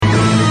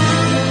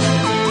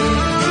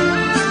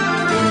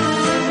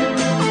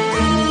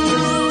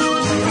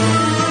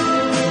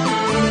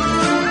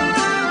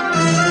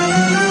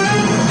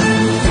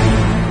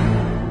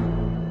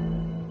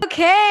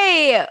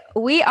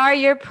We are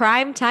your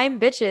prime time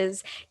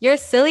bitches, your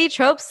silly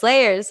trope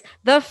slayers,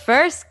 the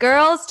first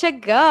girls to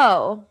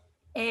go.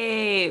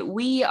 Hey,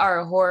 we are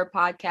a horror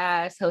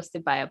podcast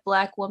hosted by a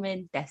Black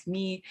woman, that's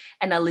me,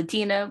 and a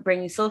Latina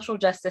bringing social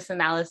justice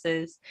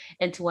analysis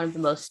into one of the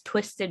most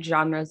twisted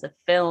genres of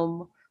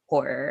film,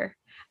 horror.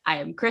 I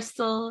am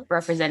Crystal,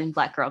 representing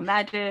Black Girl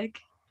Magic.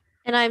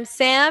 And I'm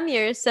Sam,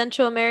 your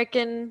Central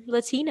American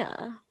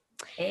Latina.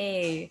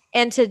 Hey.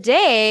 And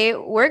today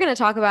we're going to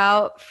talk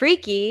about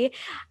Freaky.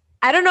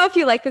 I don't know if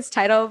you like this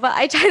title, but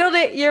I titled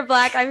it You're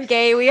Black, I'm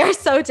Gay, We Are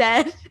So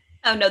Dead.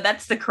 Oh, no,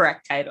 that's the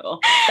correct title.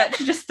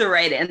 That's just the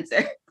right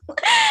answer.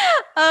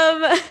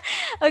 um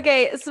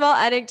okay, small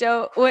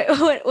anecdote.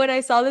 When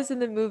I saw this in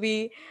the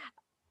movie,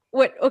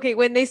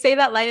 when they say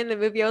that line in the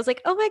movie, I was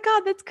like, oh my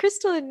god, that's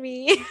Crystal and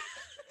me.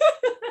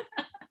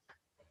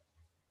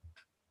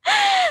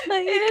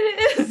 Like,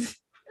 it is.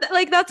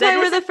 Like that's why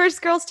we're the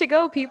first girls to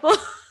go, people.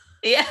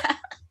 Yeah.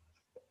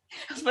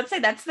 I was about to say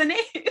that's the name.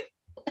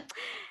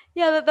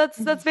 Yeah,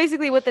 that's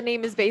basically what the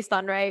name is based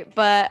on, right?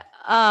 But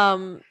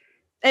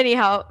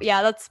anyhow,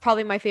 yeah, that's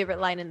probably my favorite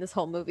line in this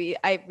whole movie.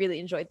 I really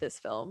enjoyed this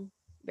film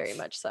very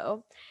much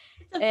so.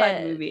 It's a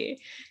fun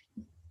movie.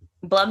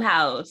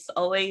 Blumhouse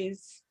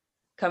always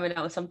coming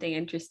out with something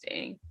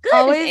interesting. Good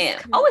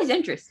always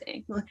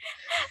interesting.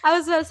 I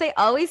was about to say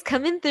always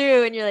coming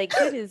through, and you're like,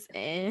 good as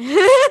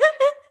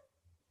I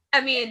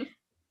mean,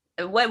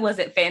 what was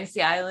it?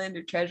 Fantasy Island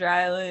or Treasure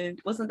Island?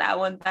 Wasn't that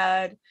one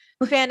bad?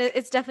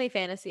 It's definitely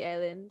Fantasy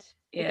Island.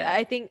 Yeah,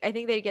 I think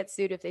they'd get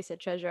sued if they said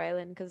Treasure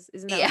Island because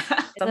isn't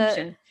that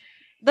assumption?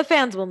 The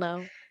fans will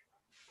know.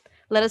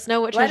 Let us know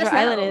what Treasure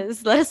Island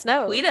is. Let us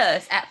know. Tweet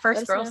us at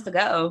First Girls to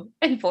Go.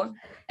 Inform,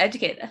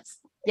 educate us.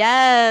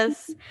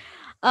 Yes.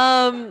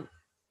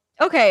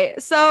 Okay,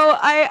 so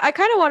I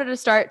kind of wanted to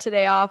start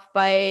today off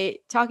by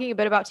talking a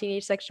bit about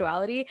teenage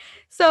sexuality.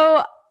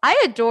 So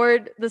I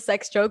adored the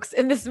sex jokes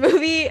in this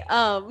movie.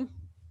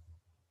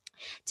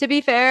 To be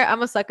fair,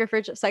 I'm a sucker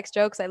for sex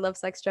jokes. I love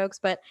sex jokes,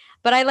 but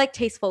I like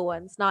tasteful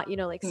ones, not,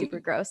 like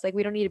super gross. Like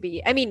we don't need to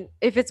be, I mean,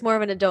 if it's more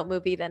of an adult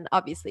movie, then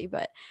obviously,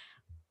 but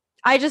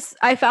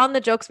I found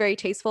the jokes very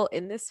tasteful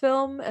in this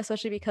film,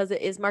 especially because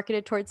it is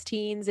marketed towards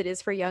teens. It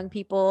is for young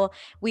people.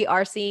 We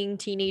are seeing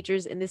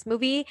teenagers in this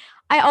movie.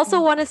 I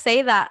also want to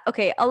say that,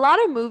 okay, a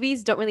lot of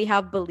movies don't really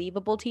have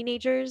believable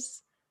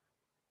teenagers.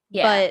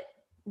 Yeah. But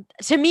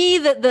to me,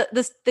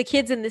 the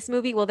kids in this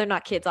movie, well, they're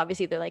not kids,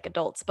 obviously they're like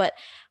adults, but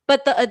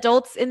the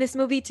adults in this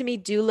movie to me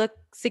do look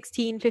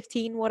 16,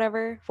 15,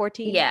 whatever,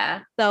 14.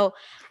 Yeah. So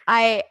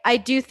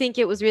I do think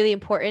it was really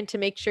important to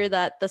make sure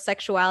that the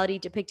sexuality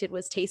depicted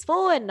was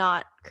tasteful and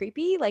not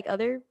creepy like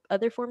other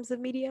forms of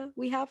media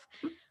we have.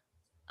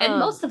 And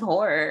most of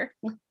horror,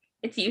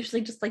 it's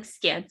usually just like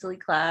scantily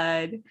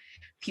clad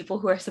people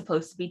who are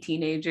supposed to be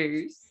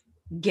teenagers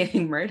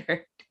getting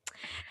murdered.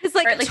 It's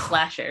like,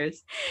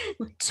 slashers.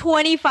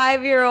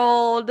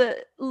 25-year-old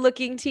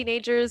looking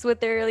teenagers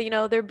with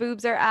their, their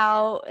boobs are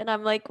out. And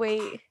I'm like,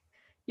 wait,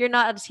 you're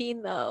not a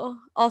teen though.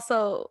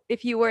 Also,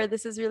 if you were,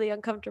 this is really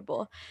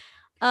uncomfortable.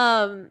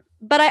 But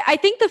I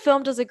think the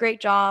film does a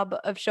great job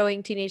of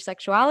showing teenage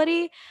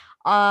sexuality.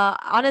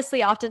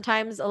 Honestly,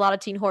 oftentimes a lot of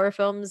teen horror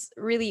films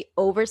really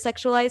over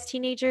sexualize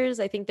teenagers.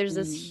 I think there's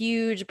this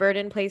huge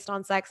burden placed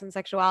on sex and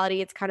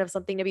sexuality. It's kind of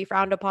something to be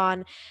frowned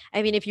upon.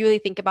 I mean, if you really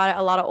think about it,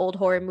 a lot of old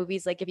horror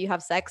movies, like if you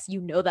have sex,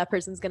 that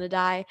person's gonna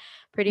die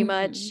pretty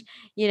much.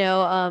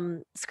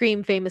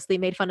 Scream famously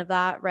made fun of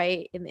that,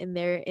 right, in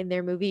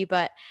their movie.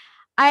 But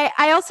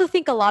I also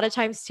think a lot of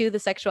times too the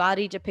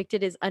sexuality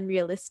depicted is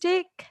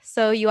unrealistic.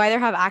 So you either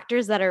have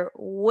actors that are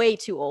way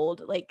too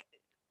old, like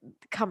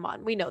come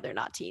on, we know they're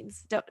not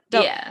teens.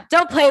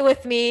 Don't play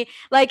with me.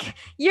 Like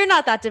you're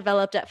not that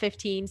developed at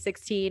 15,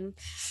 16.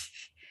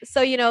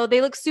 So,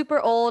 they look super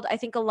old. I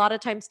think a lot of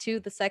times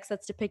too, the sex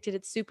that's depicted,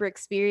 it's super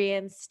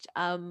experienced.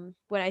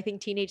 When I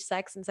think teenage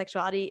sex and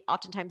sexuality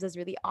oftentimes is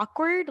really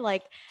awkward.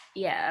 Like,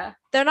 yeah,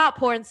 they're not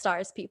porn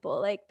stars, people.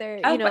 Like they're,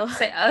 I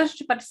was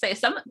just about to say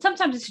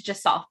sometimes it's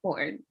just soft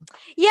porn.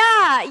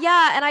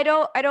 Yeah. And I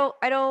don't,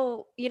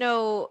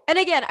 and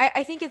again,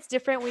 I think it's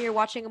different when you're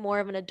watching more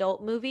of an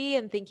adult movie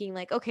and thinking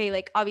like, okay,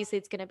 like obviously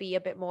it's going to be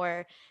a bit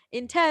more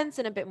intense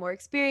and a bit more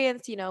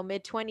experienced,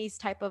 mid-20s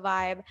type of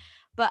vibe.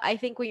 But I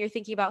think when you're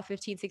thinking about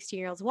 15,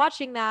 16-year-olds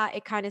watching that,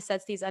 it kind of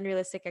sets these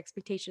unrealistic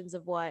expectations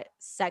of what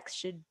sex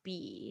should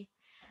be.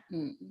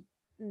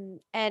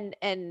 And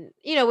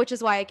which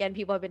is why, again,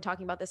 people have been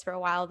talking about this for a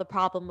while, the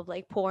problem of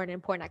like porn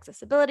and porn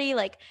accessibility.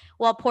 Like,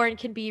 while porn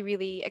can be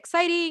really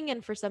exciting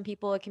and for some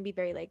people it can be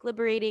very like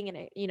liberating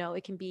and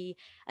it can be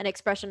an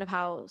expression of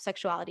how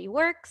sexuality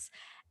works,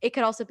 it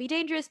could also be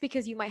dangerous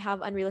because you might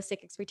have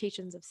unrealistic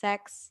expectations of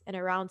sex and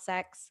around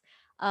sex.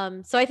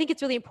 So I think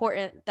it's really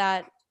important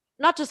that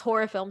not just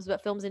horror films,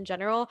 but films in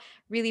general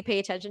really pay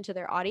attention to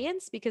their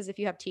audience, because if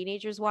you have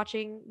teenagers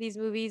watching these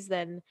movies,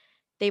 then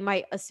they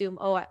might assume,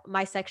 oh,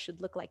 my sex should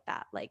look like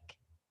that. Like,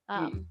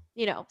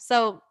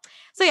 so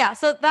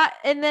that,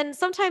 and then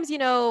sometimes,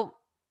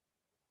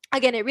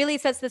 again, it really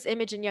sets this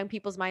image in young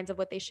people's minds of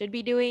what they should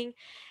be doing.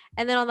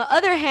 And then on the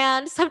other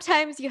hand,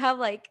 sometimes you have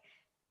like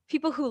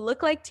people who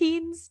look like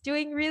teens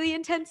doing really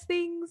intense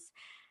things.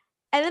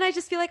 And then I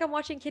just feel like I'm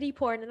watching kiddie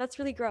porn, and that's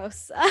really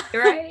gross.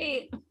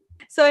 Right.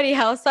 So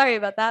anyhow, sorry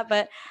about that,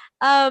 but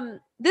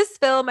this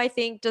film I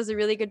think does a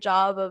really good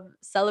job of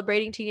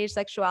celebrating teenage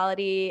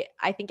sexuality.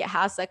 I think it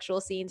has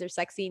sexual scenes or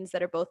sex scenes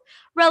that are both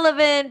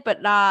relevant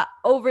but not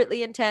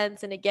overtly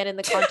intense, and again in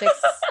the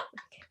context.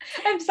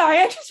 I'm sorry,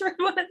 I just read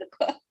one of the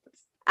quotes.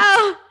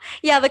 Oh,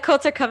 yeah, the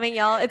quotes are coming,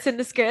 y'all. It's in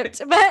the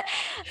script. But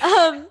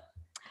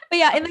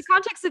yeah, in the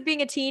context of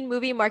being a teen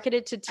movie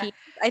marketed to teens,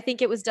 I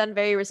think it was done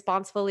very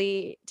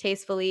responsibly,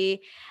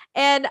 tastefully.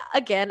 And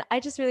again,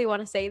 I just really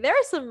want to say there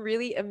are some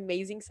really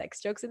amazing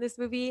sex jokes in this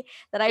movie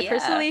that I Yeah.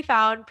 personally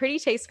found pretty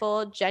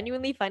tasteful,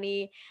 genuinely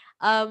funny.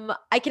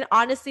 I can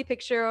honestly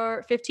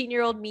picture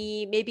 15-year-old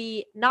me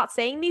maybe not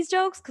saying these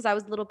jokes because I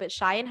was a little bit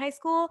shy in high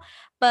school,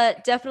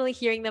 but definitely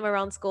hearing them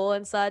around school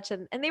and such.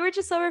 And they were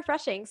just so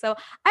refreshing. So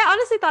I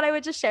honestly thought I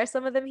would just share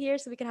some of them here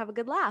so we can have a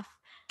good laugh.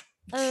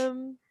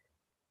 Um,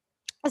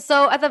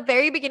 so at the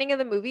very beginning of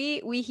the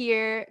movie, we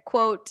hear,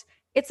 quote,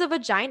 "It's a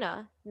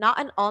vagina, not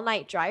an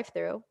all-night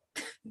drive-through."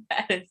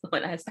 That is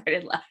when I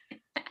started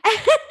laughing.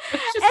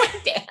 It's just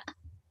like, damn.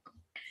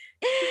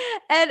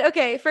 And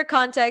okay, for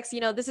context,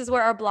 this is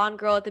where our blonde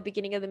girl at the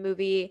beginning of the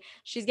movie,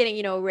 she's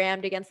getting,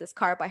 rammed against this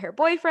car by her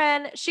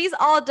boyfriend. She's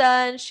all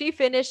done. She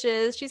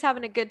finishes. She's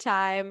having a good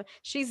time.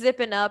 She's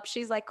zipping up.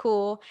 She's like,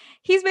 cool.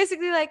 He's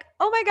basically like,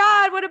 oh my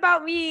God, what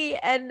about me?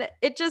 And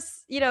it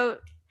just,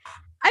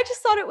 I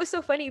just thought it was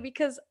so funny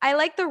because I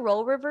like the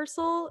role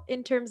reversal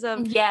in terms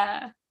of,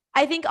 Yeah.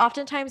 I think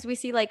oftentimes we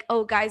see like,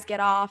 oh, guys get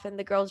off and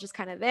the girl's just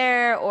kind of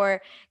there,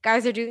 or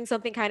guys are doing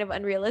something kind of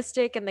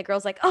unrealistic and the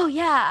girl's like, oh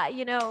yeah,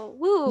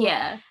 woo.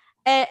 Yeah.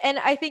 And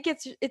I think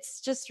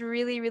it's just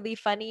really, really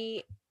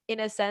funny in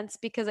a sense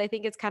because I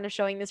think it's kind of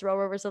showing this role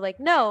reversal like,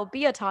 no,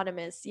 be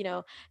autonomous,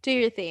 do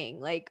your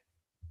thing. Like,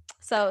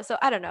 so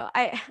I don't know.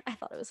 I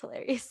thought it was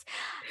hilarious.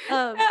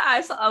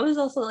 I was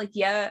also like,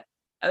 yeah.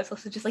 I was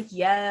also just like,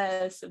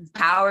 yes,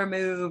 power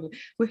move,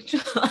 which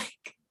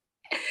like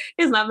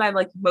is not my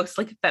like most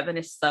like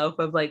feminist self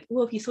of like,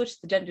 well, if you switch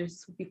the genders,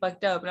 this would be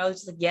fucked up. And I was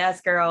just like,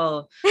 yes,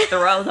 girl,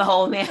 throw the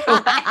whole man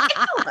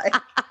away.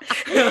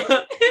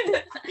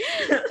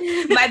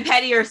 My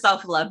pettier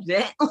self loved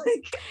it.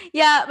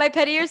 Yeah, my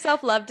pettier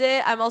self loved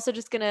it. I'm also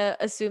just gonna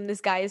assume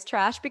this guy is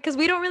trash because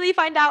we don't really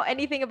find out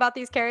anything about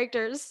these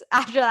characters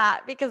after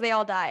that because they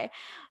all die.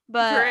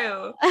 But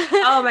true.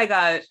 Oh my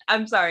gosh.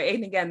 I'm sorry.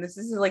 And again, this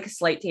is like a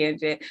slight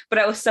tangent, but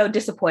I was so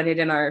disappointed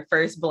in our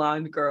first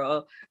blonde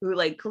girl who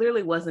like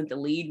clearly wasn't the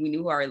lead. We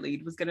knew who our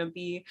lead was gonna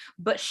be,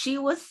 but she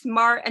was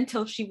smart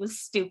until she was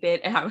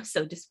stupid. And I was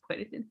so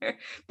disappointed in her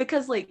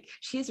because like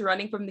she's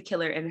running from the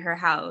killer in her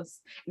house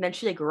and then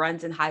she like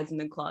runs and hides in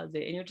the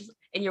closet.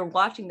 And you're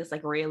watching this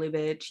like really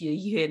bitch, you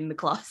hid in the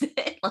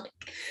closet. Like,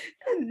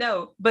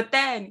 no. But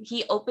then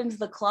he opens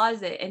the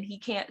closet and he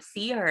can't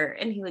see her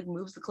and he like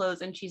moves the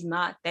clothes and she's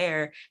not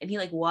there. And he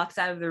like walks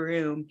out of the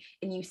room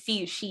and you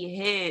see she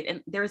hid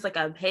and there's like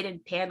a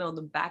hidden panel in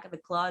the back of the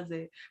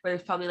closet where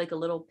there's probably like a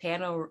little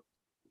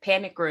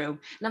panic room.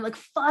 And I'm like,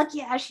 fuck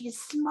yeah, she's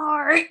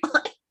smart.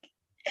 Like,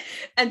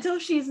 until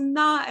she's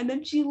not. And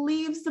then she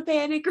leaves the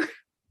panic room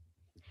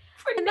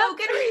for no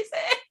good reason.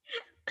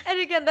 And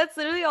again, that's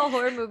literally all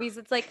horror movies.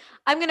 It's like,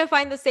 I'm going to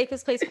find the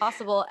safest place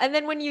possible. And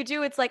then when you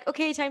do, it's like,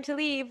 okay, time to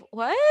leave.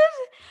 What?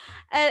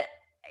 And,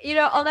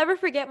 I'll never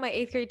forget my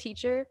 8th grade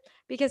teacher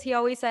because he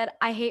always said,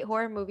 I hate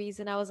horror movies.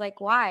 And I was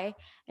like, why?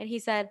 And he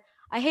said,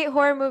 I hate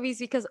horror movies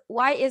because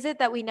why is it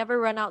that we never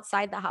run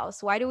outside the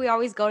house? Why do we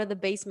always go to the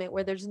basement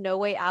where there's no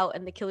way out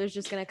and the killer's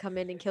just going to come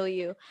in and kill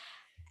you?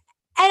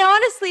 And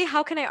honestly,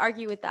 how can I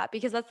argue with that?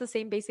 Because that's the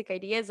same basic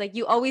idea. Is like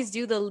you always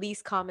do the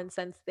least common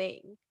sense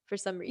thing for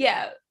some reason.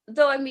 Yeah.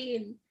 Though I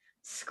mean,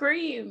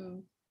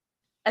 Scream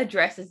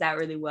addresses that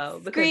really well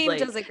because Scream like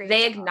does a great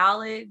they job.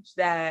 acknowledge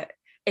that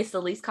it's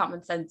the least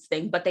common sense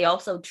thing, but they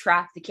also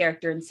trap the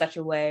character in such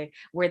a way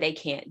where they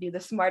can't do the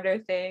smarter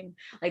thing.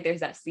 Like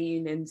there's that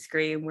scene in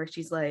Scream where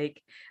she's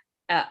like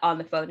on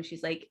the phone and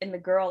she's like, and the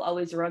girl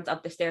always runs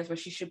up the stairs where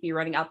she should be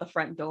running out the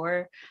front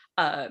door.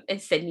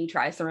 And Sydney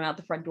tries to run out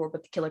the front door,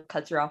 but the killer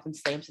cuts her off and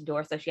slams the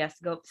door, so she has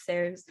to go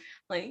upstairs.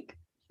 Like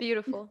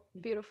Beautiful.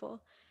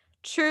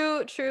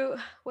 True.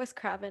 Wes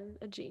Craven,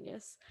 a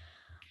genius.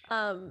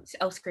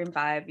 Scream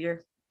 5,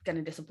 you're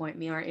gonna disappoint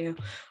me, aren't you?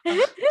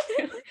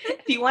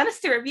 If you want us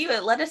to review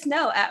it, let us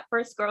know at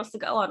First Girls to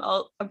Go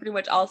on pretty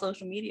much all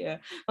social media.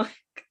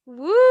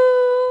 Woo!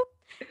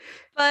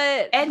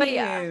 But yeah.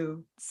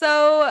 Anywho.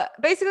 So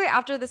basically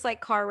after this like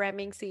car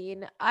ramming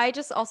scene, I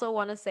just also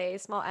want to say a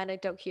small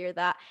anecdote here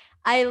that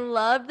I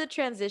love the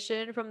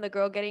transition from the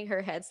girl getting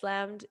her head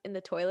slammed in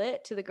the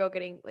toilet to the girl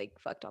getting like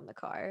fucked on the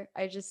car.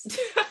 I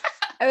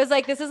was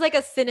like, this is like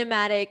a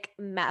cinematic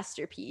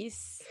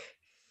masterpiece.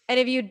 And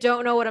if you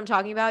don't know what I'm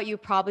talking about, you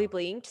probably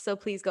blinked. So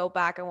please go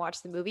back and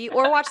watch the movie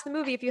or watch the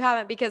movie if you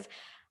haven't, because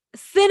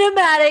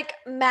cinematic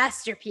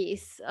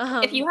masterpiece.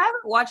 If you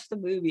haven't watched the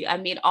movie, I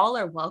mean, all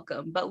are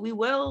welcome, but we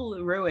will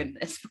ruin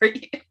this for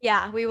you.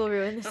 Yeah, we will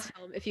ruin this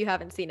film if you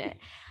haven't seen it.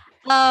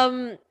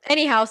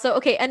 Anyhow, so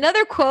okay,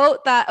 another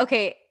quote that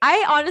okay,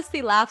 I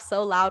honestly laughed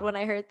so loud when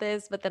I heard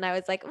this, but then I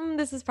was like,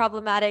 this is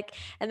problematic.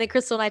 And then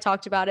Crystal and I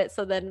talked about it,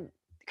 so then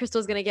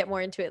Crystal's gonna get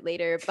more into it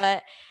later.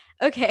 But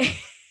okay.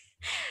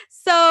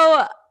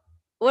 So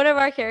one of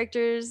our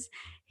characters,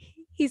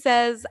 he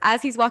says,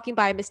 as he's walking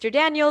by Mr.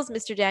 Daniels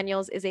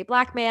is a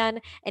black man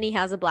and he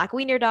has a black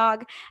wiener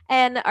dog.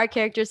 And our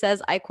character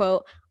says, I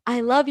quote,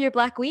 I love your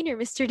black wiener,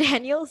 Mr.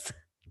 Daniels.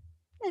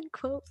 End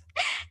quote.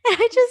 And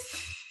I just,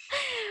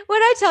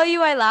 when I tell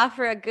you I laughed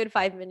for a good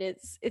 5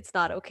 minutes, it's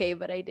not okay,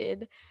 but I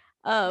did.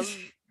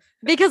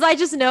 Because I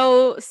just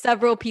know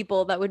several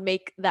people that would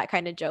make that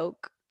kind of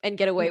joke and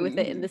get away with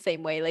it in the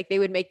same way. Like they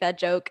would make that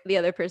joke, the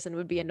other person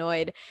would be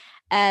annoyed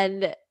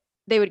and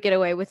they would get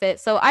away with it.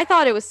 So I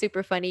thought it was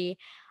super funny.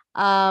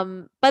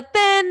 But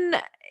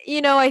then,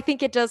 I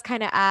think it does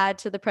kind of add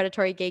to the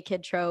predatory gay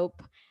kid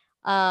trope.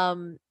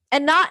 And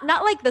not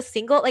like the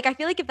single, like I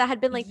feel like if that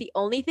had been like the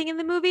only thing in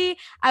the movie,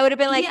 I would have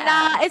been like,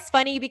 nah, it's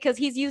funny because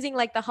he's using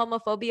like the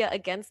homophobia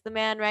against the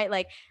man, right?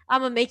 Like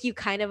I'm gonna make you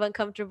kind of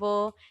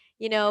uncomfortable,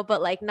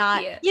 but like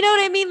not, you know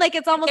what I mean? Like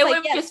it's almost it like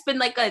would have just been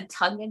like a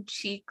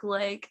tongue-in-cheek,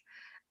 like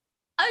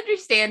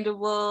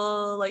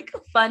understandable, like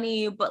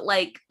funny, but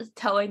like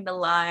towing the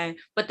line.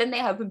 But then they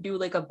have him do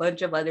like a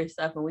bunch of other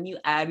stuff, and when you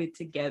add it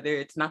together,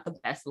 it's not the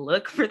best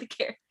look for the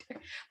character.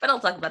 But I'll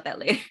talk about that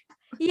later.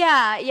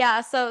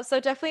 Yeah. So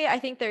definitely I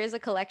think there is a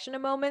collection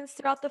of moments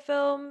throughout the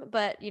film,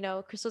 but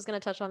Crystal's gonna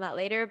touch on that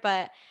later.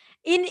 But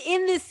in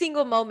this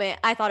single moment,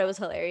 I thought it was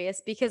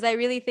hilarious because I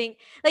really think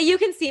like you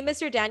can see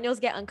Mr. Daniels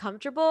get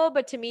uncomfortable,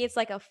 but to me it's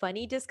like a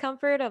funny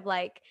discomfort of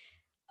like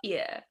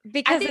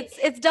because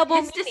it's double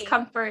his meaning.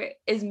 discomfort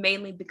is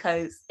mainly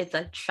because it's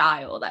a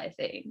child, I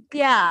think.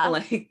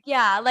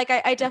 Like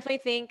I definitely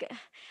think,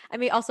 I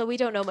mean, also we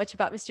don't know much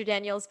about Mr.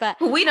 Daniels,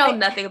 but we know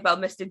nothing about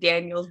Mr.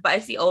 Daniels, but I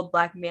see old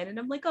black man and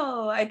I'm like,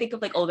 oh, I think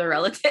of like older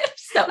relatives,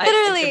 so I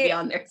tend to be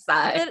on their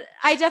side.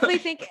 I definitely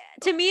think,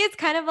 to me it's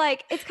kind of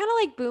like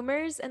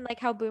boomers, and like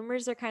how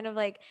boomers are kind of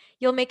like,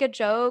 you'll make a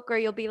joke or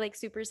you'll be like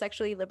super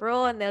sexually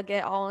liberal and they'll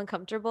get all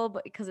uncomfortable,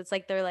 but because it's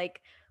like they're like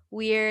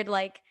weird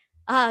like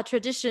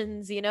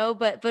traditions,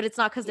 but it's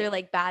not because they're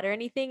like bad or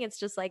anything, it's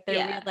just like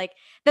they're weird, like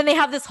then they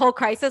have this whole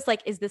crisis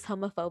like, is this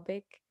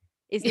homophobic,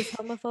 is this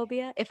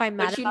homophobia if I'm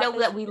mad about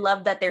that we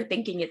love that they're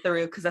thinking it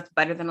through because that's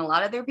better than a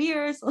lot of their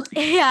peers.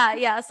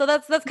 yeah so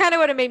that's kind of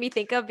what it made me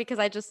think of, because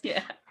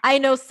I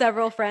know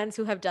several friends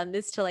who have done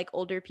this to like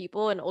older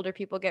people, and older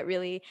people get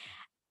really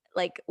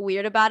like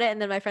weird about it,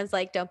 and then my friend's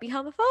like, don't be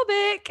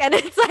homophobic, and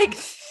it's like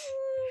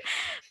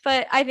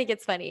but I think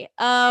it's funny.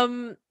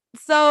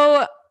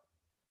 So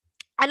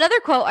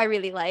another quote I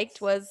really liked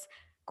was,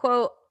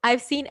 quote,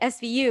 I've seen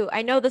SVU,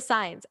 I know the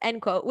signs,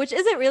 end quote, which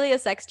isn't really a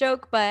sex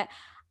joke, but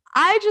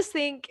I just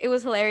think it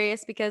was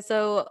hilarious because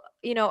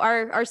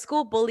our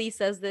school bully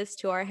says this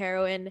to our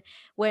heroine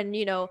when,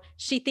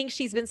 she thinks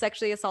she's been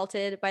sexually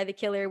assaulted by the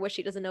killer. What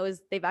she doesn't know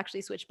is they've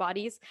actually switched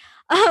bodies.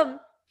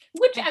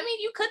 Which, I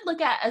mean, you could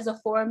look at as a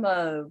form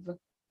of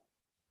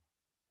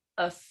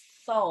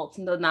assault,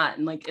 though not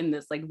like in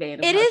this like vein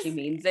of how she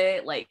means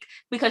it, like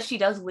because she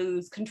does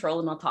lose control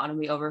and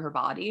autonomy over her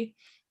body.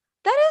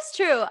 That is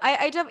true.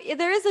 I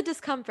there is a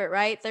discomfort,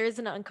 right? There is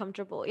an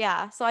uncomfortable.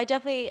 Yeah. So I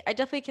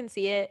definitely can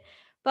see it.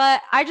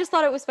 But I just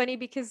thought it was funny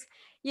because,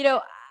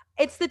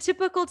 it's the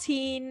typical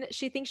teen.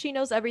 She thinks she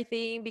knows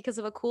everything because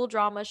of a cool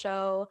drama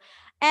show.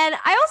 And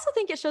I also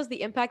think it shows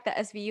the impact that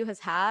SVU has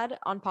had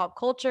on pop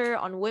culture,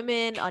 on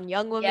women, on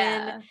young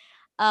women.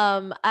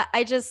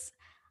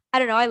 I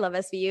don't know. I love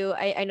SVU.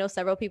 I know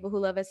several people who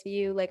love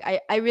SVU. Like,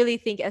 I really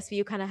think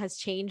SVU kind of has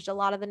changed a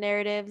lot of the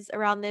narratives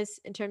around this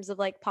in terms of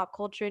like pop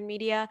culture and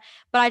media.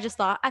 But I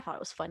thought it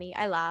was funny.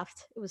 I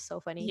laughed. It was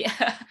so funny.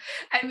 Yeah.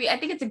 I mean, I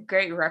think it's a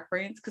great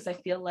reference because I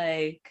feel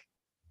like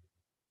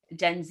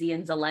Gen Z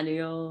and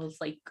Zillennials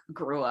like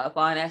grew up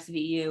on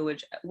SVU,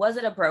 which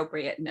wasn't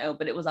appropriate, no,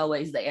 but it was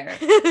always there.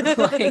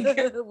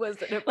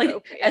 Was it appropriate?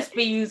 Like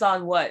SVU's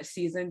on what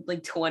season?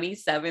 Like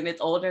 27.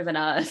 It's older than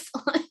us.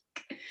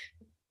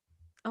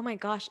 Oh my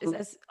gosh,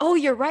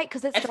 you're right,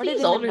 because it started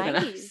in the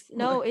 90s.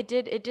 No, it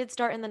did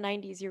start in the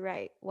 90s. You're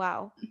right.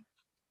 Wow.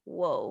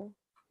 Whoa.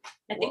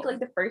 I think like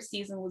the first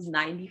season was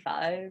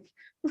 95.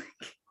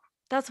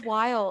 That's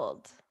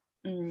wild.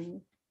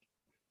 And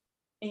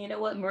you know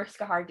what,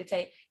 Mariska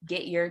Hargitay,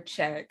 get your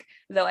check.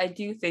 Though I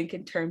do think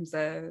in terms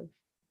of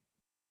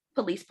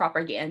police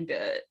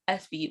propaganda,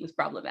 SVU was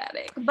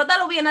problematic. But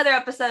that'll be another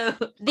episode.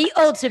 The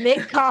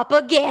ultimate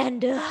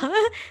propaganda.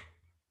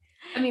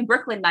 I mean,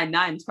 Brooklyn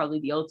Nine-Nine is probably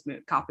the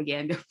ultimate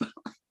propaganda.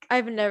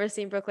 I've never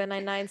seen Brooklyn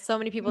Nine-Nine. So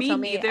many people tell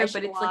me I should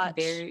but it's watch. Like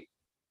very.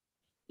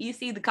 You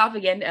see, the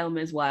propaganda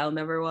element is why I'll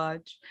never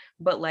watch,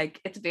 but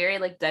like it's very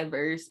like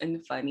diverse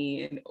and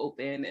funny and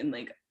open and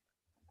like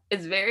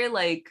it's very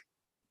like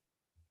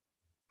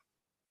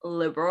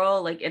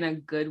liberal, like in a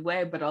good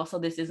way, but also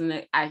this isn't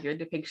an accurate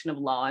depiction of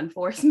law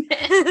enforcement.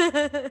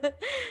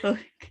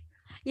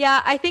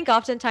 Yeah, I think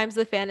oftentimes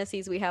the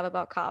fantasies we have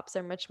about cops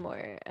are much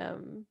more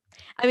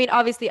I mean,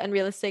 obviously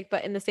unrealistic,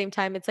 but in the same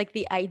time it's like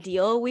the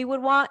ideal we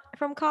would want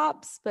from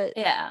cops, but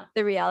Yeah.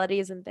 the reality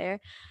isn't there.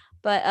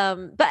 But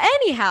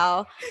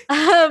anyhow,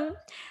 um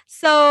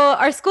so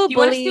our school If you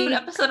want us to do an bully.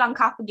 episode on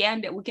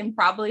propaganda, we can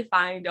probably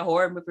find a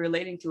horror movie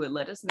relating to it.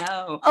 Let us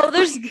know. Oh,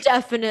 there's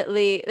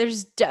definitely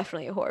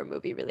a horror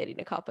movie relating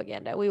to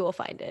propaganda. We will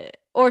find it.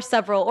 Or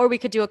several, or we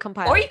could do a Or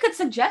compilation. you could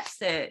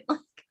suggest it.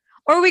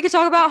 Or we could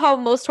talk about how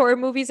most horror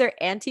movies are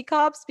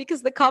anti-cops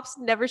because the cops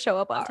never show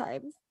up on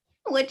time.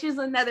 Which is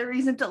another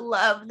reason to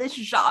love this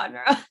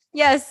genre.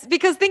 Yes,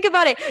 because think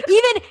about it.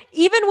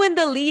 Even when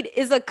the lead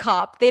is a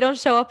cop, they don't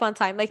show up on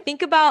time. Like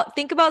think about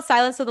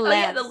Silence of the Oh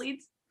yeah, Lambs. the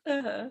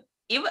lead,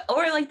 even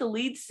or like the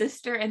lead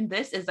sister in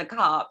this is a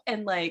cop,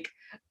 and like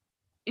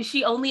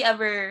she only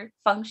ever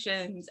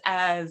functions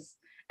as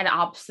an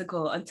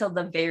obstacle until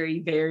the very,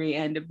 very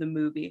end of the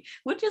movie,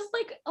 which is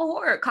like a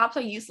horror. Cops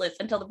are useless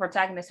until the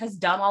protagonist has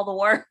done all the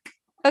work.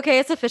 Okay,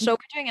 it's official.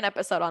 We're doing an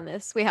episode on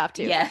this. We have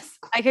to. Yes.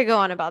 I could go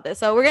on about this.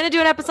 So we're gonna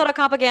do an episode on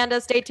propaganda.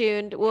 Stay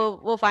tuned.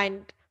 We'll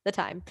find the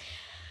time.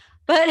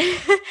 But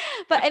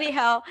but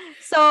anyhow,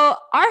 so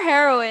our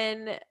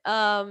heroine,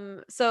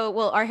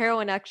 our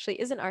heroine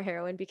actually isn't our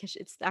heroine because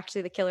it's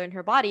actually the killer in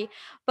her body.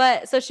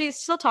 But so she's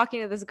still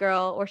talking to this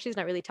girl, or she's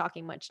not really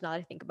talking much now that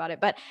I think about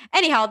it. But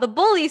anyhow, the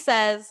bully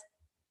says,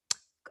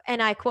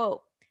 and I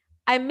quote,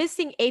 "I'm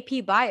missing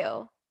AP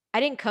bio. I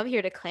didn't come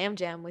here to clam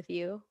jam with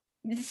you."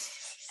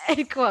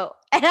 End quote.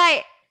 And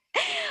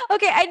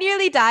okay, I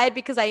nearly died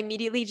because I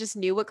immediately just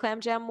knew what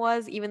clam jam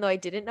was, even though I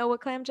didn't know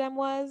what clam jam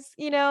was,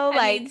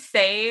 I mean,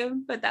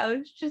 same, but that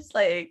was just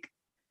like,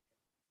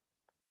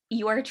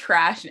 you are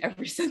trash in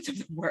every sense of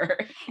the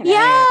word.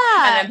 Yeah.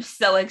 And I'm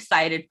so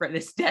excited for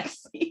this death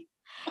scene.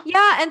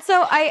 Yeah, and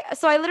so I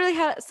literally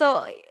had,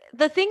 so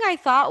the thing I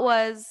thought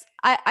was,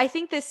 I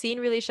think this scene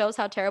really shows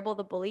how terrible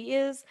the bully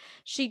is.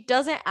 She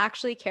doesn't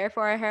actually care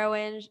for our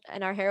heroine,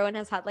 and our heroine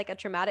has had like a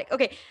traumatic,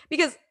 okay,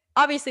 because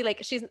obviously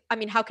like I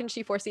mean, how can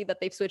she foresee that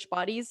they've switched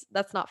bodies?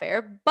 That's not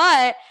fair.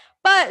 But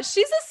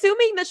she's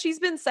assuming that she's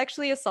been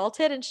sexually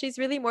assaulted, and she's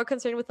really more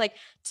concerned with like,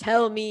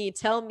 tell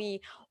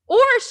me. Or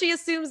she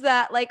assumes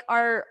that like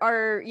our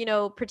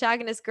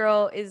protagonist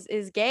girl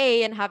is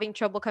gay and having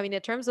trouble coming to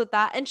terms with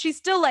that, and she's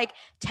still like,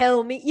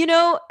 tell me,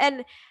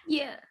 and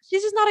Yeah.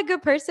 she's just not a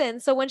good person.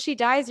 So when she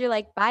dies, you're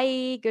like,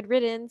 bye, good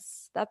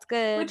riddance. That's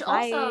good. Which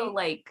Bye. also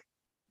like,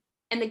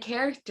 and the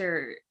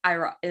character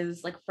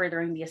is like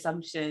furthering the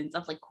assumptions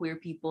of like queer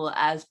people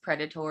as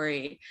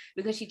predatory,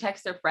 because she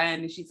texts her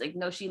friend and she's like,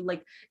 no, she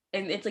like,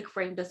 and it's like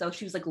framed as though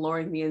she was like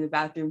luring me in the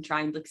bathroom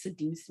trying to like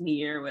seduce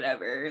me or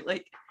whatever.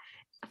 Like,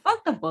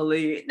 fuck the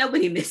bully.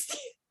 Nobody missed you.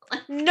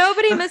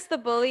 Nobody missed the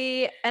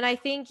bully. And I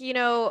think,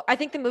 I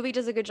think the movie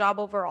does a good job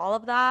overall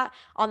of that.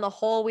 On the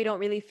whole, we don't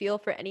really feel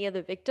for any of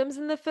the victims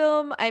in the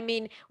film. I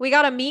mean, we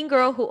got a mean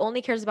girl who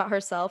only cares about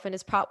herself and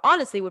is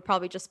honestly would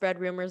probably just spread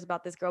rumors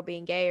about this girl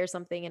being gay or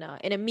something in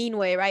a mean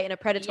way, right? In a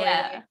predatory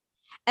way.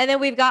 And then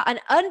we've got an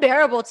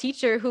unbearable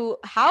teacher who,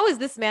 how is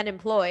this man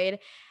employed?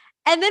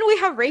 And then we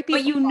have rapey.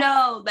 But you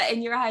know that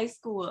in your high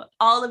school,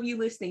 all of you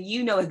listening,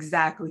 you know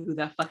exactly who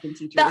that fucking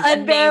teacher is. The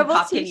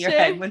unbearable teacher in your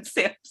head when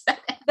Sam said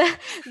it.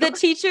 The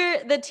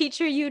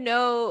teacher,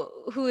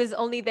 who is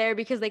only there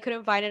because they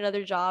couldn't find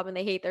another job and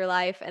they hate their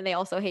life and they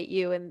also hate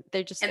you, and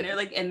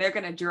they're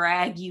gonna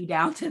drag you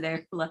down to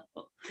their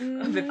level.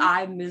 Mm-hmm. If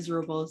I'm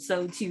miserable,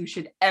 so too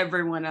should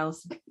everyone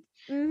else be.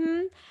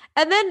 Mm-hmm.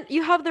 And then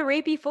you have the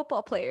rapey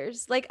football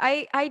players. Like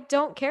I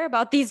don't care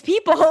about these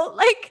people.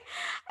 Like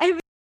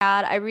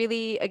I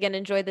really, again,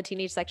 enjoyed the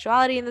teenage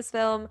sexuality in this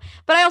film,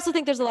 but I also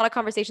think there's a lot of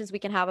conversations we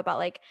can have about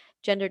like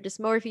gender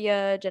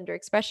dysmorphia, gender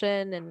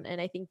expression, and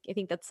I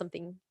think that's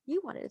something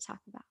you wanted to talk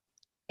about.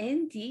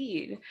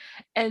 Indeed.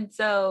 And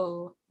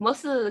so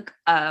most of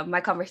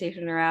my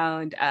conversation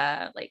around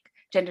like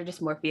gender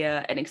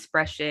dysmorphia and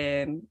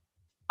expression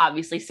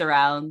obviously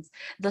surrounds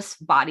this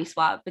body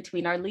swap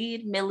between our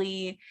lead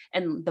Millie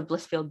and the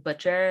Blissfield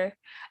Butcher.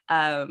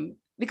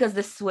 Because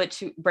this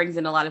switch brings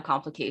in a lot of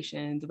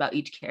complications about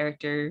each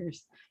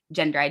character's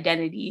gender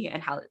identity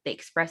and how they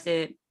express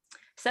it.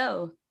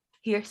 So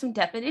here's some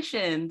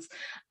definitions.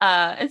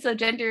 And so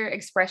gender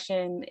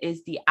expression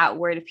is the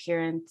outward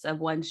appearance of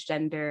one's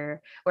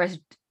gender, whereas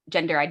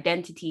gender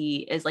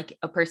identity is like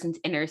a person's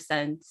inner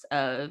sense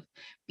of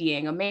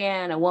being a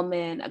man, a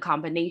woman, a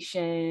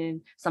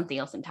combination, something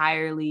else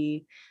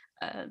entirely.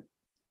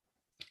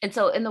 And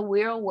so in the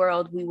real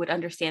world, we would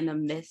understand the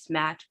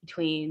mismatch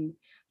between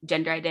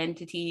gender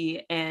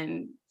identity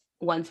and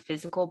one's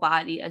physical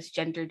body as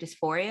gender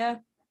dysphoria.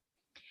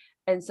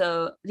 And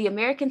so the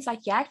American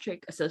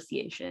Psychiatric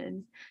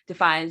Association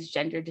defines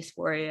gender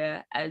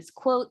dysphoria as,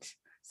 quote,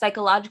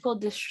 psychological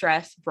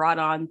distress brought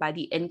on by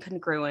the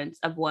incongruence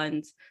of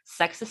one's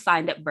sex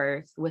assigned at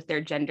birth with their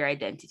gender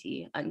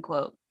identity,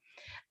 unquote.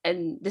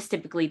 And this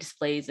typically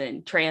displays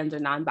in trans or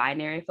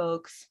non-binary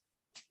folks.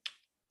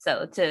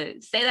 So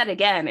to say that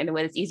again in a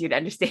way that's easier to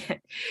understand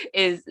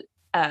is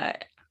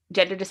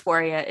gender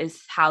dysphoria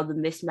is how the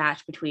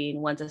mismatch between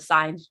one's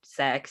assigned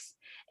sex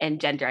and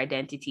gender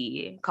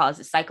identity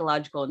causes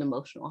psychological and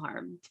emotional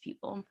harm to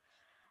people.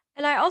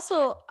 And I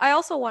also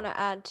want to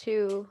add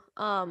too,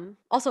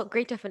 also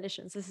great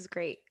definitions. This is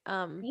great.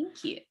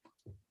 Thank you.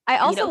 I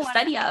also want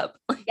Study up.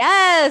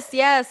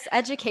 yes,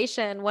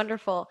 education,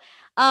 wonderful.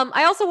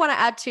 I also want to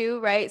add too,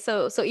 right?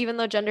 So even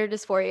though gender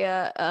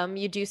dysphoria,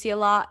 you do see a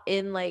lot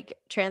in like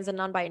trans and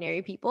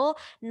non-binary people,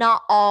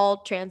 not all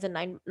trans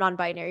and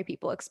non-binary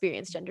people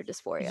experience gender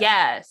dysphoria.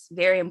 Yes,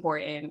 very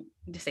important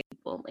to say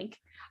people like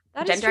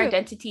That is gender true.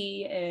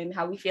 identity and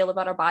how we feel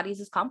about our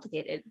bodies is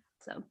complicated.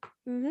 So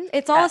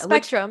It's all a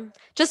spectrum.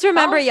 Just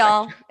remember,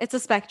 y'all, it's a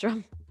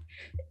spectrum.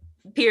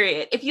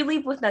 Period. If you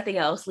leave with nothing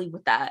else, leave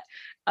with that.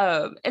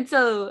 And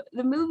so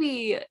the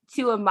movie,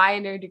 to a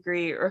minor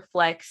degree,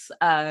 reflects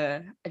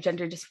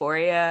gender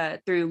dysphoria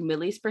through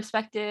Millie's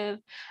perspective,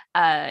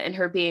 and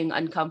her being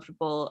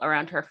uncomfortable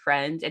around her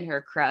friend and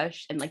her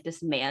crush and like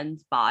this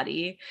man's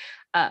body.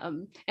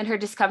 And her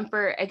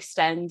discomfort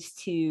extends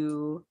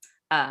to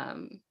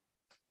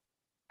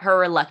her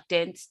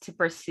reluctance to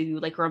pursue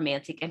like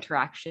romantic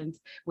interactions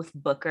with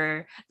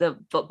Booker, the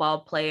football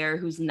player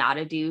who's not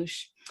a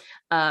douche,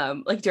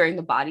 like during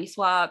the body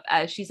swap,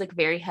 as she's like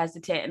very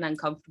hesitant and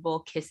uncomfortable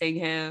kissing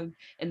him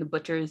in the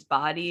butcher's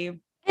body.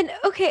 And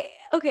okay,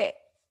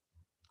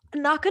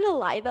 I'm not gonna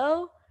lie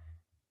though,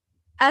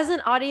 as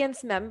an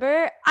audience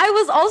member, I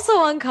was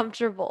also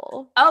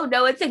uncomfortable. Oh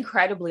no, it's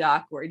incredibly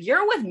awkward.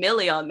 You're with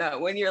Millie on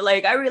that when you're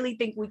like, I really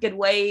think we could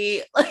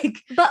wait.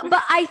 Like, but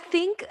I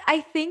think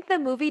the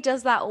movie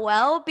does that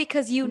well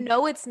because you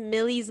know it's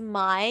Millie's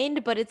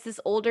mind, but it's this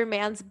older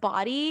man's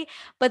body.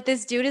 But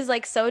this dude is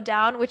like so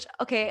down, which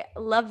okay,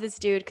 love this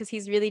dude because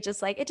he's really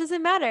just like, it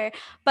doesn't matter.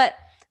 But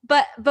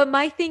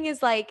my thing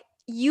is like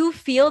you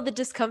feel the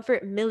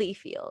discomfort Millie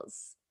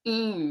feels.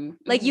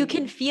 Like you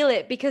can feel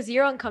it because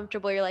you're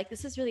uncomfortable. You're like,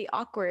 this is really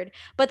awkward.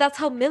 But that's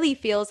how Millie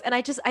feels. And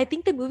I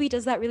think the movie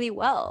does that really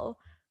well.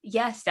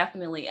 Yes,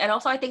 definitely. And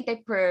also I think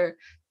they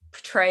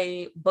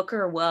portray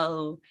Booker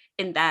well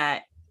in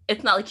that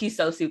it's not like he's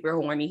so super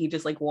horny. He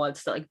just like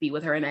wants to like be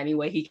with her in any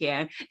way he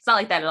can. It's not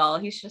like that at all.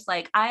 He's just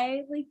like,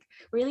 I like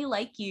really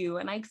like you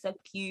and I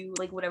accept you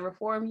like whatever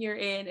form you're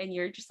in, and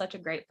you're just such a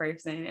great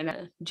person.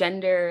 And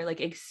gender like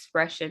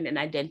expression and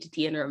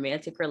identity in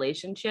romantic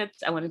relationships,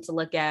 I wanted to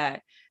look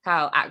at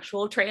how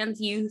actual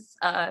trans youth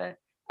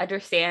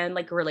understand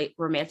like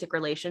romantic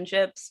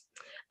relationships.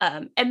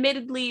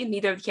 Admittedly,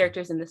 neither of the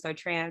characters in this are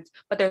trans,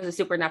 but there's a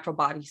supernatural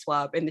body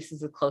swap, and this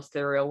is as close to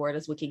the real world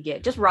as we can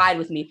get. Just ride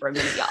with me for a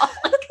minute, y'all.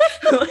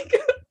 Like,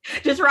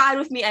 just ride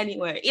with me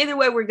anyway. Either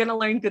way, we're gonna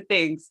learn good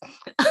things.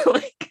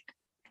 Like,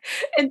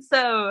 and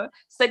so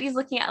studies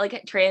looking at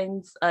like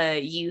trans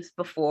youth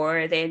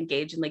before they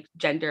engage in like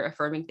gender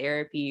affirming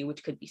therapy,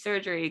 which could be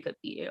surgery, could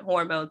be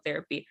hormone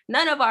therapy,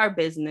 none of our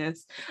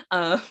business,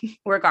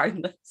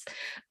 regardless.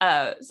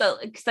 So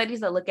like, studies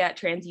that look at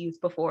trans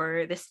youth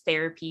before this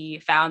therapy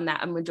found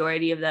that a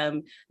majority of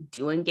them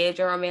do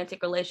engage in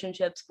romantic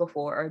relationships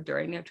before or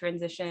during their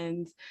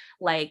transitions.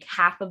 Like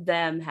half of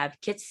them have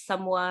kissed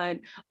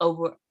someone,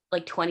 over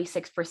like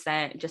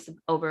 26%, just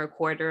over a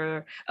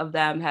quarter of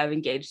them have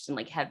engaged in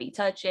like heavy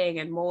touching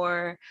and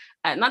more.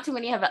 Not too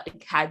many have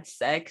like had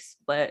sex,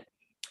 but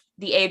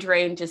the age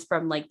range is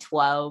from like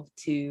 12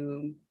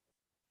 to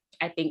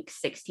I think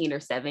 16 or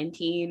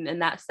 17 in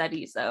that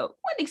study. So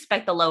wouldn't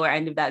expect the lower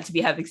end of that to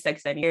be having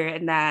sex anywhere.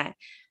 And that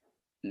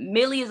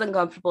Millie is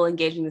uncomfortable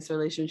engaging in this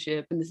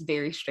relationship in this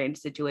very strange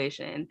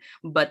situation,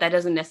 but that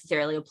doesn't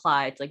necessarily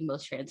apply to like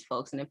most trans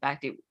folks. And in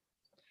fact, it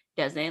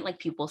doesn't. Like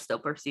people still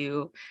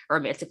pursue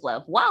romantic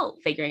love while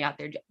figuring out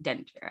their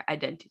gender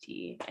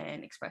identity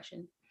and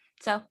expression.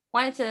 So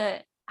wanted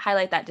to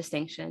highlight that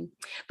distinction.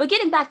 But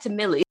getting back to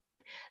Millie,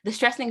 the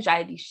stress and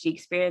anxiety she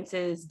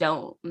experiences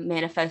don't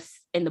manifest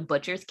in the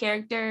butcher's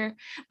character,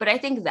 but I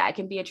think that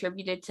can be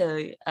attributed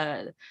to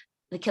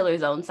the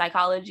killer's own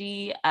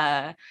psychology.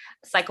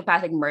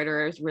 Psychopathic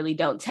murderers really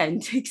don't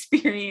tend to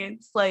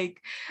experience like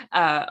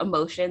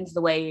emotions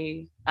the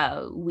way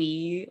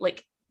we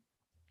like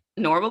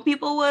normal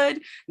people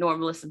would.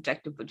 Normal is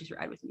subjective, but just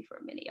ride with me for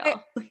a minute,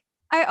 y'all.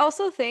 I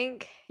also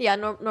think, yeah,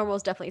 normal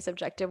is definitely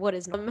subjective. What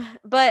is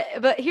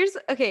but here's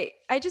okay.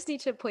 I just need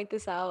to point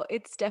this out.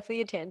 It's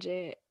definitely a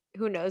tangent.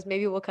 Who knows?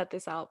 Maybe we'll cut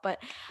this out.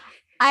 But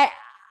the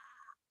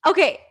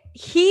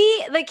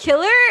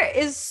killer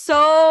is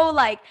so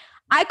like,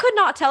 I could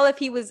not tell if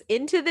he was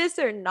into this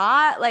or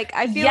not. Like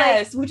I feel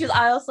yes, which is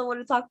I also want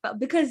to talk about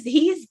because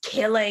he's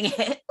killing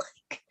it.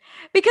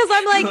 Because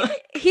I'm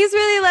like, he's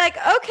really like,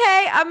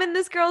 okay, I'm in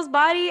this girl's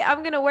body.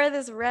 I'm gonna wear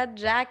this red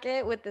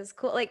jacket with this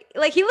cool,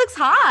 like he looks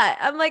hot.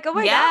 I'm like, oh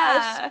my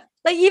gosh.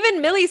 Like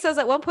even Millie says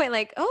at one point,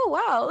 like, oh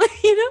wow,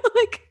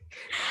 like.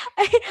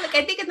 I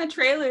think in the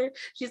trailer,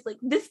 she's like,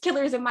 this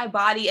killer's in my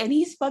body, and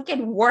he's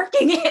fucking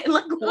working it,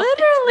 like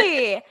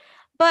literally.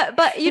 But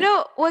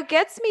what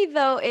gets me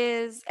though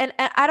is, and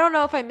I don't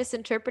know if I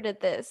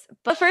misinterpreted this,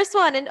 but the first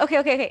one, and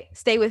okay,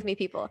 stay with me,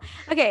 people.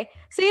 Okay,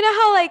 so you know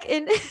how like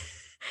in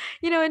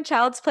in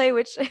Child's Play,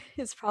 which is If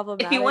you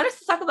problematic. want us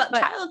to talk about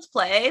But Child's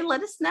Play,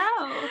 let us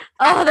know.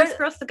 oh, First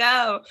girls to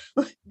go.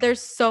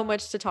 there's so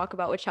much to talk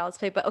about with Child's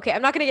Play. But okay,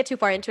 I'm not gonna get too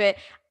far into it.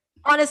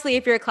 Honestly,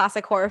 if you're a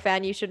classic horror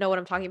fan, you should know what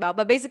I'm talking about.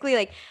 But basically,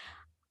 like,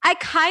 I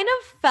kind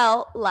of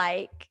felt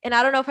like, and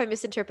I don't know if I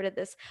misinterpreted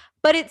this,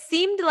 but it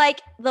seemed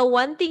like the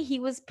one thing he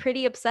was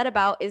pretty upset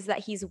about is that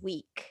he's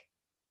weak.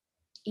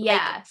 Like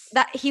Yes.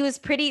 that he was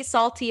pretty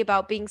salty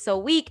about being so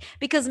weak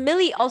because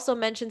Millie also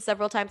mentioned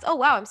several times, "Oh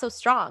wow, I'm so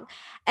strong."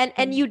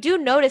 And you do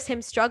notice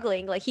him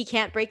struggling, like he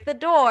can't break the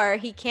door,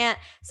 he can't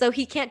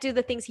do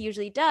the things he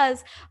usually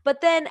does.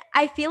 But then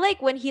I feel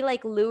like when he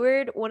like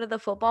lured one of the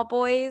football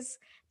boys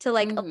to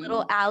like a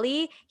little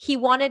alley, he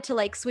wanted to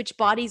like switch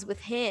bodies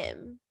with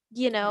him,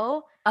 you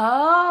know?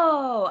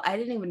 Oh, I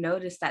didn't even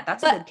notice that.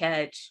 That's a But good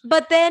catch.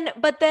 but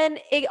then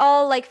it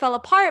all like fell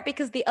apart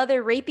because the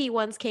other rapey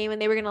ones came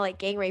and they were gonna like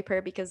gang rape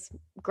her because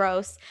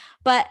gross.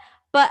 But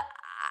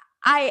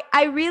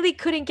I really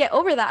couldn't get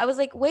over that. I was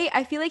like, wait,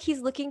 I feel like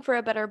he's looking for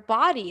a better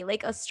body,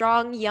 like a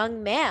strong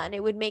young man.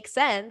 It would make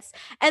sense.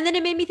 And then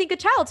it made me think of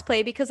Child's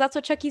Play because that's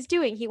what Chucky's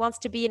doing. He wants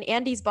to be in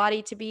Andy's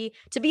body to be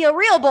a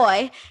real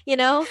boy, you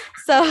know?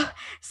 So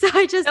so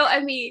I just No,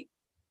 I mean,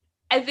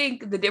 I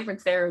think the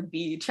difference there would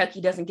be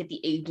Chucky doesn't get the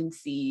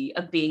agency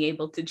of being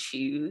able to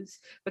choose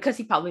because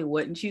he probably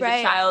wouldn't choose right.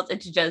 a child.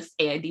 It's just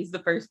Andy's the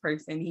first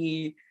person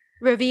he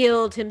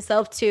Revealed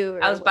himself to.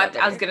 I was about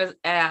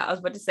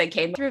to say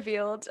came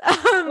revealed.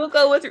 we'll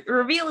go with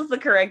reveal is the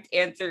correct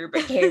answer,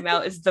 but came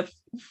out is the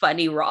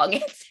funny wrong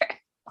answer.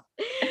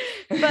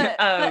 But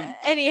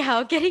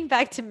anyhow, getting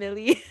back to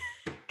Millie.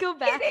 Go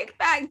back. Getting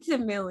back to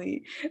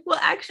Millie. Well,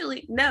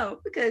 actually, no,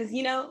 because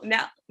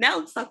now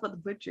let's talk about the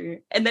butcher,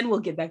 and then we'll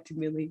get back to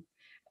Millie.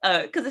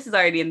 Because this is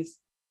already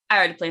I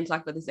already plan to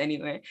talk about this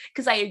anyway.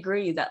 Because I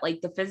agree that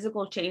like the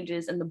physical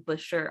changes in the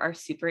butcher are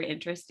super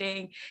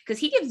interesting. Because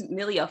he gives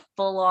Millie a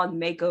full-on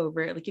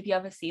makeover. Like if you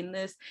haven't seen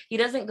this, he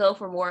doesn't go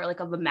for more like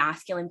of a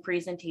masculine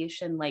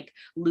presentation, like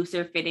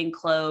looser fitting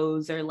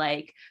clothes or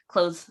like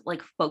clothes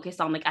like focused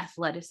on like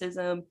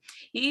athleticism.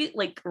 He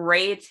like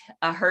raids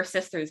her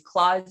sister's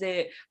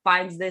closet,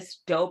 finds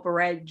this dope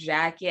red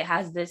jacket,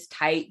 has this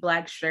tight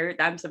black shirt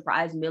that I'm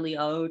surprised Millie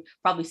owned.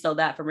 Probably stole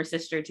that from her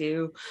sister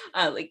too.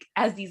 Like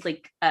has these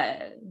like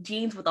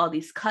jeans with all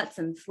these cuts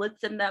and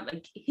slits in them.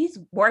 Like he's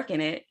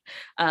working it.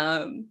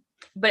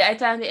 But I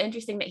found it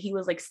interesting that he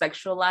was like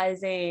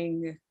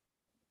sexualizing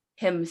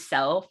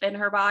himself in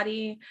her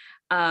body.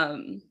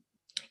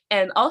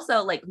 And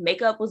also like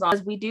makeup was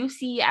on. We do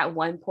see at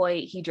one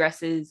point he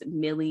dresses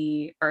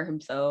Millie or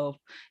himself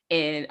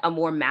in a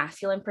more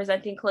masculine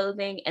presenting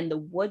clothing in the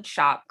wood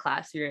shop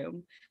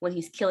classroom when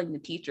he's killing the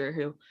teacher,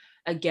 who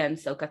again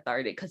so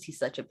cathartic because he's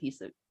such a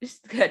piece of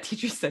that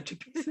teacher's such a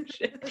piece of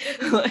shit.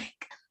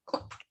 Like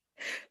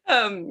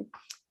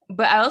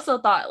but I also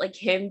thought like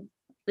him,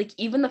 like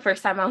even the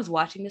first time I was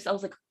watching this, I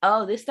was like,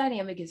 oh, this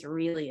dynamic is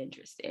really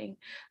interesting.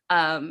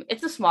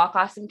 It's a small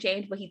costume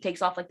change, but he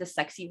takes off like the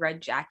sexy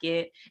red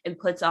jacket and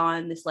puts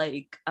on this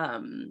like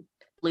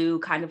blue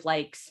kind of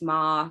like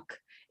smock.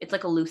 It's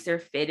like a looser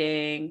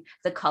fitting,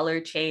 the color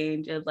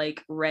change of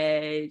like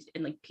red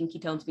and like pinky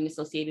tones being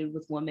associated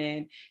with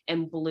women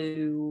and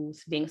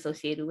blues being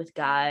associated with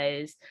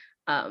guys.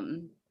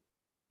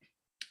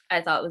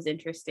 I thought was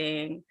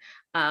interesting.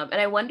 And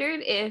I wondered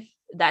if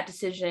that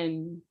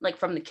decision, like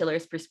from the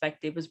killer's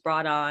perspective, was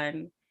brought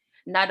on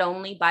not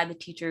only by the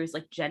teacher's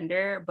like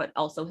gender, but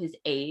also his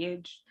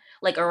age.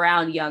 Like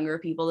around younger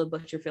people, the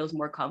butcher feels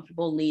more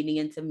comfortable leaning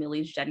into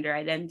Millie's gender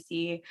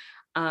identity.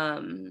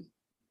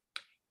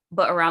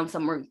 But around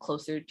somewhere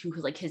closer to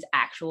like his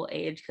actual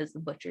age, because the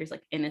butcher is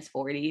like in his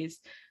 40s.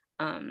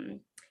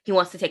 He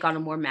wants to take on a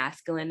more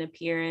masculine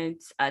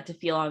appearance to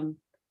feel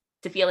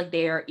like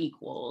they are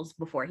equals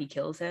before he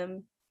kills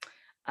him.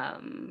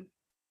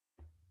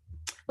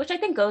 Which I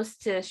think goes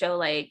to show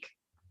like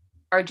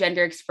our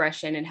gender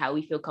expression and how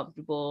we feel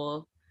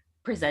comfortable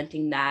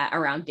presenting that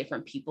around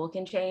different people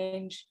can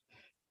change.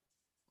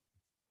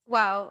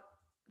 Wow.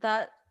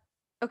 That's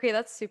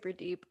super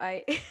deep.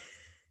 I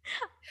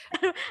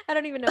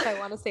don't even know if I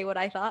want to say what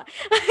I thought.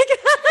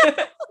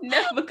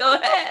 No, but go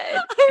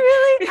ahead.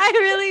 I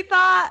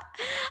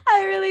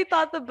really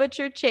thought the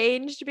butcher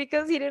changed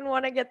because he didn't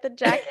want to get the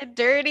jacket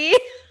dirty.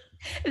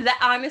 That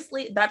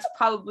honestly, that's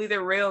probably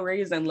the real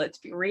reason. Let's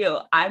be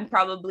real. I'm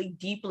probably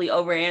deeply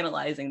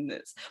overanalyzing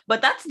this,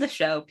 but that's the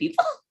show,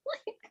 people.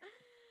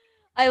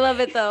 I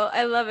love it though.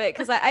 I love it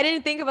because I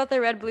didn't think about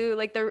the red blue,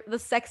 like the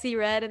sexy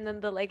red and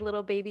then the like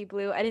little baby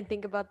blue. I didn't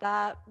think about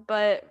that,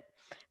 but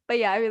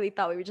yeah, I really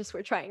thought we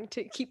were trying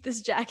to keep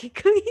this jacket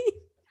clean.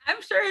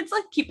 I'm sure it's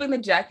like keeping the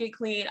jacket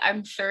clean.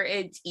 I'm sure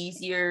it's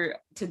easier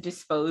to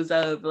dispose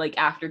of like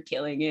after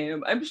killing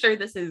him. I'm sure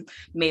this is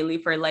mainly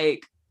for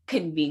like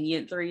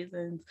convenience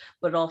reasons,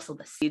 but also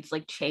the seeds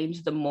like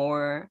changed the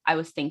more I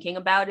was thinking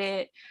about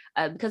it.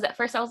 Because at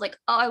first I was like,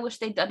 oh, I wish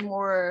they'd done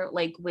more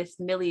like with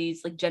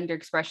Millie's like gender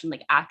expression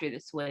like after the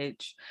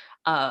switch,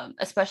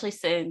 especially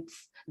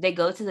since they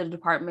go to the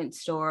department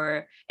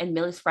store and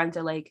Millie's friends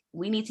are like,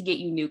 we need to get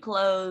you new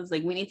clothes,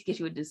 like we need to get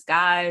you a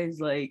disguise,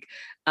 like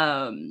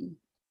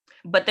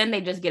but then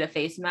they just get a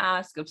face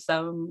mask of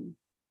some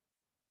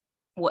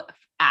what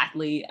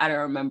athlete, I don't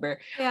remember.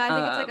 Yeah, I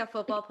think it's like a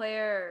football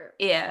player or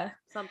Yeah.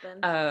 something.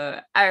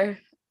 I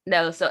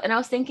no, so and I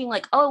was thinking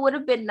like, oh, it would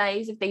have been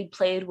nice if they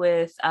played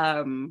with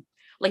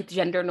like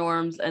gender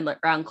norms and like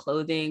around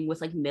clothing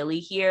with like Millie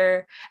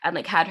here and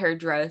like had her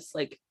dress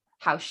like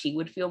how she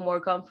would feel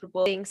more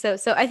comfortable. So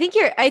I think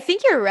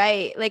you're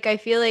right. Like I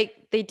feel like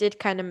they did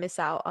kind of miss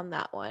out on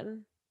that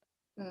one.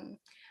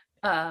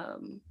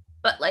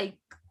 But like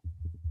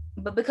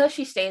but because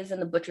she stays in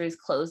the butcher's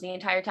clothes the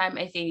entire time,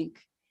 I think,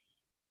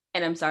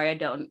 and I'm sorry, I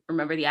don't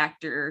remember the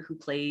actor who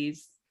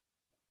plays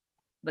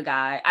the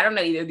guy. I don't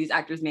know either of these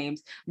actors'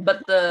 names,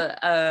 but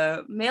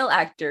the male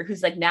actor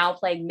who's like now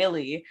playing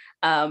Millie,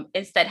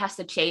 instead has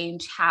to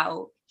change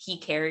how he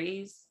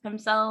carries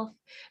himself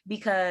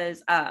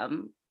because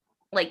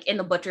like in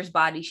the butcher's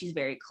body, she's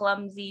very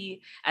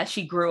clumsy as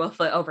she grew a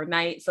foot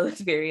overnight. So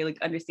it's very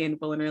like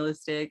understandable and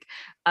realistic.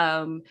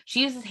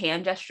 She uses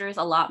hand gestures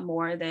a lot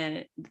more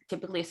than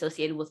typically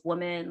associated with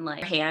women,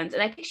 like hands.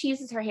 And I think she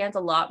uses her hands a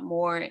lot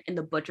more in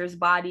the butcher's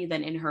body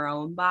than in her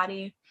own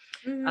body.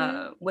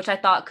 Which I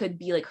thought could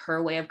be like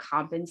her way of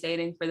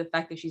compensating for the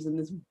fact that she's in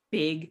this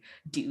big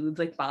dude's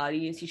like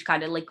body, and she's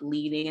kind of like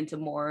leaning into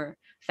more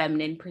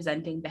feminine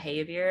presenting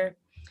behavior.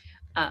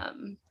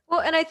 Well,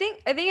 and I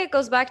think it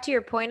goes back to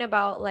your point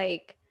about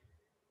like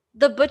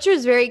the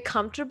butcher's very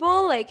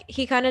comfortable. Like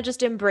he kind of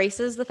just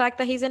embraces the fact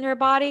that he's in her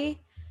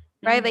body,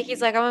 right? Mm-hmm. Like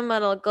he's like, I'm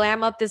gonna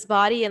glam up this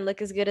body and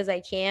look as good as I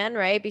can,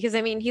 right? Because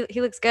I mean,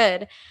 he looks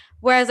good.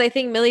 Whereas I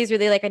think Millie's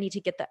really like, I need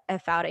to get the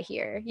F out of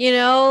here, you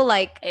know?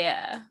 Like,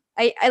 yeah.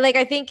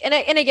 I think,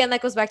 and again,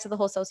 that goes back to the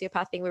whole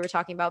sociopath thing we were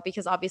talking about,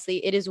 because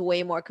obviously it is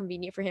way more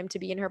convenient for him to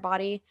be in her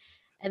body.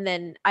 And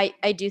then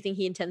I do think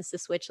he intends to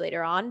switch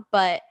later on,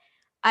 but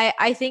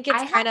I think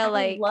it's kind of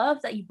like, I love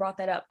that you brought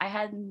that up.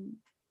 I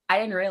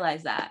didn't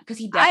realize that because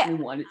he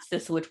definitely wanted to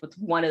switch with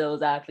one of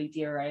those athletes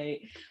here, right?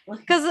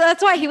 Because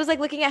that's why he was like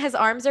looking at his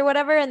arms or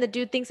whatever, and the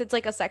dude thinks it's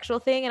like a sexual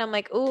thing, and I'm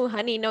like, oh,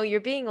 honey, no,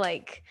 you're being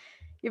like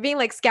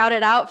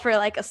scouted out for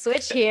like a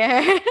switch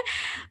here.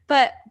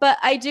 but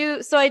I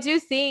do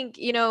think,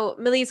 you know,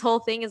 Millie's whole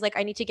thing is like,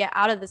 I need to get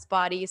out of this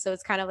body, so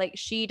it's kind of like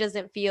she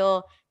doesn't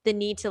feel the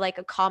need to like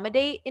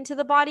accommodate into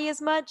the body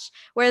as much,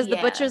 whereas the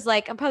butcher's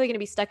like, I'm probably gonna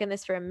be stuck in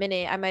this for a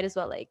minute, I might as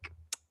well like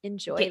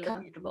enjoy, get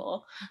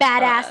comfortable,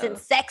 badass and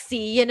sexy,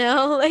 you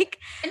know, like,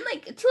 and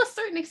like to a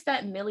certain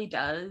extent Millie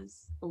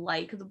does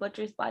like the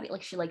butcher's body,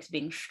 like she likes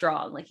being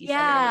strong, like you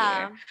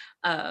said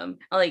earlier.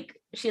 Like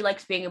she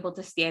likes being able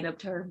to stand up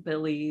to her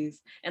billies,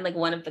 and like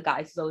one of the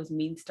guys is always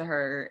means to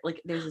her,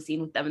 like there's a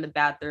scene with them in the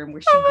bathroom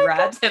where she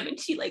grabs him and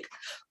she like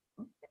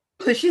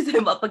pushes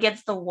him up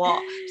against the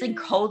wall. She like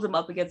holds him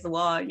up against the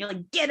wall and you're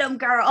like, get him,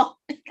 girl.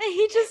 And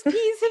he just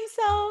pees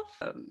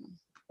himself.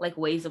 Like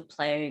ways of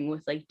playing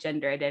with like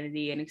gender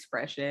identity and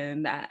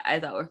expression that I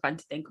thought were fun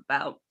to think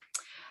about.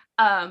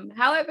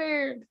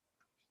 However,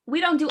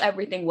 we don't do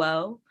everything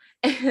well.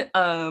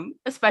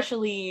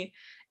 Especially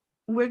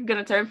we're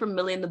gonna turn from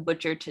Millie and the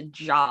Butcher to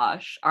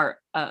Josh, our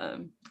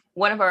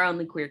one of our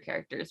only queer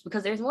characters,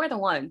 because there's more than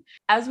one.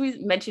 As we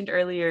mentioned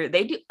earlier,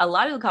 they do a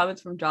lot of the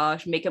comments from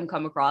Josh make him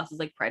come across as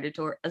like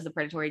the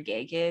predatory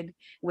gay kid,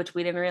 which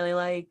we didn't really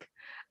like.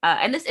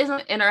 And this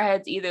isn't in our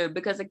heads either,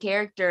 because the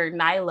character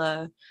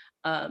Nyla,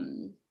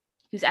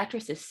 whose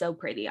actress is so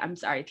pretty. I'm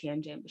sorry,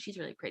 Tianjin, but she's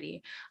really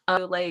pretty.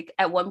 Like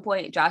at one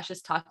point, Josh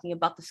is talking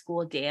about the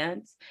school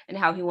dance and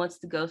how he wants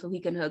to go so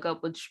he can hook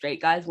up with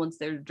straight guys once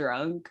they're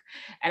drunk.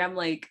 And I'm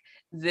like,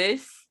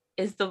 this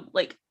is the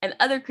like, and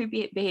other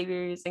creepy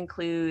behaviors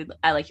include,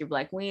 I like your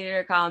black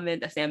wiener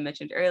comment that Sam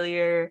mentioned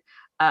earlier.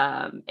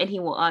 And he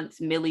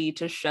wants Millie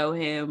to show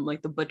him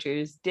like the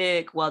butcher's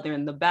dick while they're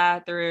in the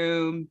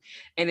bathroom.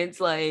 And it's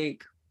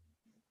like,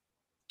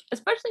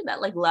 especially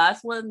that like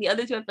last one. The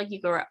other two, I feel like you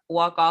can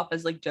walk off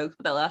as like jokes,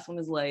 but that last one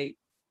is like,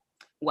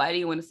 why do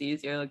you want to see a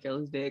serial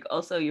killer's dick?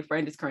 Also, your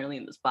friend is currently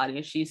in this body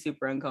and she's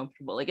super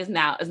uncomfortable. Like, is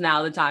now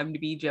the time to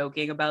be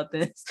joking about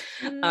this?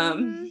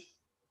 Mm-hmm.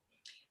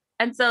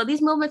 And so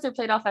these moments are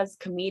played off as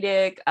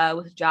comedic,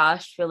 with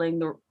Josh filling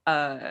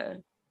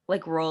the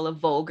like role of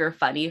vulgar,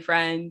 funny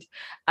friend.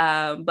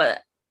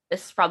 But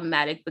it's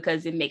problematic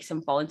because it makes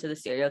him fall into the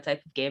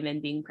stereotype of gay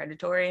men being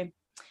predatory.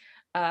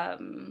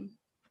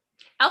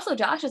 Also,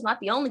 Josh is not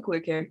the only queer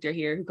character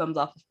here who comes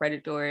off as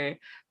predatory,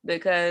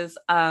 because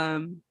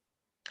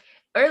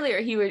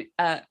earlier he would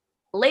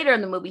later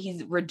in the movie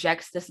he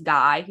rejects this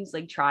guy who's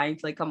like trying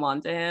to like come on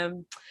to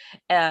him.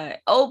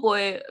 Oh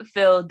boy,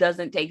 Phil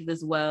doesn't take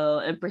this well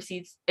and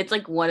proceeds. It's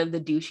like one of the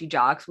douchey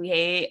jocks we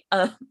hate.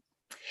 And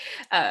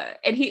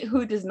he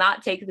who does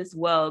not take this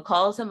well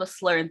calls him a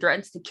slur and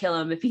threatens to kill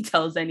him if he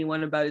tells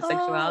anyone about his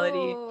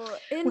sexuality. Oh,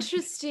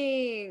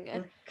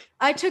 interesting.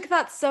 I took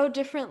that so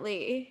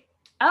differently.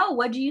 Oh,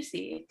 what do you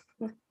see?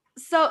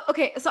 So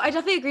I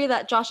definitely agree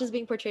that Josh is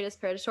being portrayed as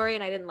predatory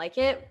and I didn't like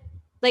it.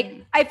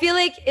 Like, I feel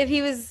like if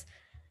he was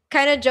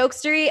kind of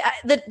jokestery.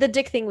 The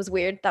dick thing was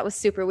weird. That was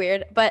super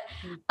weird. But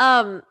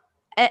Mm.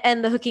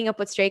 and the hooking up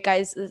with straight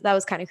guys, that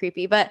was kind of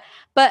creepy. But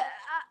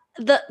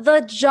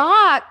the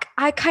jock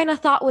I kind of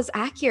thought was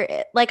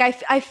accurate. Like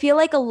I feel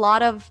like a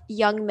lot of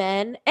young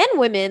men and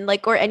women,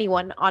 like, or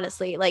anyone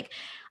honestly, like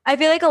I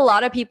feel like a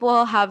lot of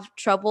people have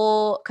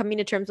trouble coming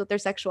to terms with their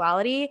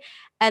sexuality,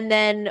 and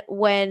then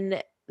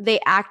when they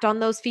act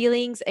on those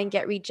feelings and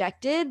get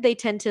rejected, they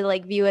tend to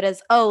like view it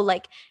as, oh,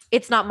 like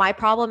it's not my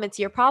problem, it's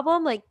your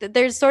problem. Like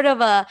there's sort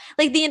of a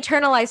like the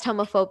internalized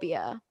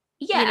homophobia,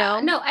 you Yeah, know?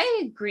 no,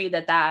 I agree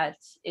that that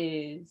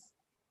is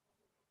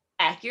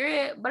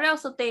accurate, but I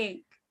also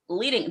think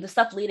leading the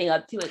stuff leading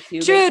up to it too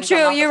makes True, him come true.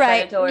 off as You're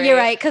predatory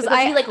right. because he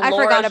like I forgot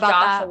lures about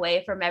Josh that.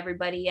 away from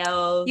everybody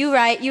else. You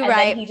right. You And then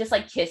right. he just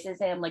like kisses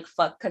him like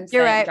fuck You're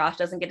consent. right. Josh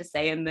doesn't get to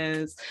say in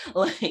this.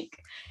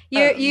 Like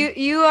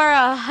You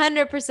are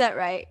 100%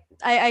 right.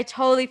 I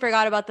totally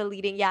forgot about the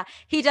leading. Yeah,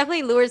 he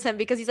definitely lures him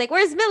because he's like,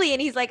 "Where's Millie?"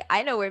 And he's like,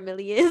 "I know where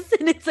Millie is."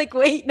 And it's like,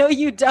 "Wait, no,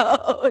 you don't.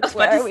 I was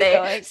Where about to are we say,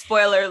 going?"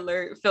 spoiler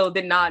alert, Phil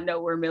did not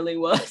know where Millie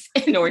was,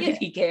 nor Yeah. did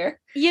he care.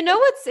 You know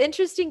what's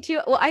interesting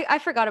too? Well, I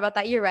forgot about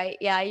that. You're right.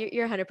 Yeah,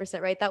 you're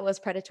 100% right. That was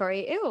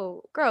predatory.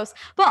 Ew, gross.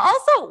 But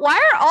also, why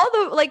are all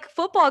the like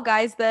football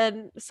guys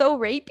then so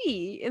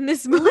rapey in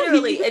this movie?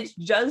 Literally, it's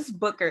just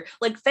Booker.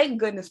 Like, thank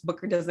goodness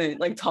Booker doesn't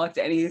like talk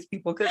to any of these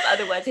people because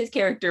otherwise his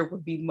character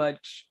would be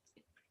much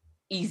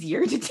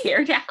easier to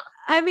tear down.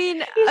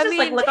 He's just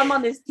like, look, I'm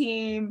on this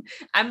team.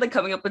 I'm like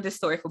coming up with this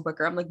story for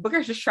Booker. I'm like,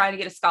 Booker's just trying to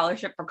get a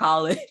scholarship for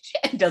college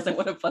and doesn't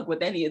want to fuck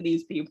with any of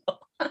these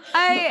people.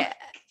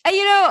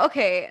 You know,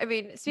 okay. I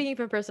mean, speaking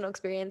from personal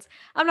experience,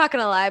 I'm not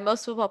gonna lie.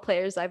 Most football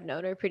players I've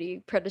known are pretty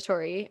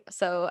predatory,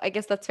 so I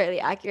guess that's fairly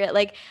accurate.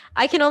 Like,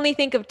 I can only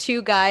think of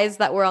two guys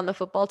that were on the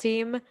football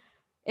team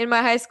in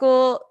my high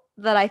school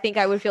that I think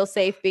I would feel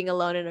safe being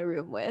alone in a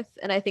room with,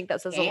 and I think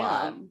that says a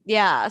lot.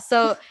 Yeah.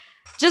 So,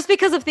 just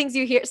because of things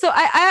you hear, so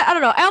I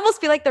don't know. I almost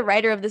feel like the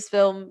writer of this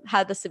film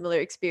had the similar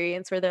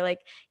experience where they're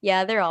like,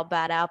 yeah, they're all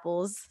bad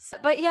apples.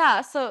 But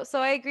yeah, so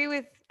I agree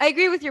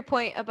with your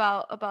point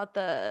about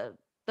the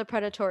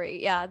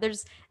predatory. Yeah,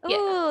 there's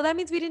that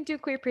means we didn't do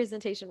queer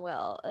presentation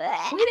well.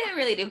 We didn't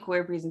really do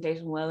queer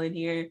presentation well in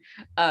here.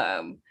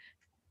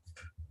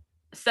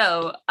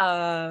 So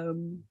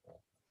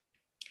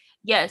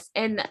yes,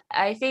 and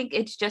I think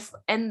it's just,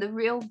 and the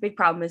real big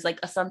problem is like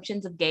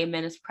assumptions of gay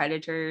men as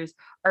predators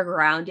are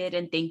grounded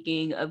in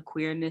thinking of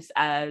queerness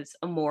as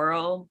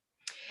immoral,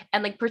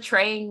 and like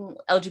portraying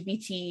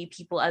LGBT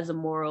people as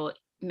immoral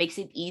makes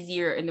it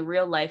easier in the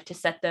real life to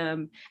set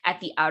them at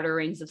the outer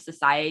rings of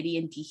society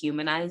and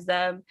dehumanize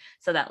them,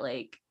 so that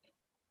like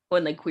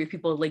when like queer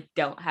people like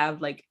don't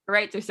have like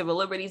rights or civil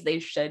liberties they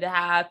should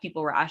have,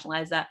 people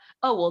rationalize that,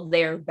 oh well,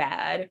 they're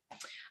bad.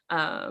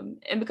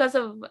 And because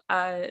of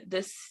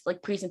this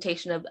like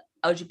presentation of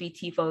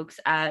LGBT folks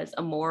as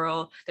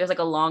immoral, there's like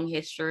a long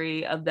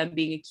history of them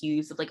being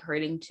accused of like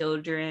hurting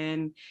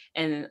children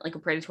in like a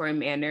predatory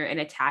manner and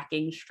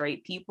attacking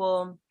straight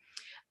people.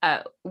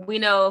 We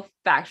know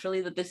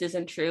factually that this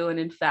isn't true, and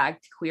in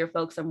fact queer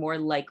folks are more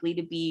likely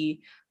to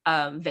be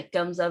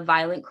victims of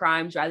violent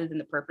crimes rather than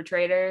the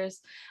perpetrators.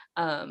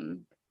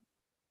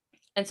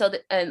 And so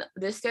and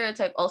this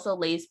stereotype also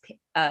lays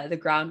the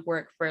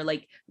groundwork for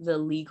like the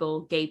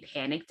legal gay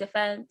panic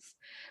defense,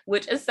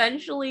 which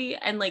essentially,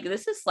 and like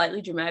this is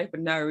slightly dramatic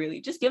but not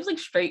really, just gives like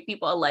straight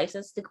people a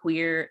license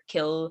to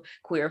kill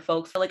queer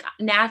folks. So like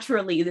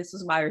naturally this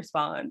was my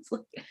response.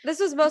 This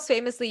was most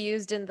famously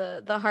used in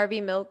the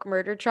Harvey Milk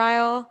murder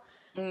trial.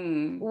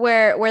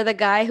 Where the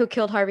guy who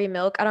killed Harvey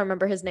Milk, I don't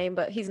remember his name,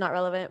 but he's not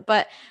relevant.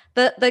 But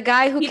the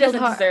guy who he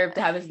doesn't deserve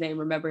to have his name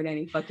remembered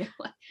any fucking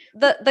way.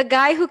 The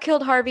guy who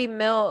killed Harvey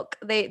Milk,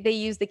 they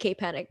used the gay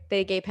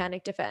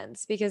panic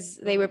defense because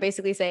they were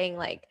basically saying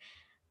like,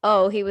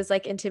 oh, he was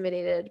like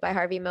intimidated by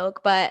Harvey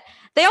Milk. But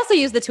they also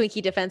used the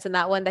Twinkie defense in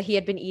that one, that he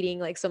had been eating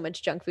like so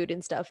much junk food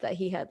and stuff that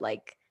he had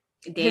like,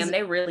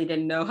 they really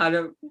didn't know how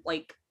to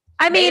like.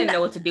 I mean, they didn't know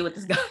what to do with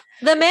this guy.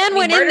 The man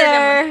went in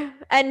there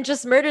and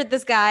just murdered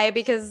this guy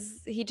because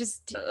he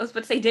just. I was about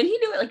to say, didn't he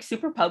do it like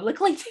super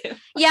publicly too?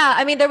 Yeah,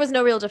 I mean, there was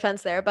no real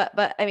defense there,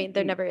 but I mean,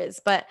 there never is.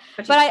 But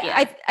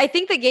I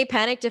think the gay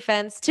panic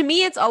defense, to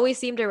me, it's always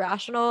seemed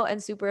irrational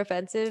and super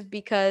offensive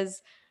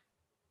because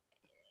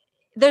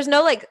there's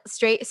no like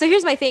straight. So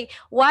here's my thing.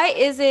 Why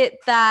is it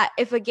that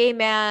if a gay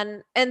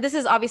man, and this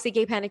is obviously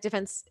gay panic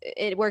defense,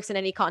 it works in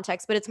any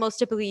context, but it's most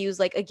typically used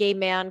like a gay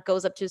man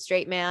goes up to a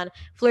straight man,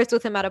 flirts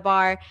with him at a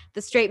bar,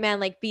 the straight man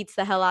like beats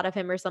the hell out of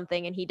him or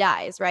something and he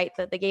dies, right?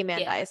 The gay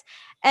man dies.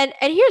 And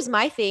here's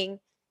my thing.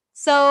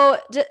 So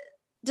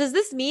does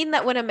this mean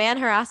that when a man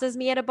harasses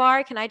me at a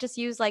bar, can I just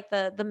use like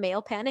the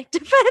male panic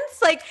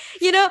defense? Like,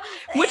 you know,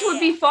 which would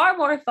be far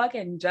more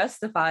fucking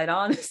justified,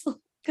 honestly.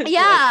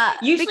 Yeah,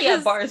 like, usually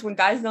at bars when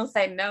guys don't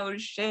say no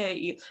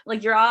shit,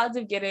 like your odds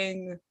of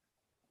getting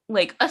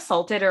like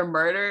assaulted or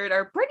murdered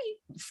are pretty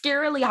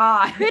scarily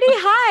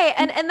high.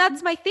 And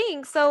that's my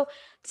thing. So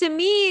to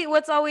me,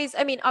 what's always,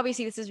 I mean,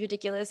 obviously this is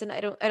ridiculous and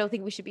I don't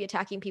think we should be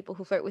attacking people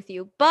who flirt with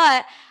you,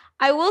 but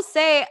I will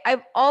say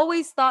I've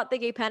always thought the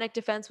gay panic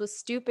defense was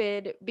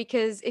stupid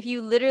because if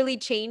you literally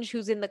change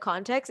who's in the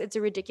context, it's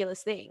a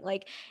ridiculous thing.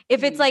 Like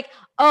if it's Mhm. like,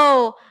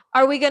 oh,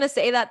 are we gonna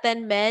say that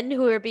then men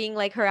who are being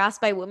like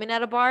harassed by women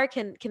at a bar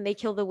can they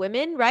kill the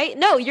women, right?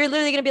 No, you're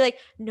literally gonna be like,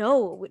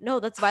 no,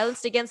 that's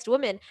violence against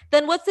women.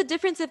 Then what's the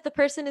difference if the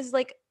person is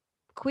like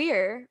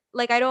queer?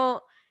 Like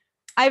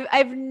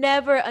I've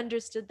never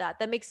understood that.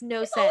 That makes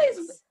no It's always,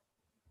 sense.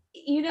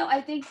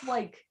 I think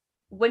like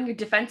when your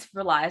defense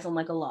relies on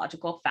like a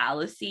logical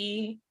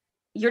fallacy,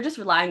 you're just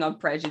relying on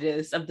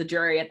prejudice of the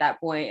jury at that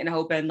point and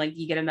hoping like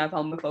you get enough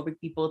homophobic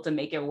people to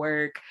make it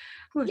work.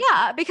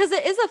 Yeah, because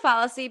it is a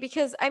fallacy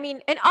because I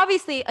mean, and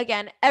obviously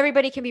again,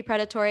 everybody can be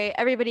predatory,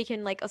 everybody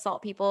can like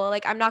assault people.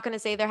 Like I'm not going to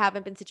say there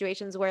haven't been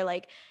situations where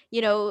like,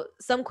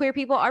 some queer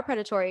people are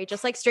predatory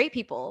just like straight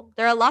people.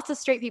 There are lots of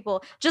straight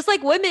people, just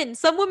like women.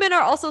 Some women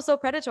are also so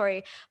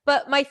predatory.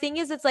 But my thing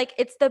is it's like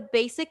it's the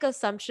basic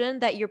assumption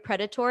that you're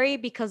predatory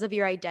because of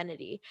your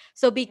identity.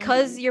 So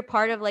because Mhm. you're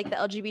part of like the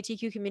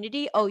LGBTQ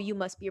community, oh, you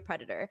must be a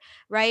predator,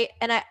 right?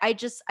 And I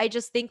just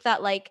think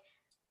that like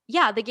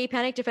yeah, the gay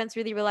panic defense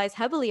really relies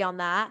heavily on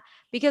that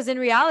because in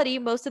reality,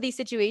 most of these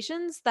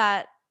situations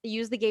that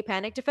use the gay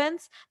panic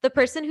defense, the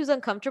person who's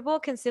uncomfortable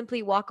can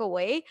simply walk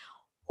away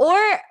or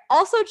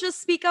also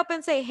just speak up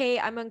and say, "Hey,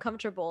 I'm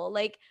uncomfortable."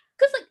 Like,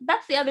 Because like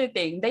that's the other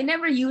thing. They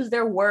never use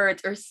their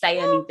words or say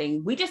no,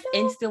 anything. We just no.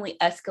 instantly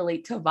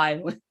escalate to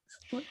violence.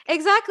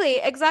 Exactly.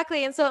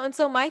 And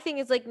so my thing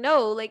is like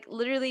no, like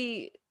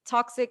literally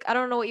toxic, I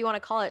don't know what you want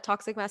to call it,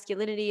 toxic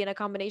masculinity and a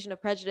combination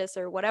of prejudice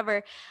or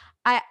whatever.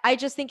 I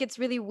just think it's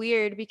really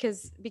weird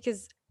because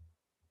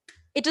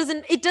it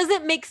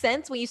doesn't make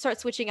sense when you start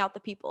switching out the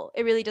people.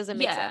 It really doesn't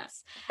make Yeah.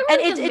 sense. It And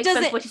really it doesn't it make sense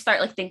doesn't once you start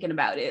like thinking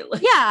about it.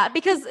 Like, yeah,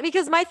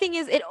 because my thing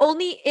is it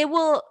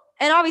will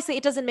and obviously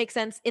it doesn't make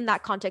sense in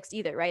that context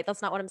either, right?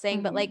 That's not what I'm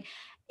saying, but mhm. like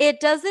it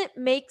doesn't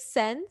make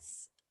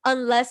sense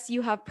unless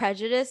you have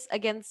prejudice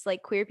against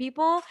like queer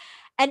people.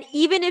 And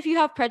even if you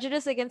have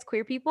prejudice against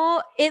queer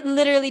people, it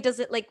literally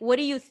doesn't like what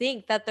do you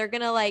think that they're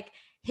going to like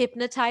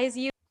hypnotize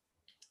you?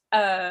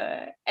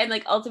 And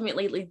like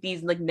ultimately like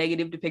these like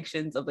negative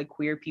depictions of like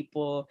queer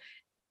people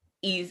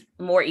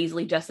more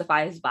easily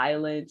justifies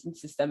violence and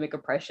systemic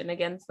oppression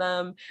against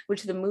them,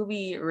 which the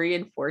movie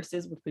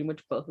reinforces with pretty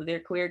much both of their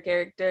queer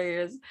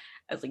characters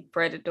as like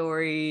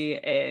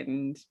predatory.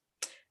 And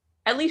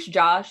at least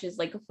Josh is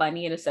like a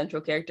funny and a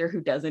central character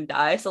who doesn't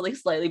die, so like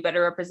slightly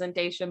better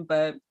representation,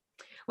 but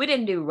we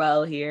didn't do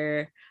well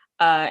here.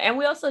 And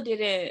we also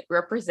didn't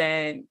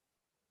represent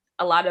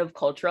a lot of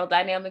cultural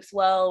dynamics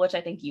well, which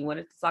I think you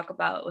wanted to talk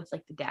about with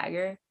like the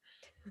dagger.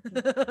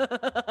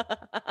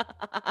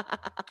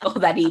 Oh,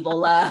 that evil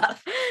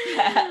laugh.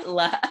 That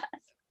laugh.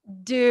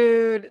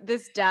 Dude,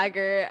 this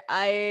dagger,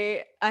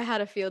 I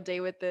had a field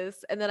day with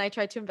this and then I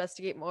tried to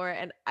investigate more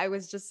and I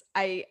was just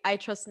I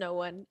trust no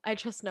one. I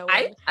trust no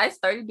I one. I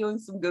started doing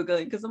some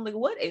googling because I'm like,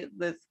 what is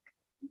this?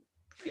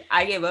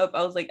 I gave up.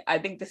 I was like, I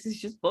think this is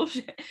just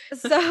bullshit.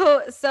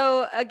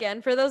 So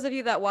again, for those of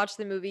you that watch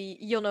the movie,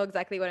 you'll know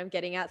exactly what I'm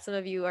getting at. Some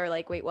of you are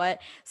like, "Wait,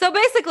 what?" So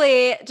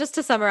basically, just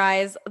to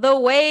summarize, the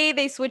way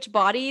they switch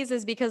bodies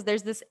is because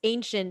there's this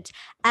ancient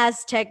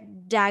Aztec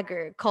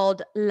dagger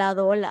called La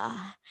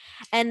Dola.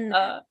 And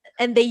uh,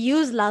 and they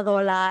use La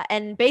Dola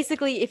and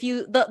basically if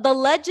you the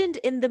legend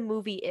in the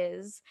movie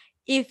is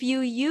if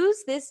you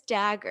use this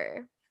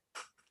dagger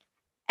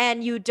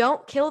and you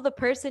don't kill the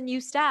person you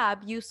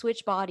stab, you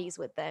switch bodies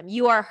with them.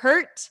 You are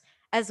hurt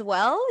as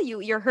well.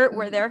 You're hurt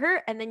where mhm. they're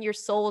hurt, and then your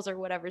souls or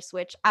whatever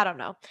switch. I don't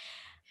know.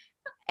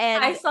 I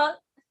And saw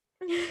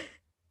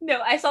no,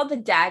 I saw the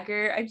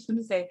dagger. I just want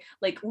to say,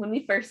 like, when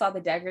we first saw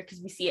the dagger, because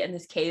we see it in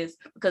this case,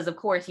 because of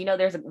course,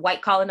 there's a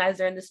white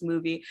colonizer in this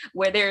movie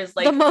where there's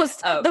the like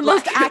most the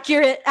black most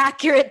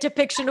accurate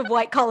depiction of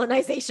white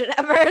colonization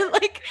ever.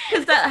 Like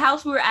because that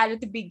house we were at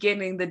the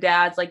beginning, the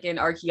dad's like an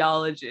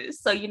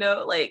archaeologist. So,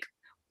 like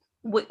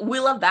we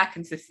love that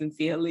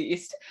consistency at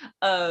least.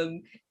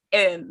 And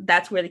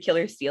that's where the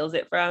killer steals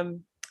it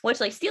from, which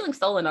like stealing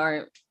stolen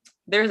art,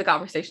 there's a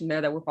conversation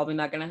there that we're probably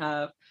not gonna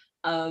have.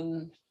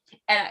 And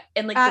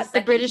like the at the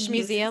second he British uses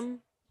Museum.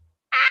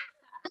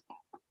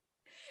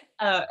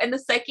 and the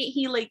second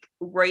he like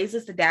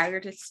raises the dagger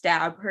to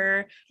stab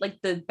her,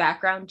 like the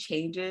background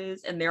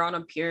changes and they're on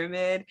a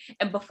pyramid.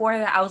 And before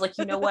that, I was like,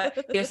 you know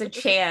what? There's a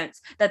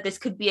chance that this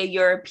could be a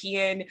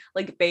European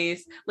like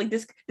base. Like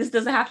this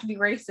doesn't have to be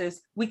racist.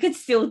 We could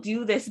still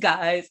do this,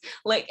 guys.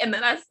 Like, and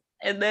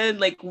then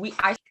like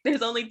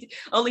there's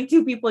only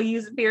two people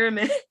use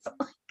pyramids.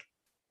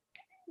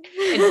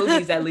 In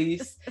movies at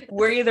least.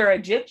 We're either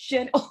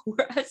Egyptian or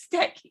we're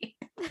Aztec.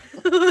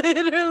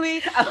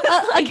 Literally.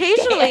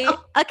 Like,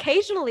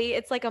 Occasionally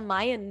it's like a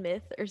Mayan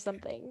myth or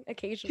something. True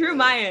Occasionally.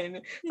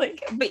 Mayan,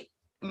 like,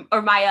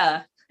 or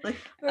Maya, like,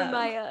 Or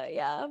Maya,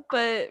 yeah.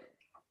 But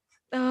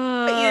but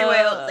either way,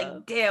 I was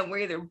like, damn, we're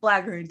either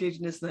black or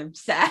indigenous, and I'm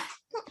sad.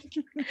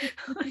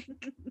 Like,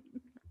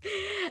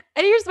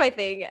 and here's my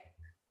thing.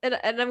 And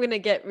I'm gonna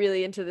get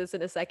really into this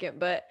in a second,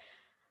 but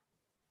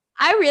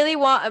I really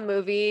want a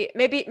movie.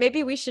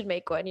 Maybe we should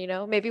make one, you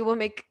know? Maybe we'll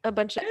make a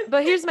bunch of,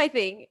 but here's my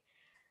thing.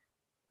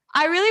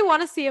 I really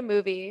want to see a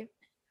movie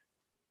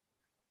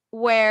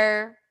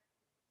where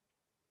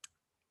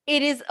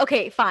it is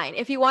okay, fine.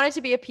 If you want it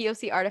to be a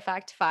POC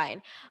artifact,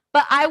 fine.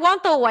 But I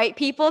want the white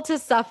people to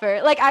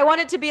suffer. Like I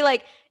want it to be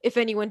like if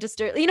anyone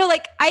disturbs, you know,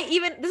 like I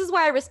even this is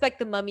why I respect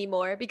the mummy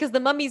more because the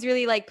mummy's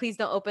really like, please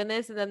don't open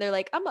this, and then they're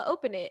like, I'm gonna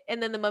open it,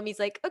 and then the mummy's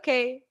like,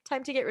 okay,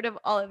 time to get rid of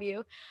all of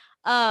you.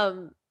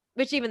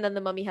 Which even then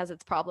the mummy has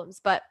its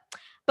problems, But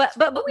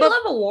we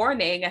love a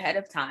warning ahead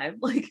of time.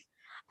 Like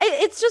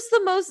it's just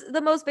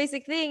the most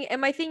basic thing.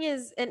 And my thing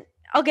is, and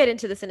I'll get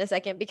into this in a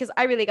second because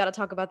I really got to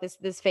talk about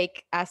this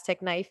fake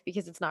Aztec knife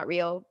because it's not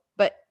real.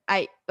 But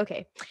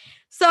okay,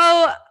 so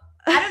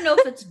I don't know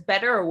if it's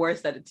better or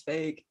worse that it's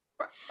fake.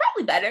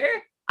 Probably better.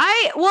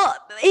 Well,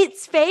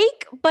 it's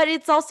fake, but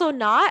it's also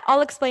not.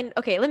 I'll explain.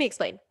 Okay, let me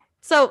explain.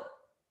 So,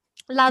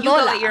 La You go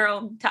Dola. at your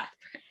own time.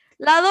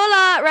 La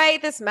Dola,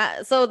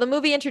 right? So the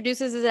movie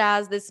introduces it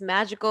as this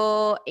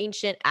magical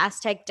ancient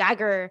Aztec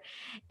dagger.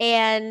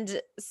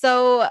 And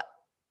so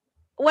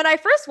when I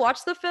first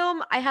watched the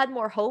film, I had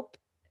more hope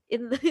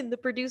in the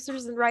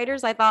producers and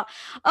writers. I thought,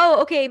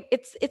 oh, okay,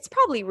 it's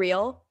probably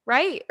real,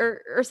 right?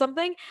 Or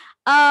something.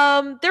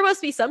 There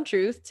must be some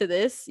truth to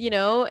this, you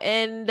know?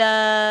 And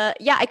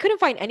yeah, I couldn't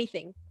find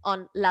anything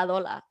on La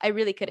Dola. I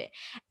really couldn't.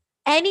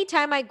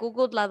 Anytime I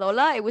Googled La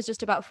Dola, it was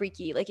just about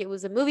Freaky. Like it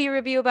was a movie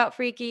review about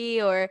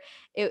Freaky or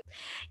it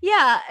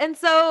yeah. And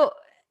so,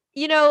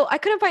 you know, I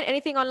couldn't find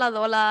anything on La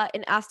Dola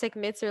in Aztec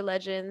myths or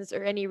legends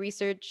or any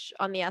research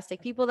on the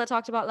Aztec people that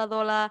talked about La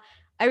Dola.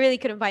 I really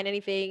couldn't find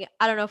anything.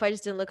 I don't know if I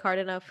just didn't look hard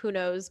enough. Who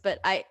knows?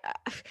 But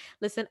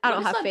listen, I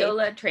don't have faith. What does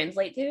La Dola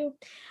translate to?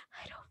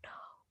 I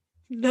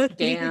don't know.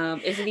 Nothing.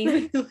 Damn, is it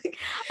even like,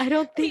 I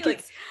don't think like,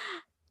 it's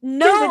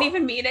no. Does it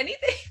even mean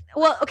anything?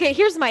 Well, okay,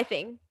 here's my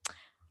thing.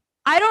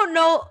 I don't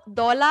know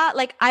Dola.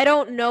 Like I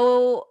don't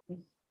know.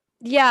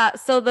 Yeah,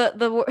 so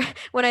the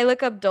when I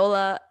look up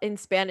Dola in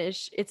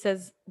Spanish, it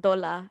says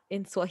Dola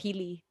in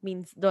Swahili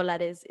means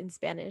dólares in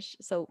Spanish,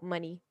 so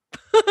money.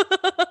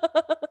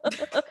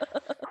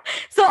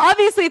 So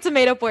obviously it's a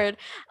made up word.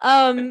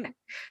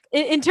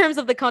 In terms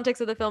of the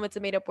context of the film, it's a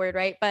made up word,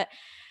 right? But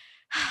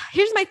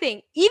here's my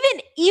thing.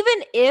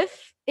 Even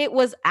if it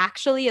was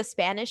actually a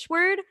Spanish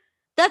word,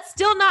 that's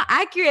still not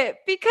accurate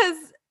because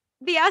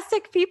the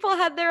Aztec people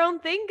had their own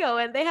thing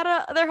going. They had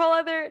their whole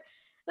other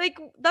like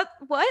that.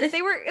 What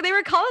they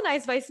were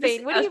colonized by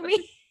Spain. What do you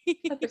mean?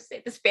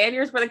 The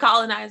Spaniards were the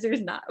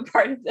colonizers, not a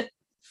part of this.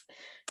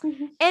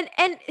 And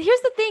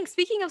here's the thing.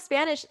 Speaking of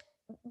Spanish,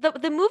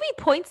 the movie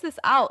points this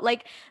out.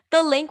 Like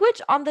the language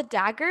on the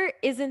dagger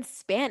is in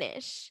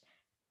Spanish.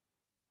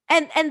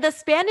 And the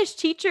Spanish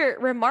teacher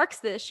remarks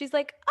this. She's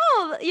like,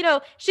 oh, you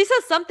know, she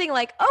says something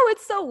like, oh,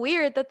 it's so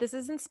weird that this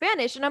is in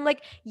Spanish. And I'm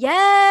like,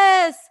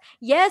 yes,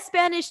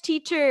 Spanish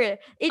teacher.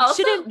 It also,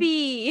 shouldn't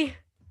be.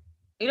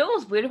 You know what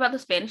was weird about the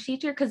Spanish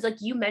teacher? Because like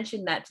you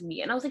mentioned that to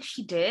me and I was like,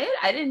 she did?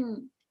 I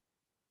didn't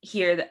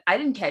hear that. I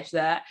didn't catch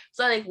that.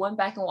 So I like went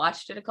back and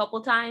watched it a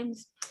couple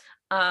times.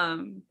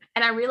 And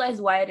I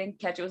realized why I didn't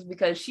catch it was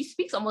because she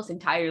speaks almost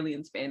entirely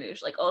in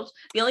Spanish. Like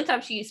the only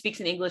time she speaks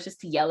in English is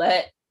to yell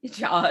at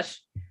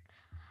Josh.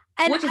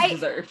 And which is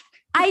deserved.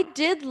 I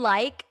did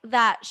like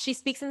that she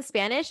speaks in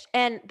Spanish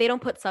and they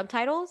don't put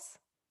subtitles,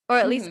 or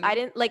at least I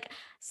didn't like.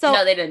 So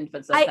no, they didn't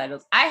put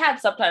subtitles. I had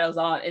subtitles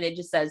on, and it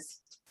just says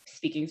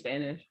speaking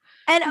Spanish.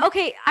 And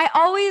okay,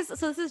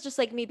 so this is just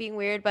like me being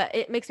weird, but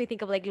it makes me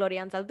think of like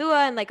Gloria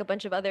Anzaldúa and like a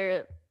bunch of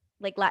other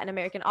like Latin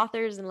American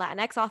authors and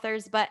Latinx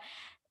authors, but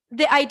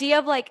the idea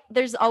of like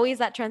there's always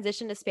that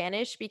transition to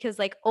Spanish because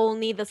like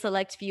only the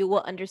select few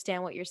will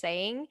understand what you're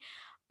saying,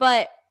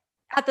 but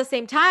at the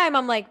same time,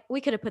 I'm like,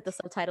 we could have put the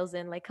subtitles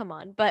in, like, come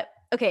on. But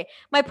okay,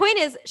 my point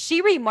is she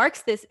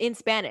remarks this in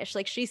Spanish.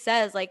 Like she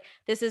says, like,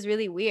 this is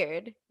really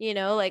weird, you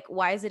know, like,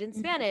 why is it in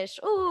Spanish?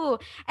 Oh,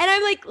 and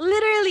I'm like,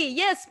 literally,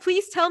 yes,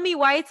 please tell me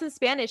why it's in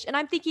Spanish. And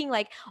I'm thinking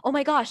like, oh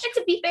my gosh. And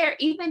to be fair,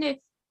 even if,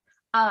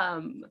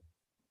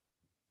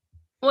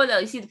 well, no,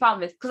 you see the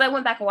problem is because I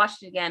went back and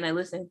watched it again, I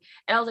listened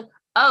and I was like,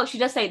 oh, she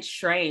does say it's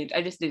strange.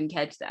 I just didn't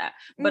catch that.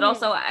 But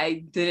also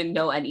I didn't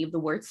know any of the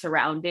words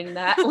surrounding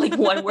that. Like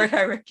one word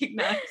I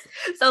recognized.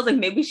 So I was like,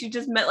 maybe she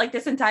just meant like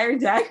this entire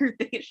dagger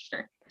thing is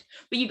strange.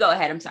 But you go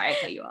ahead. I'm sorry, I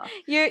cut you off.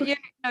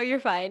 You're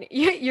fine.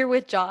 You're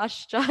with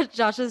Josh.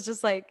 Josh is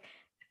just like,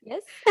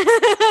 yes.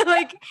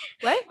 Like,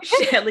 what?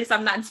 Shit, at least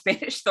I'm not in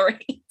Spanish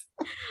 3.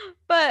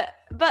 But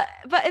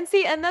and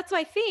see, and that's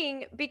my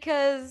thing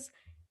because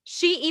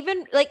she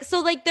even like so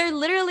like they're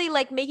literally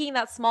like making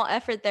that small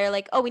effort there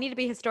like, oh, we need to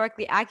be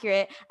historically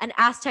accurate. An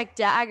Aztec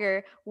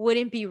dagger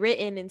wouldn't be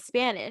written in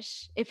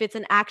Spanish if it's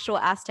an actual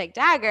Aztec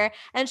dagger.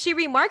 And she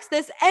remarks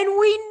this and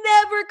we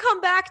never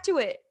come back to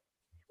it.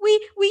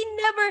 We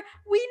never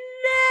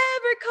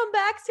come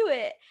back to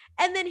it.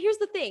 And then here's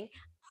the thing.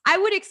 I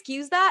would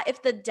excuse that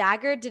if the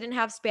dagger didn't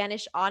have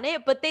Spanish on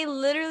it, but they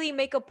literally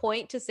make a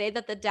point to say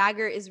that the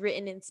dagger is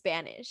written in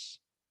Spanish.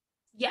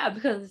 Yeah,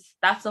 because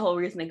that's the whole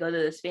reason they go to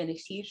the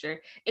Spanish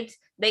teacher.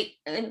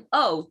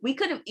 We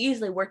could have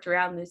easily worked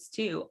around this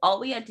too. All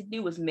we had to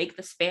do was make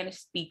the Spanish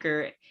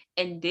speaker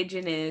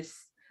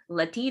indigenous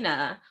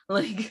Latina.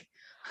 Like,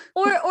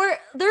 Or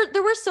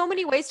there were so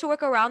many ways to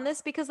work around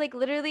this because like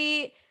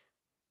literally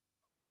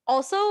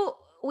also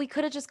we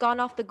could have just gone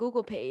off the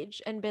Google page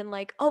and been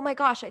like, "Oh my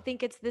gosh, I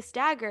think it's this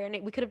dagger."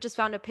 And we could have just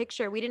found a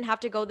picture. We didn't have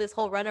to go this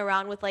whole run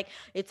around with like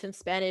it's in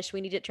Spanish,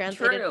 we need it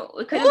translated. true.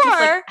 We could have just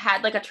like Or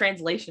had like a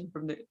translation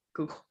from the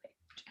Google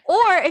page.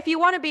 or if you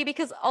want to be,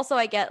 because also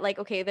I get like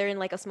okay, they're in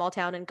like a small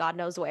town and God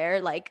knows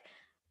where, like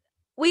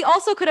we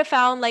also could have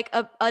found like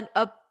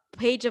a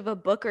page of a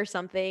book or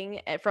something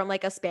from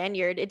like a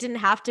Spaniard. It didn't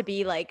have to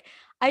be like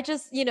I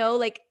just,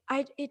 like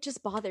I it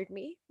just bothered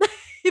me.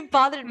 It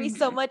bothered me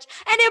so Mhm. much.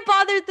 And it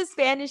bothered the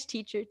Spanish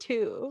teacher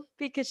too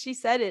because she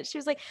said it. She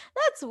was like,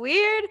 "That's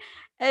weird."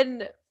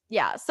 And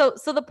yeah, so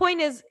the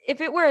point is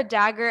if it were a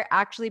dagger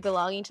actually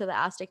belonging to the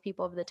Aztec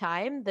people of the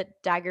time, the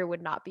dagger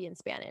would not be in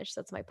Spanish.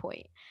 That's my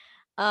point.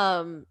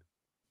 Um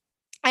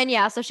and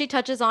yeah, so she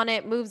touches on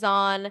it, moves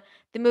on.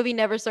 The movie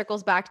never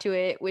circles back to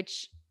it,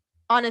 which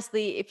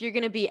honestly, if you're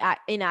going to be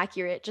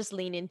inaccurate, just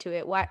lean into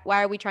it. Why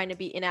are we trying to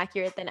be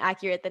inaccurate then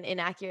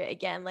inaccurate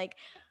again? Like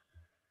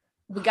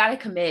We gotta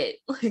commit.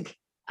 Like,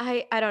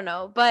 I don't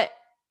know, but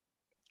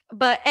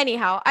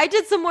anyhow, I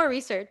did some more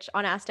research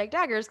on Aztec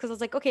daggers because I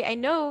was like, okay, I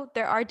know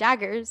there are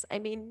daggers. I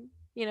mean,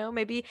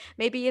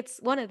 maybe it's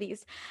one of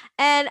these.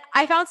 And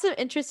I found some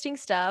interesting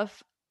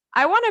stuff.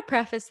 I want to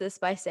preface this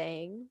by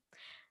saying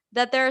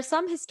that there are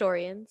some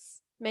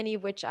historians, many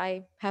of which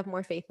I have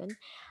more faith in,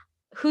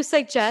 who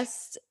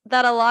suggest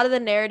that a lot of the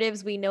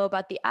narratives we know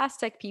about the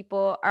Aztec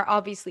people are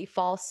obviously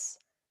false,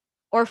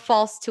 or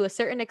false to a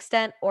certain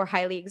extent, or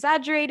highly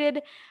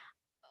exaggerated,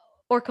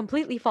 or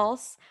completely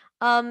false,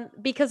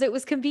 because it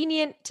was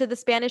convenient to the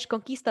Spanish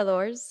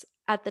conquistadors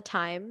at the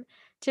time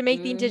to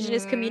make the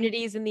indigenous mm-hmm.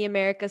 communities in the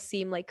Americas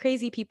seem like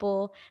crazy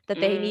people that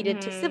they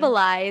needed to Mm-hmm.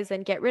 civilize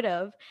and get rid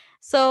of.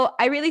 So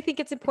I really think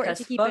it's important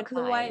Because to keep in fuck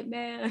the white mind.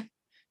 man.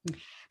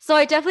 So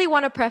I definitely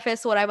want to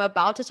preface what I'm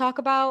about to talk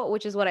about,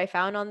 which is what I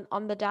found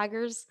on the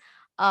daggers,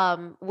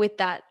 with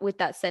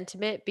that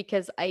sentiment,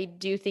 because I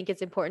do think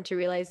it's important to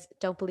realize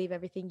don't believe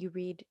everything you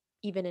read,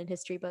 even in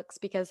history books,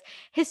 because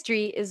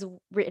history is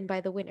written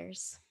by the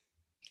winners.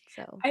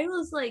 So I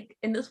was like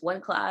in this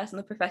one class, and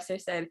the professor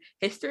said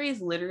history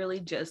is literally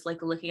just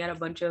like looking at a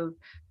bunch of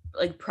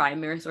like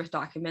primary source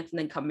documents and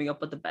then coming up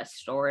with the best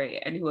story,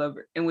 and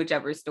whoever and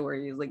whichever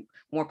story is like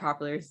more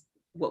popular is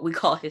what we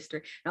call history.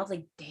 And I was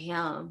like,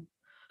 damn.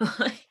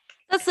 Like,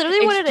 that's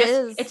literally what it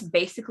it's is.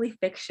 basically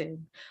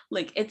fiction.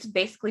 Like it's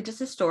basically just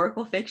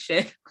historical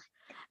fiction.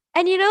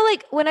 And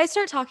like when I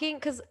start talking,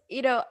 because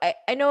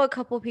I know a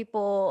couple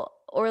people,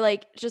 or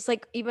like just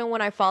like even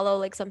when I follow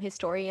like some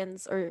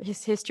historians or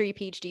history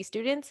PhD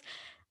students,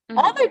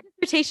 all Mhm. their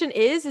dissertation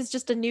is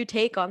just a new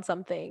take on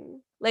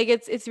something. Like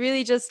it's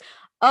really just,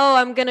 oh,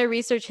 I'm gonna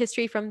research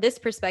history from this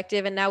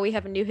perspective, and now we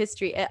have a new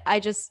history. I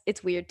just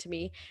it's weird to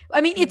me.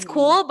 I mean, it's Mhm.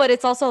 cool, but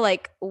it's also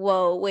like,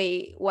 whoa,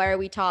 wait, why are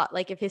we taught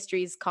like if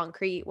history is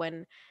concrete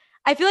when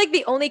I feel like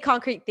the only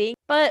concrete thing,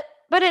 but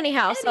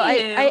anyhow, so I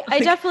Anywho, I, I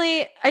like,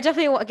 definitely I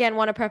definitely again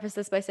want to preface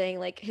this by saying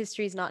like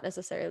history is not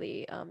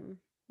necessarily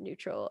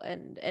neutral,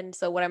 and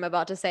so what I'm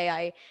about to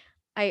say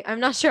I'm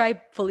not sure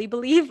I fully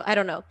believe. I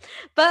don't know.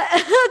 But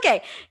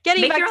okay,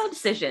 getting make back your own to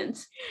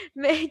decisions.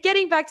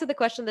 getting back to the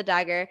question of the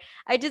dagger.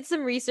 I did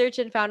some research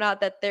and found out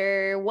that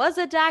there was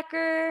a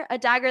dagger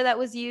that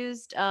was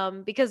used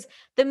because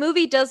the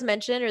movie does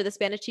mention, or the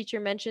Spanish teacher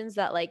mentions,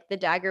 that like the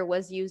dagger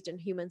was used in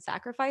human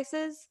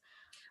sacrifices.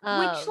 Which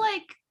Um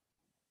like,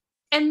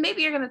 and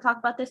maybe you're gonna talk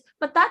about this,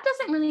 but that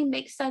doesn't really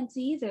make sense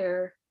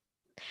either.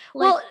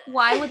 Like, well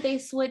why would they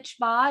switch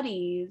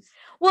bodies?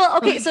 well,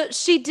 okay, Like, so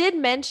she did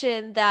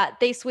mention that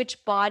they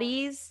switch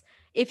bodies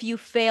if you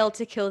fail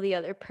to kill the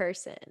other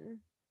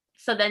person.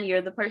 so then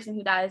you're the person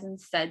who dies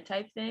instead,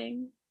 type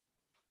thing.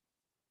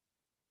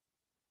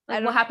 I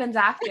Like, what don't happens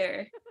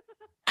after?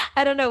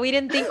 I don't know. We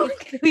didn't think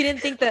like, we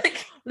didn't think that.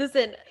 like,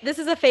 Listen, this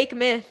is a fake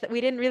myth. We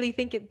didn't really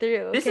think it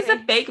through, this is a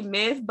okay? fake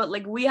myth, but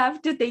like, we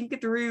have to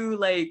think through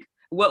like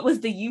what was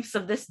the use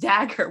of this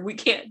dagger? We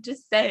can't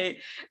just say,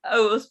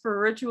 oh, it was for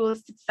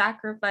ritualistic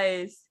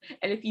sacrifice.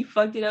 And if you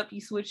fucked it up, you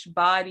switched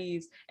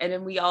bodies. And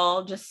then we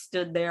all just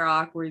stood there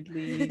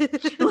awkwardly.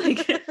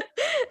 Like,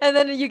 And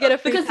then you get a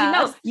free because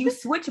pass. you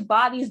switch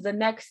bodies the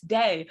next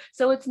day.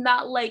 So it's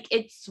not like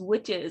it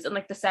switches and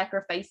like the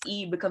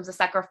sacrificee becomes a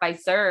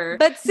sacrificer.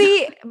 But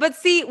see,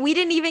 we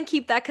didn't even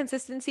keep that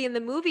consistency in the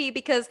movie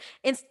because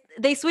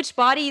they switch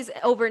bodies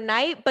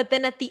overnight, but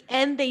then at the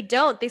end they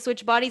don't. They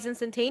switch bodies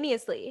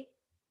instantaneously.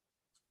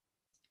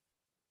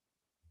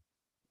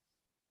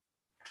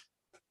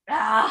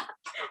 Ah,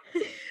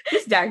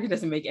 this dagger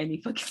doesn't make any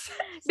fucking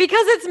sense.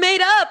 Because it's made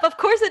up. Of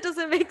course it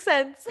doesn't make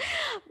sense.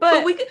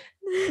 But But we could,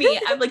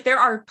 I'm like, there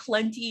are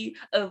plenty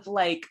of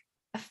like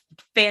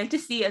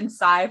fantasy and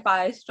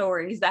sci-fi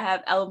stories that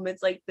have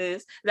elements like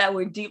this that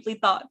were deeply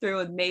thought through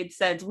and made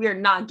sense. We are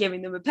not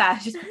giving them a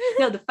pass. Just,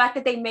 no, the fact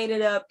that they made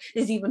it up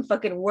is even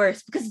fucking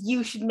worse because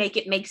you should make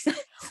it make sense.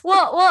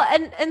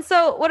 And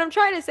so what I'm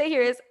trying to say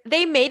here is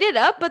they made it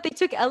up, but they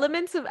took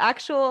elements of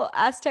actual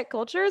Aztec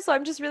culture. So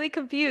I'm just really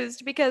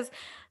confused because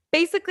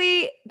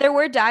basically there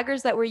were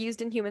daggers that were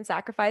used in human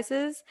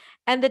sacrifices,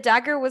 and the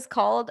dagger was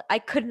called, I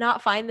could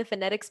not find the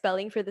phonetic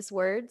spelling for this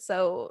word,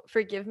 so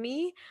forgive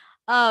me.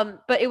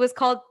 But it was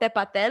called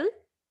tepatel.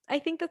 I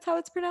think that's how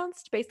it's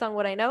pronounced based on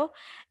what I know.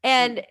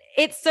 And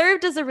it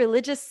served as a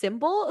religious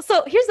symbol.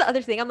 So here's the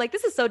other thing. I'm like,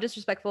 this is so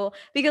disrespectful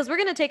because we're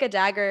going to take a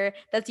dagger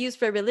that's used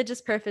for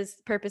religious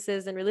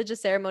purposes and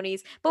religious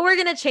ceremonies, but we're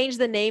going to change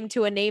the name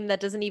to a name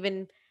that doesn't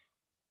even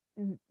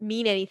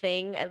mean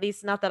anything, at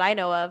least not that I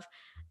know of.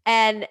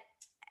 And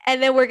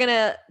then we're going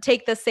to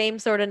take the same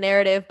sort of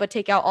narrative but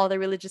take out all the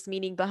religious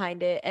meaning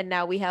behind it, and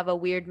now we have a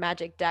weird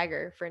magic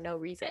dagger for no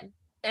reason.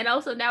 And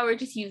also now we're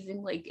just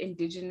using like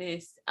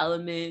indigenous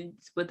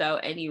elements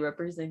without any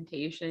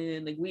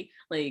representation. We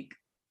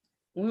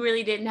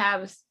really didn't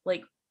have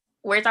like,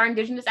 where's our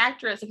indigenous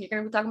actress if you're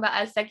gonna be talking about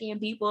Aztecian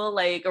people,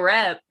 like a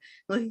rep?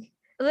 Like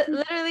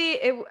literally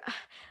it,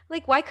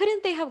 like why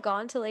couldn't they have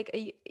gone to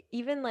like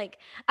even like,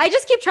 I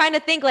just keep trying to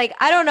think, like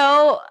I don't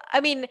know,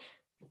 I mean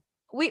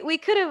we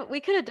could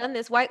have done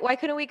this. Why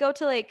couldn't we go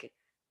to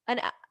an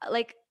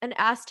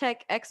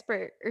Aztec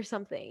expert or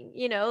something,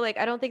 you know? Like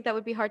I don't think that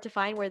would be hard to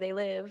find where they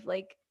live.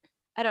 Like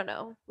I don't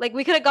know. Like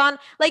we could have gone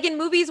like in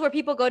movies where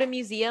people go to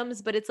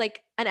museums but it's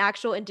like an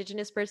actual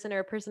indigenous person or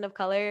a person of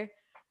color.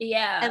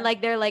 Yeah. And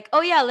like they're like,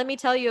 "Oh yeah, let me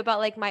tell you about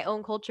like my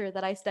own culture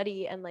that I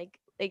study and like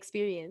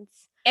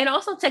experience." And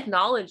also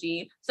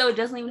technology. So it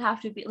doesn't even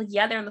have to be like,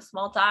 yeah, they're in the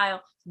small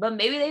tile, but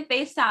maybe they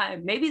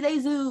FaceTime, maybe they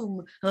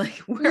Zoom.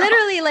 Like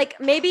literally like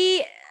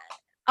maybe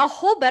a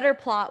whole better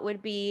plot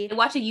would be they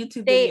watch a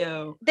YouTube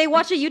video. They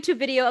watch a YouTube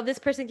video of this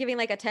person giving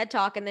like a TED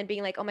talk and then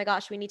being like, "Oh my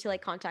gosh, we need to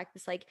like contact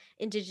this like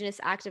indigenous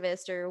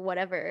activist or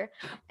whatever."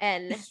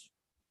 And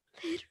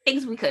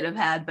things we could have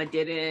had but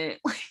didn't.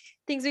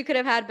 Things we could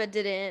have had but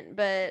didn't.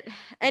 But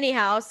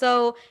anyhow,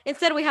 so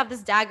instead we have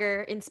this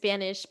dagger in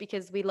Spanish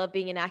because we love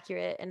being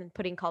inaccurate and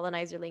putting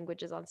colonizer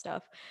languages on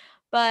stuff.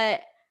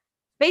 But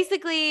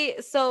basically,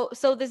 so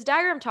this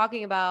dagger I'm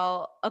talking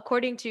about,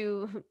 according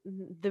to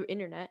the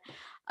internet,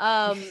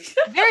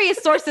 various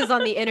sources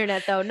on the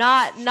internet though,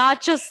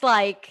 not just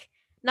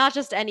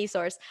any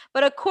source,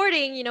 but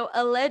according,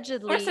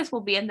 allegedly, sources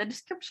will be in the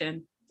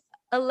description.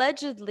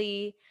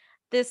 Allegedly,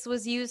 this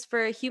was used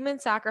for human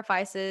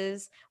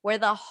sacrifices where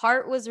the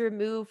heart was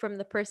removed from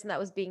the person that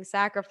was being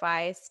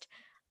sacrificed.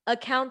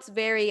 Accounts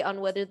vary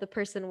on whether the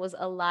person was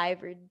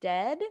alive or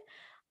dead.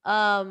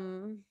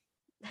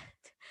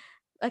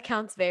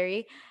 Accounts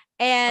vary.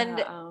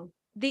 And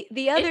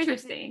the other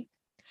interesting.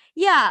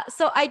 Yeah,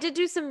 so I did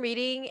do some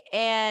reading,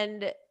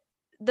 and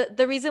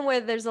the reason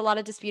why there's a lot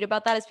of dispute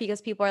about that is because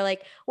people are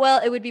like,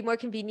 well, it would be more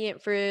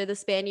convenient for the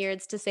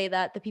Spaniards to say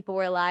that the people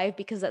were alive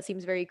because that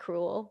seems very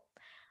cruel.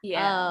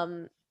 Yeah.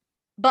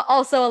 But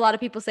also a lot of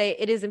people say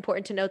it is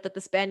important to note that the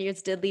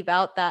Spaniards did leave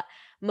out that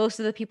most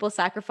of the people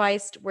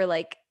sacrificed were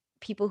like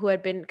people who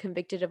had been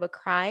convicted of a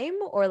crime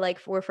or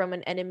like were from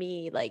an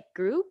enemy like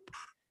group.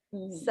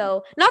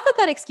 So not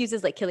that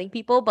excuses like killing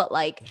people, but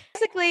like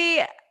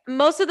basically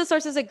most of the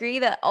sources agree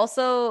that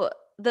also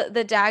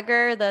the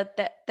dagger, the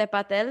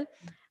tepatel,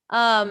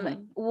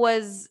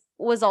 was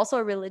also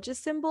a religious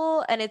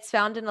symbol, and it's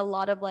found in a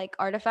lot of like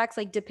artifacts,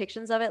 like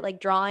depictions of it, like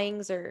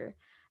drawings or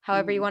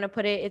however you want to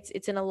put it.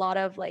 It's in a lot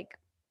of like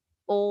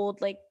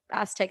old like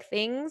Aztec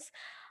things.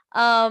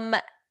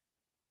 A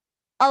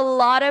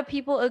lot of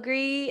people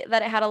agree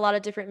that it had a lot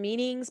of different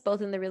meanings,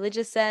 both in the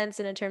religious sense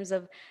and in terms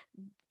of,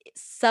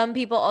 some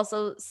people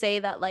also say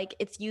that like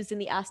it's used in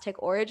the Aztec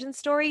origin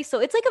story. So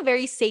it's like a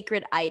very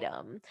sacred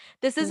item.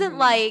 This isn't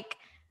like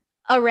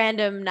a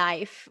random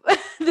knife.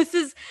 This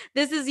is,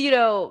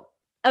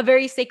 a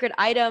very sacred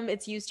item.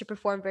 It's used to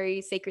perform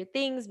very sacred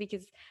things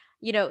because,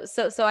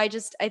 so I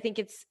think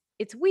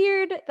it's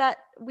weird that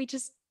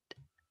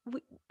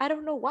I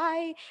don't know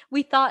why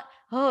we thought,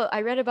 oh,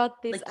 I read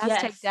about this like,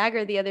 Aztec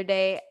dagger the other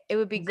day. It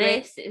would be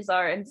great. This is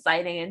our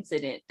inciting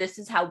incident. This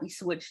is how we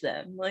switch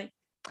them. Like,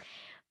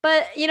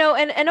 but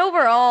and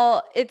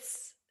overall, it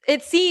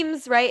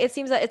seems right. It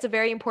seems that it's a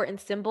very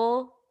important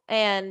symbol,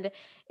 and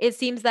it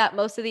seems that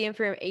most of the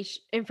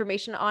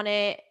information on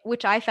it,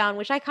 which I found,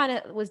 which I kind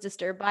of was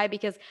disturbed by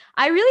because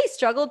I really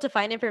struggled to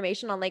find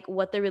information on like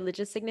what the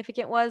religious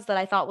significance was that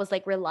I thought was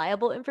like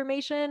reliable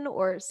information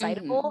or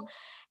citable,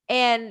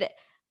 and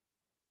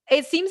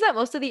it seems that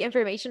most of the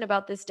information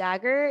about this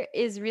dagger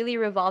is really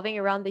revolving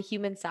around the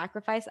human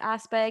sacrifice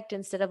aspect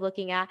instead of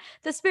looking at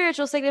the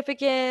spiritual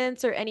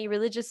significance or any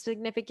religious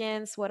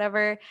significance,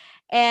 whatever.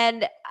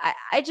 And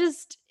I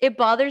just, it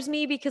bothers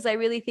me because I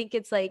really think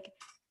it's like,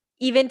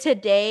 even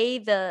today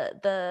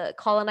the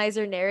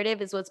colonizer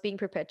narrative is what's being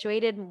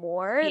perpetuated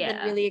more than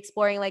Yeah. really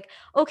exploring like,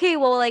 okay,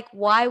 well, like,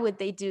 why would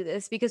they do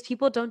this? Because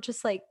people don't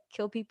just like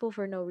kill people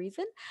for no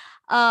reason.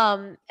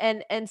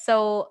 And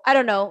so I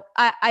don't know,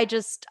 I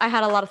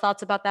had a lot of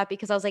thoughts about that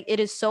because I was like, it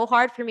is so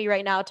hard for me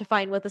right now to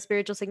find what the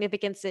spiritual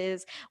significance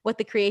is, what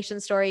the creation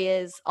story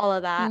is, all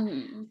of that.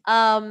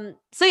 Mhm.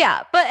 So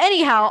yeah, but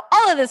anyhow,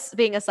 all of this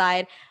being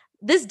aside,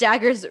 this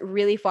dagger's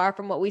really far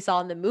from what we saw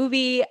in the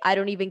movie. I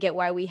don't even get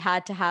why we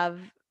had to have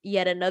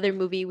yet another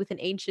movie with an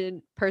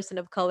ancient person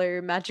of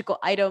color magical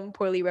item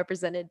poorly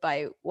represented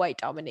by white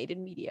dominated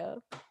media.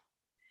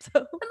 So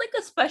And like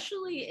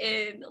especially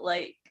in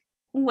like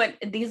when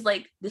these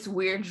like this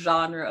weird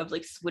genre of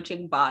like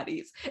switching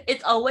bodies,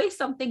 it's always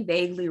something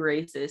vaguely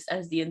racist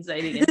as the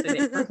inciting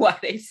incident for why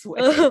they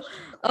switch.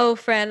 oh,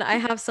 friend, I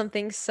have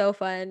something so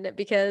fun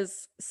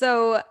because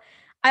so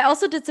I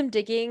also did some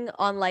digging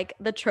on like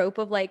the trope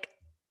of like,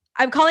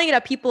 I'm calling it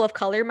a people of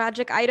color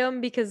magic item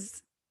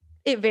because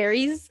it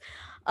varies.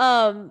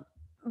 Um,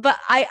 but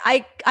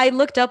I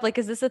looked up like,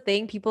 is this a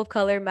thing? People of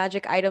color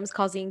magic items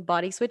causing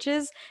body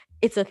switches?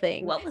 It's a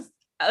thing. What was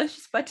I was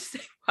just about to say,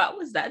 what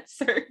was that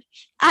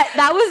search?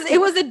 It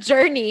was a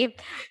journey.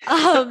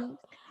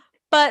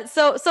 But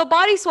so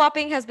body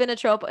swapping has been a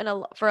trope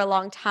for a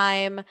long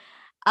time.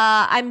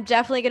 I'm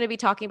definitely going to be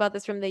talking about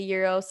this from the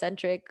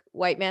Eurocentric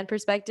white man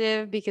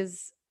perspective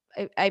because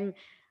I'm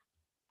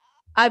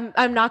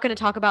not going to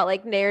talk about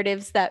like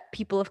narratives that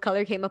people of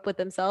color came up with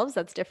themselves.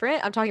 That's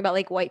different. I'm talking about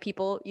like white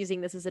people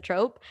using this as a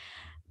trope.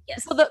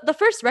 Yes. So the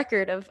first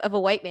record of a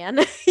white man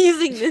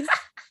using this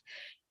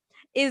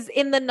is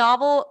in the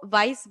novel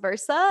Vice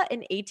Versa in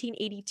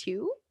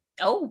 1882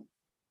 Oh,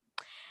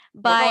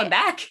 we're by going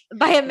back.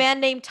 by a man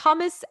named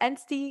Thomas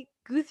Anstey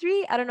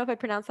Guthrie. I don't know if I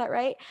pronounced that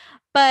right,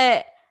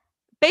 but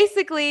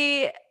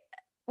basically,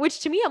 which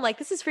to me, I'm like,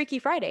 this is Freaky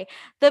Friday.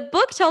 The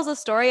book tells a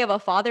story of a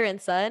father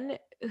and son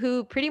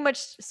who pretty much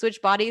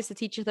switch bodies to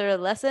teach each other a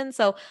lesson.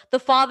 So the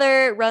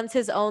father runs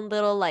his own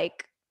little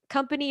like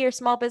company or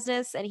small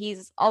business, and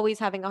he's always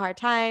having a hard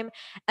time.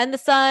 And the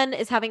son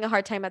is having a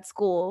hard time at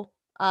school.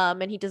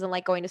 And he doesn't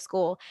like going to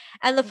school.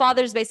 And the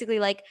father's basically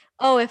like,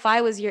 oh, if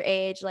I was your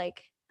age,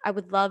 like I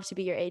would love to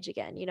be your age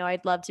again. You know,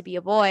 I'd love to be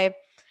a boy.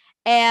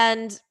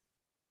 And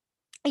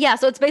yeah,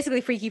 so it's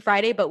basically Freaky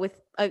Friday, but with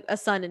a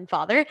son and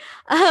father.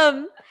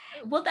 Um,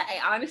 Well, that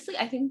honestly,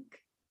 I think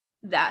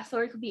that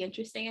story could be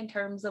interesting in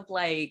terms of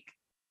like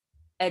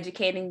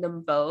educating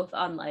them both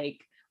on like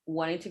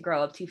wanting to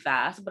grow up too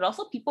fast, but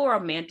also people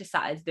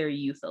romanticize their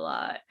youth a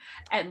lot.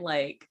 And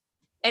like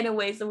in a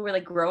way, so we're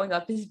like growing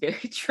up is very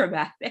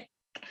traumatic.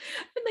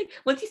 And like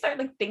once you start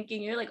like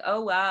thinking, you're like,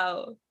 oh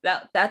wow,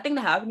 that thing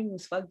that happened to me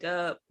was fucked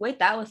up. Wait,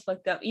 that was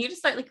fucked up. And you just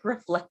start like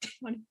reflecting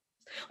on,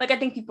 like I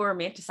think people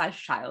romanticize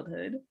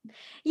childhood.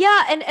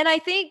 Yeah, and I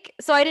think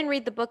so. I didn't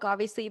read the book,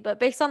 obviously, but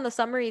based on the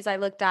summaries I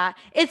looked at,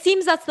 it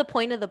seems that's the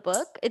point of the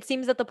book. It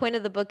seems that the point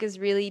of the book is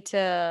really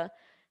to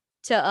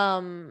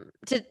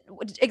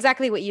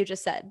exactly what you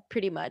just said,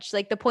 pretty much.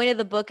 Like the point of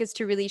the book is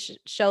to really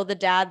show the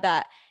dad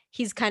that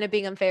he's kind of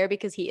being unfair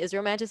because he is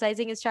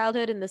romanticizing his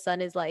childhood, and the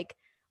son is like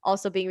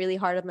also being really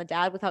hard on the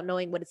dad without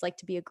knowing what it's like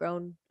to be a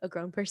grown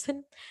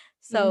person.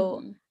 So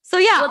Mm-hmm. so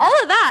yeah, Well,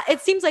 all of that.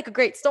 It seems like a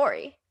great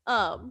story.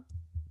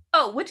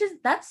 oh, which is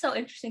that's so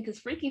interesting because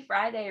Freaky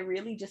Friday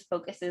really just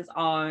focuses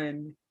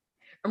on,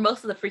 or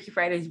most of the Freaky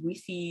Fridays we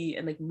see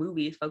in like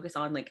movies focus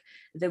on like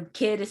the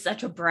kid is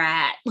such a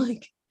brat.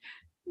 Like,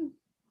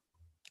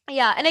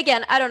 Yeah, and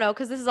again, I don't know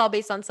because this is all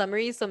based on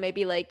summaries, so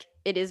maybe like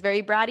it is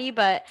very bratty,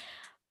 but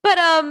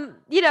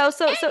you know,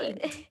 so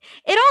hey,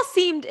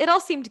 it all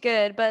seemed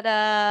good, but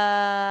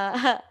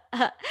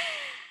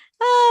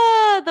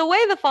the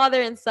way the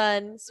father and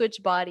son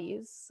switch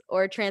bodies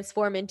or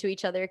transform into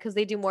each other because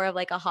they do more of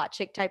like a hot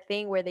chick type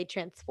thing where they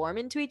transform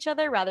into each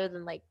other rather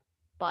than like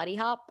body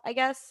hop, I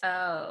guess.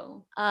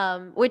 oh,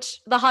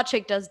 Which the hot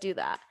chick does do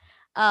that.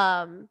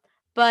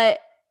 But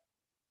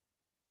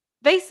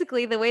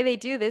basically the way they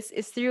do this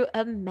is through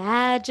a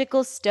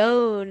magical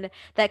stone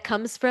that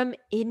comes from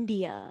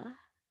India.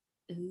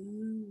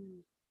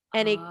 ooh,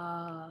 And it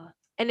ah,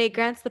 and it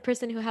grants the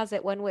person who has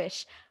it one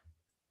wish.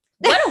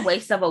 what a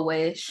waste of a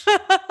wish,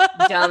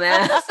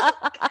 dumbass.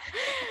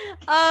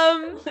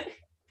 um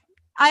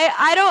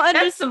I don't That's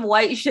understand. some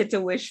white shit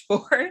to wish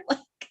for.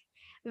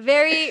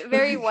 Very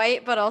very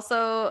white, but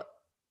also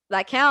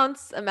that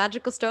counts. A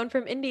magical stone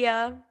from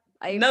India.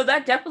 I No,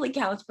 that definitely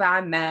counts, but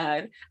I'm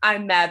mad.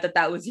 I'm mad that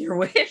that was your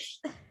wish.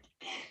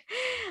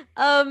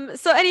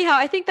 So anyhow,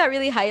 I think that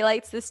really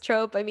highlights this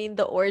trope. I mean,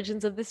 the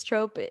origins of this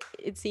trope,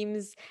 it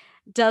seems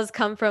does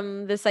come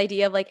from this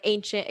idea of like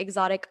ancient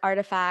exotic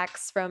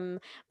artifacts from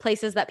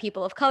places that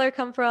people of color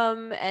come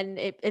from, and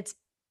it's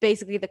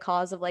basically the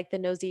cause of like the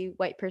nosy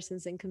white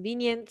person's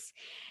inconvenience.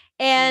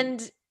 Mm.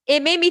 And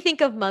it made me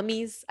think of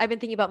mummies. I've been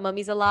thinking about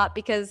mummies a lot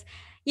because,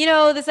 you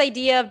know, this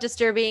idea of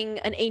disturbing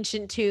an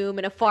ancient tomb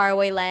in a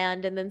faraway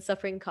land and then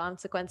suffering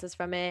consequences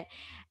from it.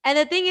 And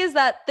the thing is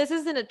that this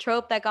isn't a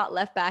trope that got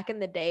left back in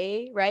the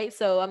day, right?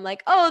 So I'm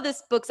like, oh,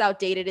 this book's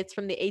outdated. It's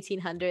from the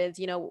 1800s.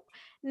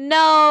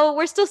 No,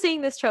 we're still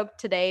seeing this trope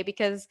today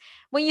because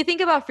when you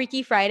think about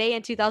Freaky Friday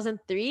in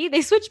 2003,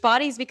 they switched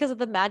bodies because of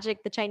the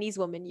magic the Chinese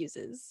woman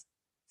uses.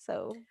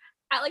 So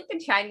I like the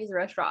Chinese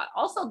restaurant.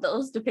 Also,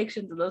 those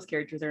depictions of those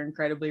characters are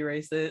incredibly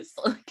racist.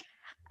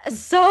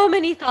 so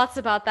many thoughts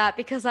about that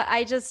because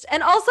I just,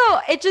 and also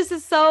it just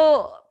is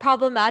so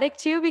problematic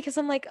too because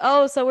I'm like,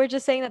 oh, so we're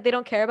just saying that they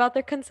don't care about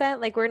their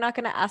consent, like we're not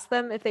going to ask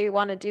them if they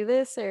want to do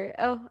this, or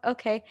oh,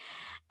 okay.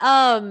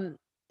 um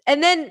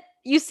and then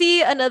you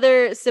see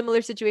another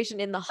similar situation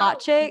in the Hot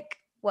Chick.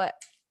 What?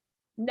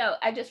 No,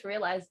 I just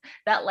realized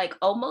that like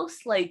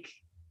almost like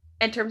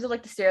in terms of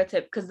like the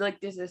stereotype, because like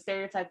there's a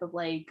stereotype of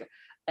like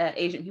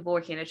Asian people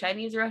working in a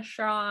Chinese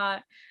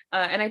restaurant.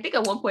 And I think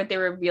at one point they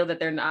reveal that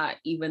they're not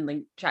even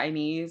like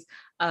Chinese.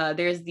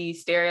 There's the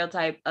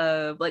stereotype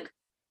of like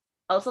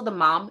also the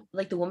mom,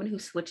 like the woman who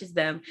switches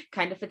them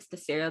kind of fits the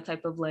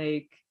stereotype of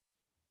like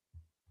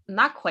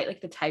not quite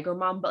like the tiger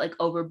mom, but like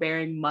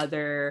overbearing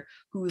mother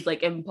who's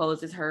like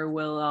imposes her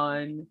will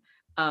on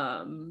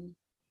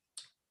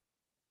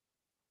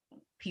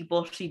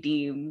people she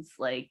deems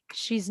like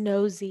She's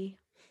nosy.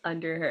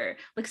 under her,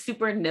 like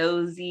super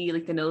nosy,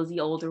 like the nosy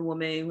older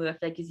woman who I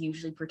feel like is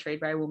usually portrayed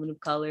by a woman of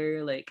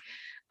color. Like,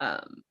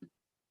 I'm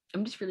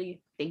just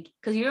really thinking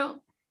because you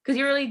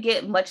really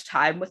get much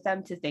time with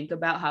them to think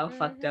about how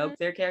fucked up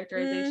their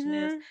characterization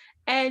is.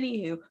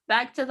 Anywho,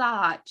 back to the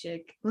Hot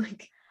Chick.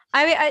 Like,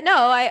 I mean,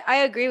 I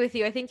agree with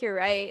you. I think you're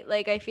right.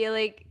 Like, I feel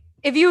like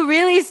if you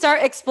really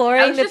start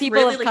exploring the people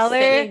really, of like, color,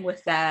 sitting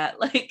with that,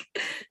 like,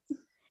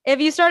 if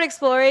you start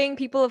exploring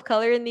people of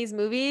color in these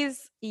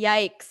movies,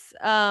 yikes.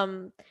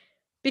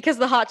 Because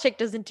the Hot Chick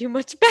doesn't do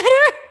much better.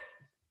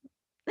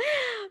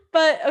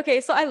 But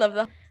okay, so I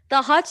love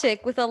the Hot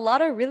Chick with a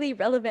lot of really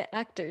relevant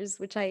actors,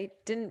 which I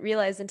didn't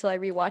realize until I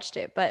rewatched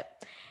it. But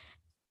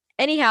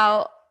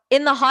anyhow,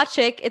 in the Hot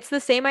Chick, it's the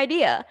same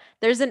idea.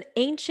 There's an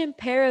ancient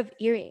pair of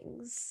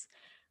earrings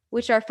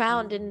which are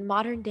found in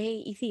modern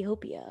day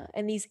Ethiopia,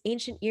 and these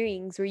ancient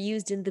earrings were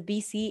used in the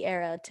BC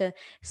era to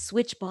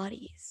switch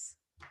bodies.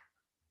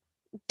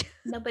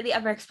 Nobody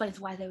ever explains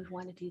why they would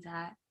want to do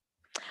that.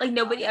 Like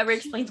nobody ever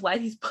explains why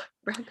these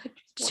brown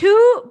countries.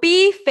 To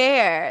be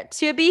fair,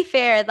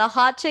 the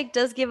Hot Chick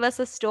does give us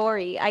a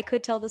story. I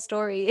could tell the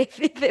story if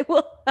it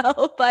will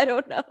help. I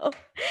don't know.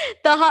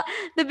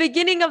 The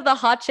beginning of the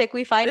Hot Chick,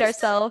 we find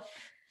ourselves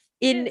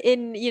in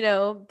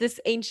this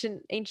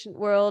ancient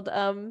world.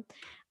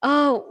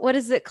 Oh, what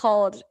is it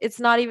called? It's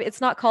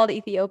not called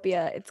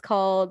Ethiopia. It's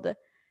called,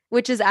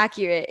 which is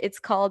accurate. It's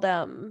called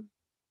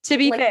to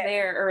be like fair,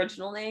 their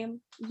original name.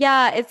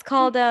 Yeah, it's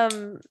called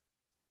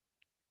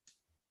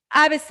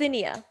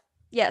Abyssinia.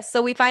 Yes,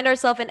 so we find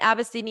ourselves in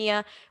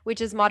Abyssinia,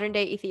 which is modern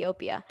day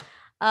Ethiopia.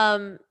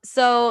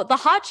 So the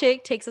Hot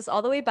Chick takes us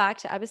all the way back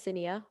to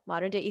Abyssinia,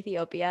 modern day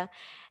Ethiopia,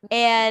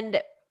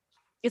 and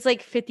it's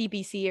like 50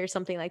 BC or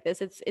something like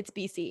this. It's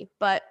BC,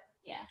 but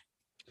yeah.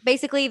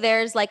 Basically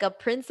there's like a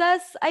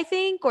princess, I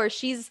think, or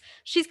she's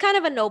kind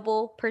of a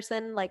noble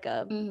person, like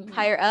a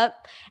higher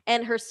up,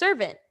 and her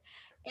servant.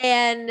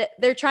 And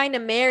they're trying to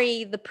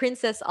marry the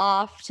princess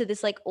off to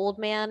this like old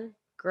man.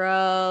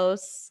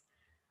 Gross.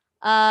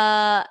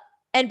 And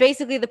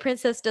basically the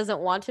princess doesn't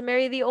want to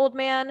marry the old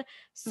man,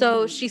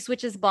 so she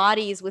switches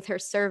bodies with her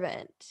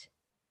servant.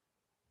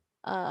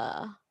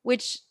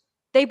 Which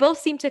they both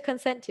seem to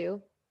consent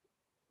to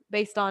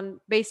based on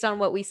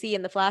what we see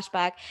in the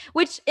flashback,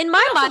 which in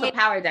my mind, the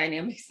power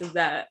dynamics is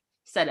that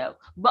set up.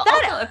 But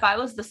also if I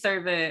was the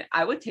servant,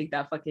 I would take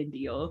that fucking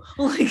deal.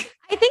 Like,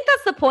 I think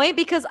that's the point,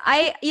 because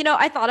I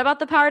thought about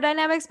the power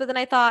dynamics, but then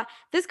I thought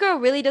this girl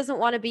really doesn't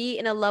want to be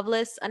in a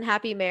loveless,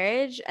 unhappy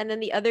marriage, and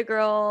then the other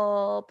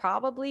girl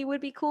probably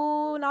would be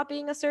cool not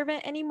being a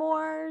servant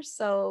anymore.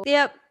 So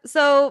yep.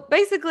 So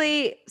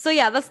basically,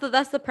 that's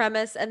the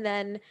premise, and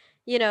then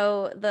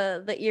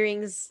the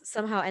earrings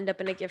somehow end up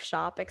in a gift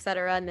shop,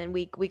 etc., and then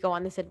we go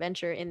on this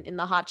adventure in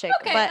the Hot Chick.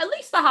 Okay, but at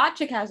least the Hot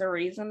Chick has a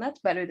reason. That's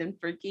better than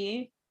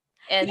Freaky.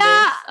 And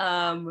yeah,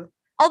 this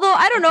although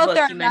I don't know if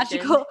there are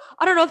magical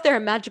I don't know if there are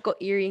magical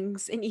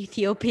earrings in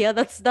Ethiopia.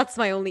 That's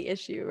my only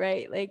issue,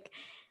 right? Like,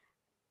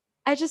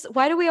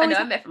 why do we always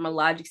I meant from a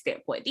logic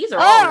standpoint. These are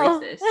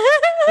all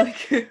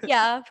racist.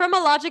 Yeah, from a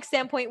logic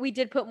standpoint, we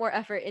did put more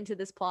effort into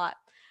this plot.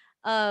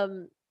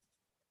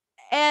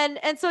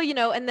 And so,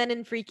 and then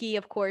in Freaky,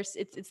 of course,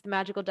 it's the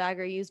magical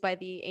dagger used by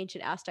the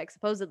ancient Aztecs,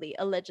 supposedly,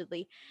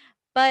 allegedly.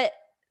 But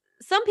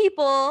some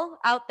people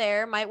out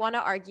there might want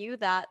to argue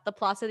that the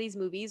plots of these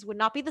movies would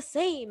not be the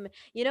same.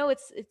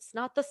 It's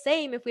not the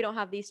same if we don't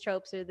have these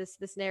tropes or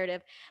this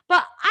narrative.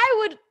 But I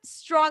would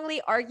strongly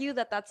argue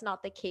that that's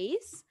not the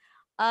case.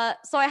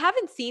 So I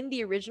haven't seen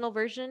the original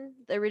version,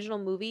 the original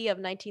movie of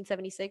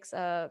 1976,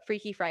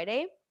 Freaky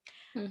Friday.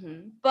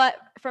 But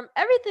from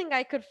everything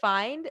I could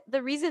find,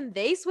 the reason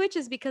they switch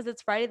is because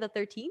it's Friday the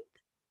 13th.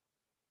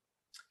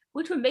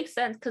 Which would make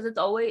sense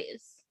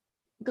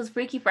because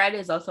Freaky Friday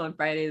is also on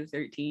Friday the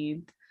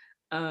 13th.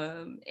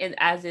 And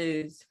as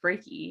is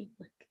Freaky.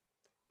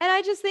 And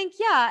I just think,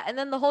 yeah. And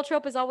then the whole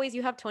trope is always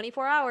you have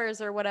 24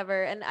 hours or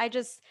whatever. And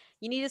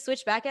you need to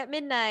switch back at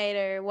midnight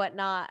or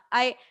whatnot.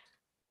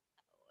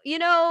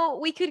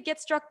 We could get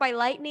struck by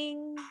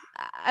lightning.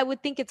 I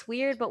would think it's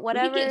weird, but We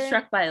could get whatever.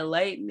 struck by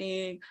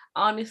lightning.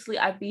 Honestly,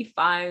 I'd be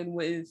fine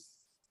with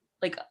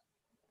like,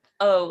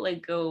 oh,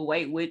 like a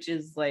white witch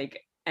is like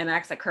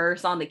enacts a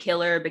curse on the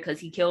killer because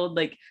he killed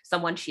like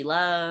someone she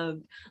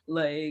loved.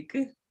 Like,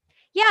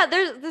 Yeah,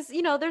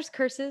 there's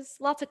curses,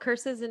 lots of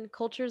curses in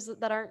cultures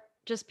that aren't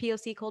just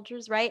POC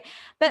cultures, right?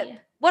 But yeah.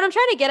 what I'm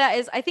trying to get at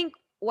is I think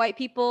white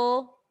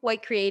people,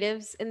 white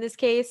creatives in this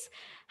case,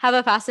 have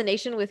a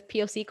fascination with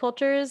POC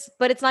cultures,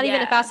 but it's not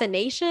even a Yeah.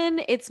 fascination.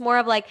 It's more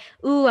of like,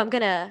 ooh, I'm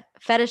gonna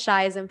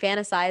fetishize and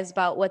fantasize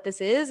about what this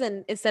is,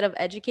 and instead of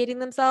educating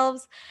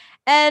themselves.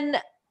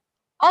 And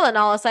all in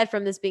all, aside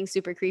from this being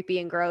super creepy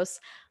and gross,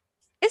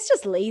 it's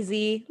just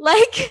lazy.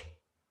 Like,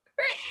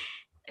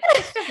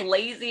 It's just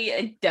lazy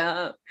and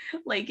dumb.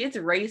 Like it's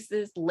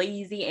racist,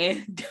 lazy,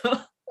 and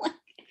dumb. Like,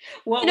 you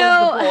what was the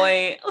know,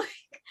 point?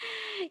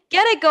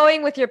 get it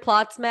going with your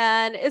plots,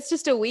 man. It's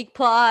just a weak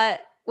plot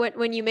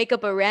when you make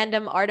up a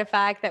random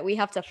artifact that we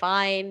have to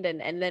find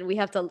and then we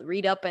have to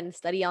read up and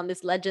study on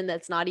this legend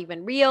that's not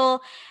even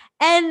real.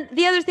 And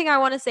the other thing I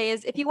want to say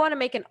is if you want to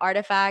make an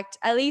artifact,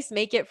 at least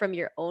make it from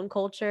your own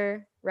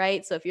culture,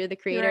 right? So if you're the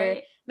creator,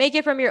 Right. make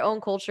it from your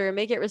own culture,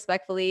 make it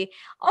respectfully.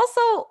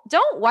 Also,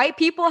 don't white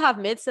people have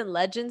myths and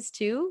legends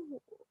too?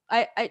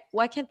 I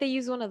why can't they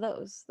use one of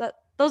those?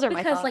 Those are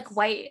my Because like thoughts.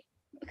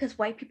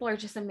 white people are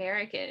just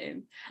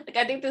American. Like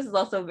I think this is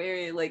also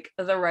very like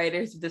as a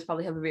writers, this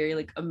probably have a very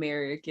like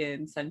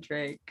American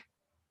centric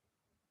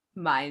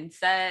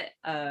mindset.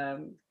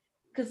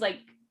 Because like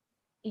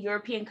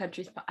European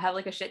countries have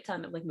like a shit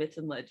ton of like myths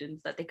and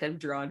legends that they could have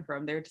drawn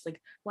from. They're just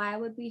like, why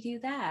would we do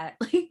that?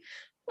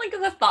 Like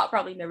the thought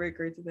probably never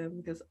occurred to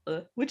them because,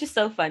 which is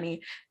so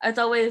funny. It's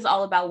always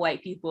all about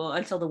white people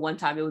until the one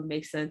time it would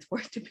make sense for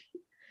it to be.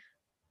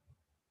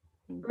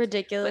 But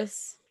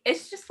Ridiculous.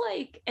 it's just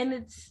like, and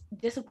it's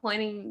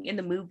disappointing in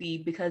the movie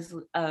because,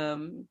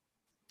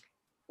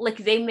 like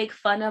they make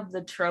fun of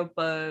the trope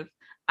of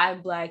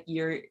I'm black,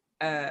 you're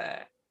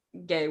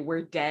gay,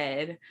 we're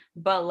dead,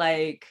 but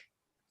like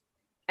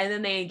and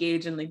then they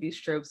engage in like these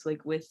tropes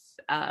like with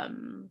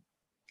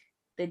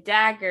the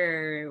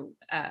dagger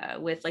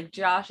with like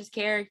Josh's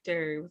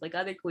character with like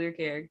other queer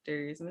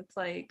characters and it's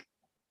like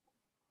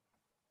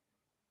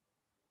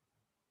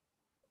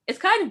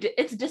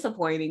it's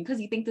disappointing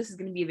because you think this is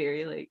going to be a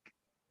very like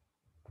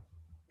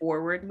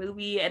forward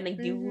movie and they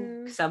do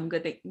Mm-hmm. some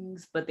good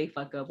things but they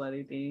fuck up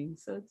other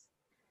things, so it's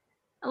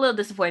a little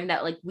disappointing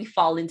that like we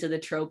fall into the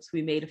tropes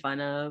we made fun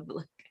of.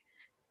 Like,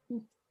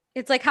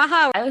 It's like,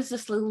 haha. I was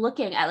just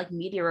looking at like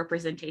media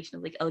representation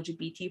of like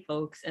LGBT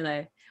folks and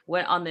I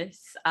went on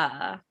this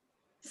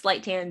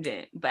slight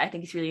tangent, but I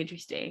think it's really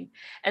interesting.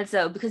 And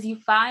so because you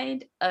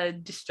find a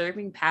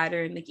disturbing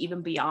pattern like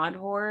even beyond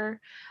horror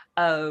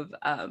of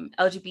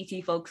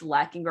LGBT folks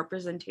lacking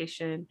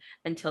representation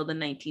until the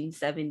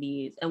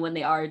 1970s, and when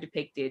they are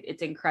depicted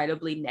it's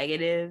incredibly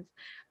negative.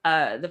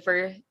 The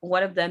first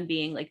one of them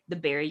being like the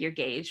bury your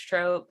gays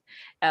trope,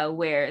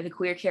 where the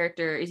queer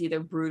character is either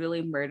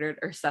brutally murdered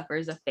or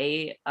suffers a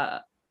fate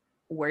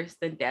worse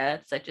than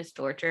death, such as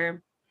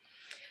torture.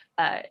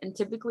 And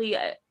typically,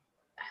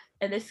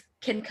 and this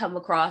can come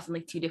across in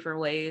like two different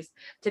ways.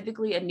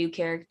 Typically, a new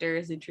character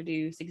is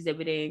introduced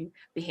exhibiting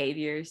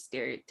behaviors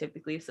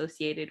stereotypically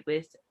associated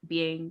with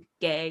being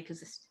gay,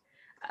 because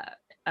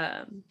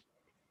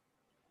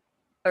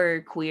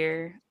or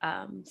queer,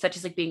 such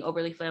as like being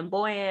overly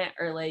flamboyant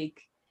or like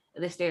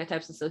the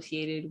stereotypes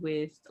associated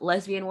with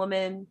lesbian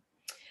women,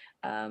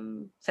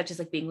 such as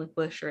like being like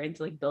bush or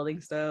into like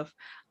building stuff.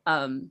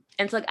 And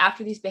so like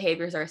after these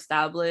behaviors are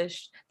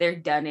established, they're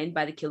done in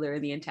by the killer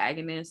and the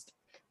antagonist.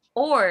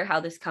 Or how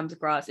this comes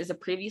across is a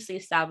previously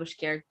established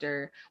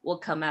character will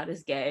come out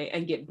as gay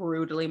and get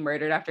brutally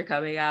murdered after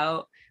coming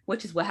out,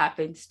 which is what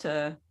happens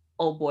to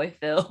old boy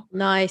Phil.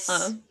 Nice.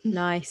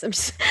 Nice. I'm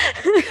just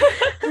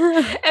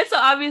And so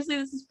obviously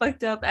this is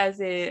fucked up as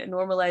it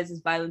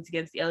normalizes violence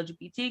against the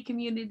LGBT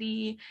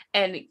community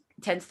and it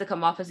tends to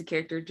come off as a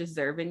character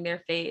deserving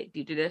their fate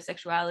due to their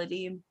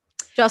sexuality.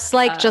 just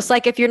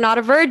like if you're not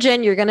a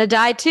virgin, you're gonna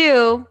die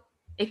too.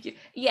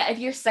 If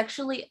you're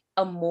sexually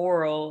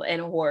immoral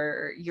and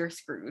horror, you're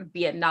screwed.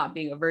 Be it not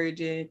being a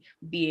virgin,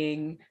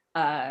 being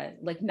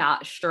like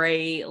not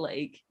straight,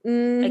 like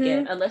again,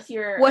 Mm-hmm. unless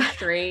you're a What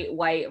straight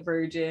white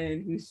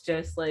virgin who's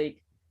just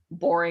like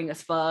boring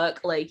as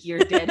fuck, like you're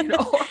dead in a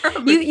horror you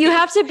movie. you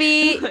have to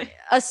be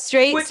a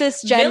straight Which Millie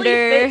fits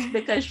cisgender.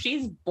 because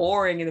she's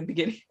boring in the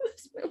beginning of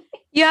this movie.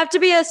 You have to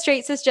be a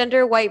straight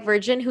cisgender white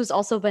virgin who's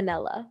also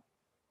vanilla,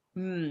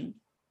 and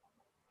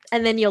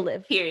then you'll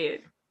live.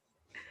 Period.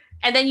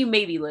 And then you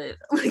maybe live.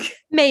 Like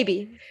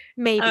Maybe.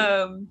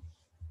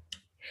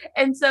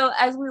 And so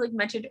as we like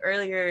mentioned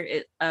earlier,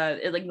 it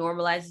like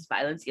normalizes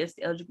violence against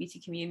the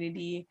LGBT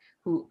community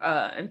who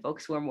and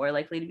folks who are more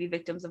likely to be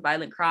victims of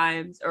violent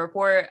crimes. A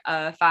report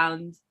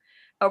found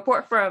A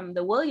report from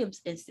the Williams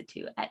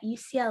Institute at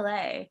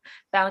UCLA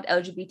found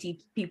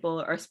LGBT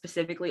people are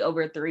specifically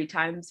over 3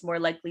 times more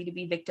likely to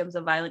be victims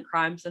of violent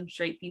crimes than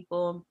straight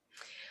people.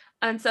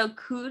 And so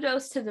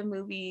kudos to the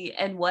movie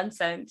in one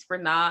sense for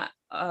not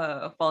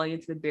falling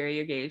into the bury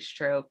your gays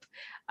trope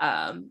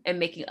and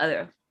making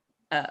other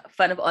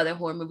fun of other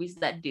horror movies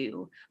that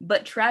do.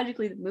 But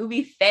tragically, the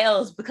movie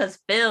fails because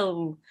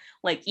Phil,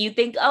 like you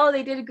think, oh,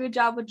 they did a good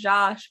job with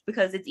Josh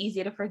because it's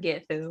easier to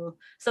forget Phil.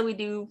 So we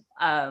do.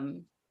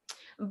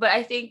 But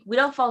I think we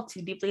don't fall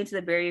too deeply into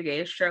the bury your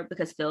gays trope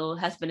because Phil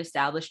has been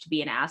established to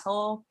be an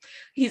asshole.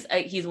 He's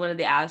one of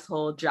the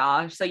asshole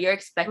Josh. So you're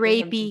expecting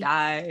him to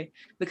die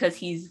because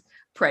he's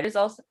predators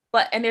also.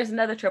 But and there's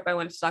another trope I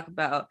wanted to talk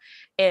about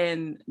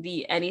in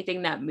the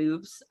anything that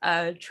moves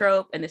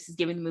trope, and this is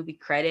giving the movie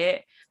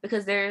credit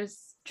because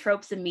there's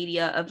tropes in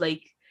media of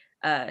like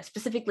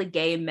specifically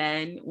gay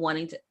men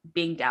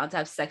being down to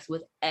have sex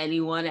with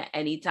anyone at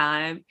any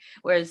time,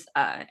 whereas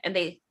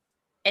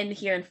and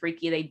here in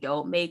Freaky, they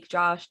don't make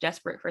Josh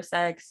desperate for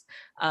sex.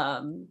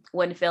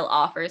 When Phil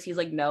offers, he's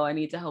like, no, I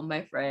need to help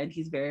my friend.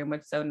 He's very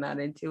much so not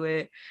into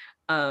it.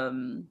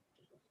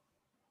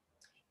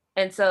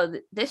 And so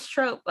this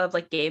trope of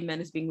like gay men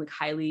as being like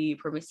highly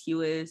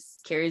promiscuous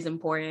carries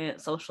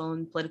important social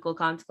and political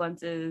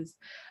consequences.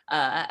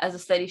 As a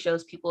study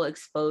shows, people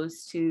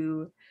exposed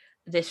to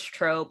this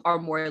trope are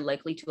more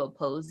likely to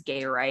oppose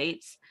gay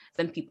rights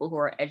than people who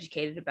are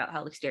educated about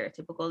how like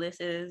stereotypical this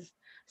is.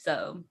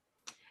 So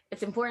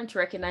it's important to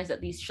recognize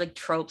that these like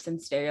tropes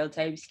and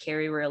stereotypes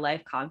carry real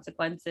life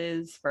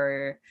consequences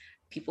for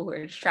people who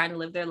are just trying to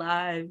live their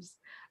lives,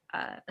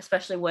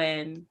 especially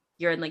when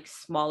you're in like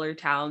smaller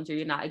towns or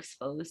you're not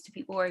exposed to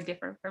people who are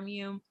different from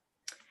you.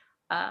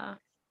 I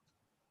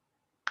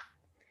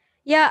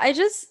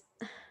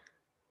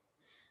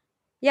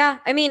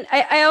mean,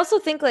 I also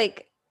think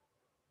like,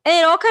 and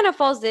it all kind of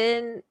falls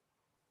in.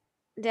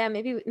 Damn,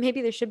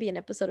 maybe there should be an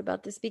episode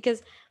about this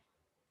because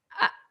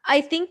I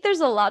think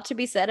there's a lot to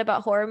be said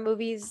about horror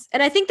movies,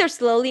 and I think they're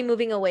slowly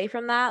moving away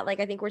from that.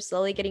 Like, I think we're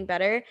slowly getting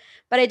better,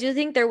 but I do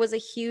think there was a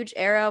huge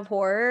era of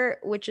horror,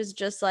 which is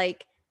just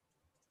like,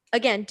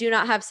 again, do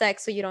not have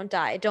sex so you don't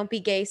die. Don't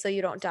be gay so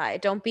you don't die.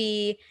 Don't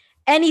be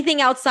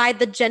anything outside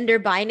the gender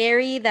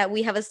binary that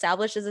we have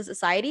established as a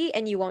society,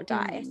 and you won't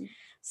die.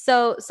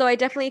 So I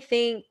definitely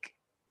think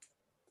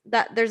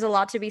that there's a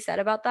lot to be said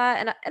about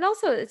that, and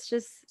also it's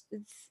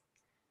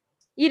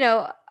you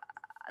know,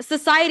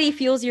 society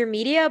fuels your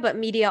media, but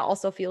media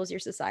also fuels your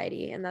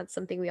society, and that's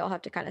something we all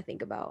have to kind of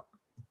think about.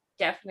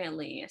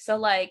 Definitely. So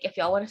like if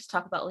y'all want us to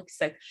talk about like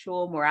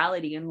sexual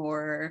morality in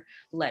horror,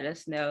 let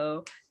us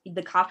know.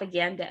 The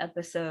propaganda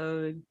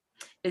episode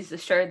is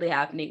assuredly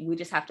happening. We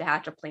just have to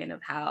hatch a plan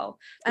of how.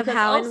 And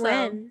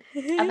when.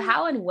 Of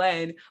how and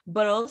when,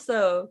 but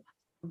also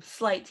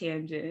slight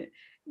tangent.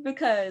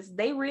 Because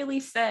they really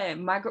sent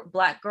my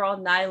black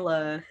girl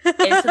Nyla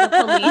into the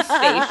police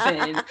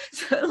station.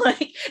 So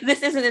like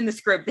this isn't in the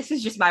script. This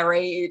is just my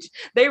rage.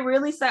 They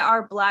really sent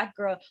our black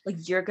girl, like,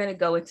 you're gonna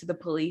go into the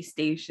police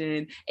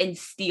station and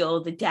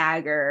steal the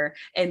dagger,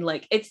 and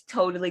like it's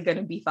totally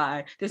gonna be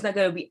fine. There's not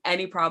gonna be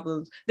any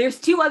problems. There's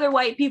 2 other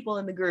white people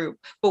in the group,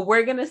 but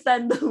we're gonna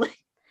send the like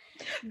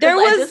at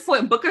this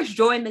point Booker's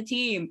joined the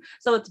team,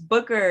 so it's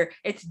Booker,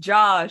 it's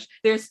Josh,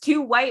 there's 2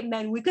 white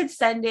men we could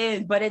send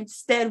in, but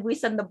instead we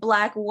send the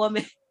black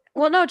woman.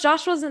 Well, no,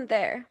 Josh wasn't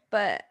there,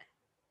 but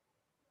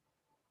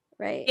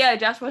right, yeah,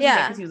 Josh wasn't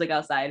there because he was like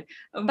outside,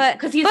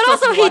 but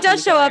also he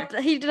does show up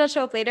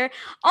later,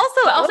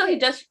 also he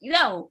does,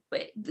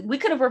 but we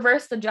could have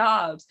reversed the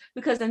jobs,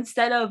 because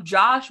instead of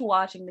Josh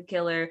watching the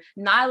killer,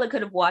 Nyla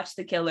could have watched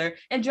the killer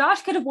and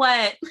Josh could have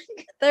went.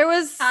 There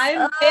was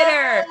I'm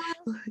bitter.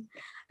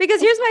 Because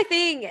here's my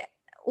thing.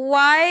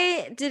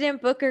 Why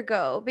didn't Booker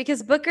go?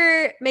 Because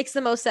Booker makes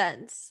the most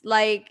sense.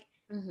 Like,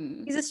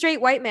 he's a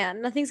straight white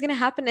man. Nothing's gonna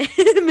happen to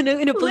him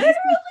in a police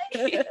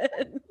station.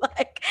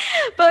 Like,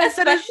 but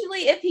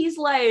especially if he's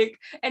like,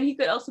 and he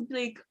could also be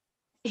like,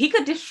 he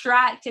could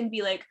distract and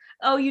be like,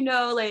 oh,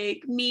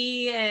 like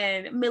me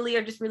and Millie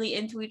are just really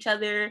into each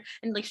other,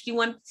 and like she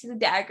wanted to see the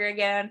dagger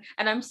again,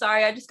 and I'm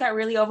sorry, I just got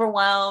really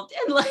overwhelmed,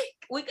 and like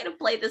we could have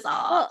played this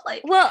off,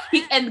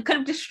 and could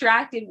have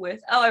distracted with,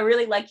 oh, I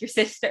really like your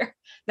sister.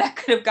 That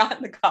could have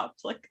gotten the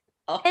cops like,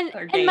 oh, and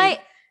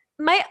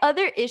my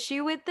other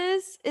issue with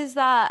this is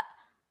that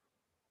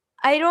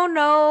I don't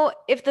know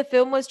if the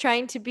film was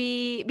trying to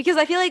be, because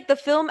I feel like the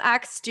film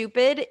acts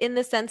stupid in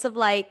the sense of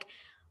like,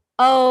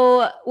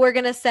 oh, we're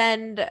gonna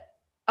send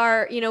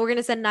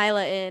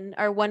Nyla in,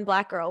 our one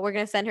black girl. We're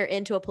gonna send her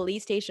into a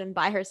police station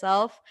by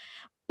herself.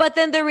 But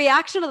then the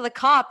reaction of the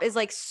cop is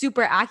like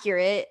super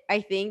accurate,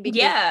 I think.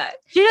 Because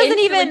she doesn't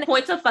even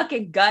points a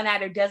fucking gun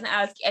at her, doesn't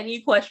ask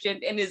any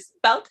question, and is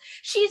about.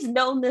 She's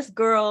known this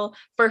girl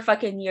for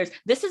fucking years.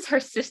 This is her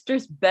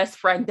sister's best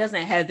friend.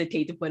 Doesn't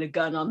hesitate to put a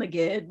gun on the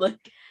kid. Like.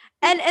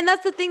 And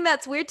that's the thing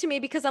that's weird to me,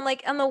 because I'm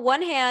like, on the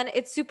one hand,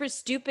 it's super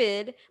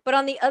stupid, but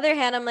on the other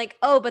hand, I'm like,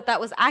 oh, but that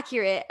was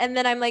accurate. And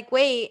then I'm like,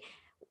 wait,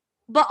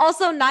 but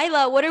also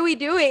Nyla, what are we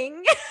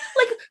doing?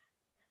 Like,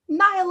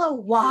 Nyla,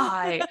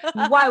 why?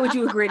 Why would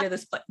you agree to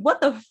this play?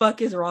 What the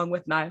fuck is wrong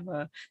with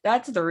Nyla?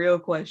 That's the real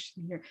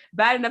question here.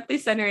 Bad enough they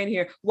sent her in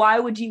here. Why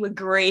would you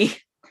agree?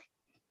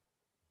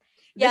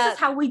 This is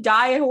how we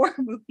die in horror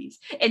movies.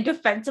 In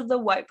defense of the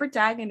white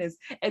protagonist.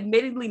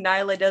 Admittedly,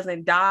 Nyla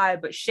doesn't die,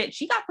 but shit,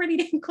 she got pretty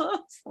damn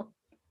close.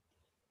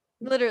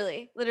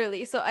 Literally.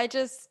 So I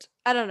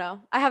don't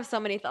know. I have so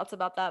many thoughts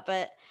about that,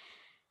 but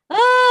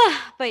yeah.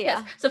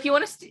 Yes. So if you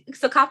want to,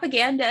 so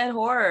propaganda and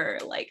horror,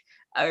 like,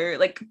 or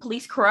like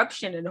police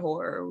corruption in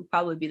horror would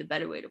probably be the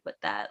better way to put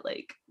that.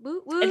 Like,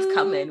 woo, woo. It's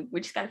coming.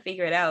 We just got to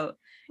figure it out.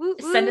 Woo,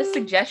 Send us woo.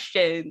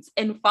 suggestions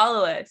and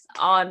follow us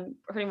on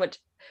pretty much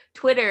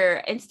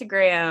Twitter,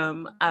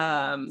 Instagram,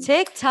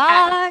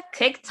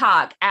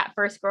 TikTok at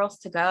First Girls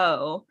to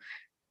Go.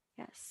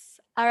 Yes.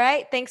 All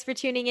right. Thanks for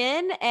tuning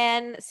in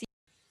and see.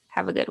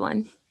 Have a good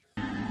one.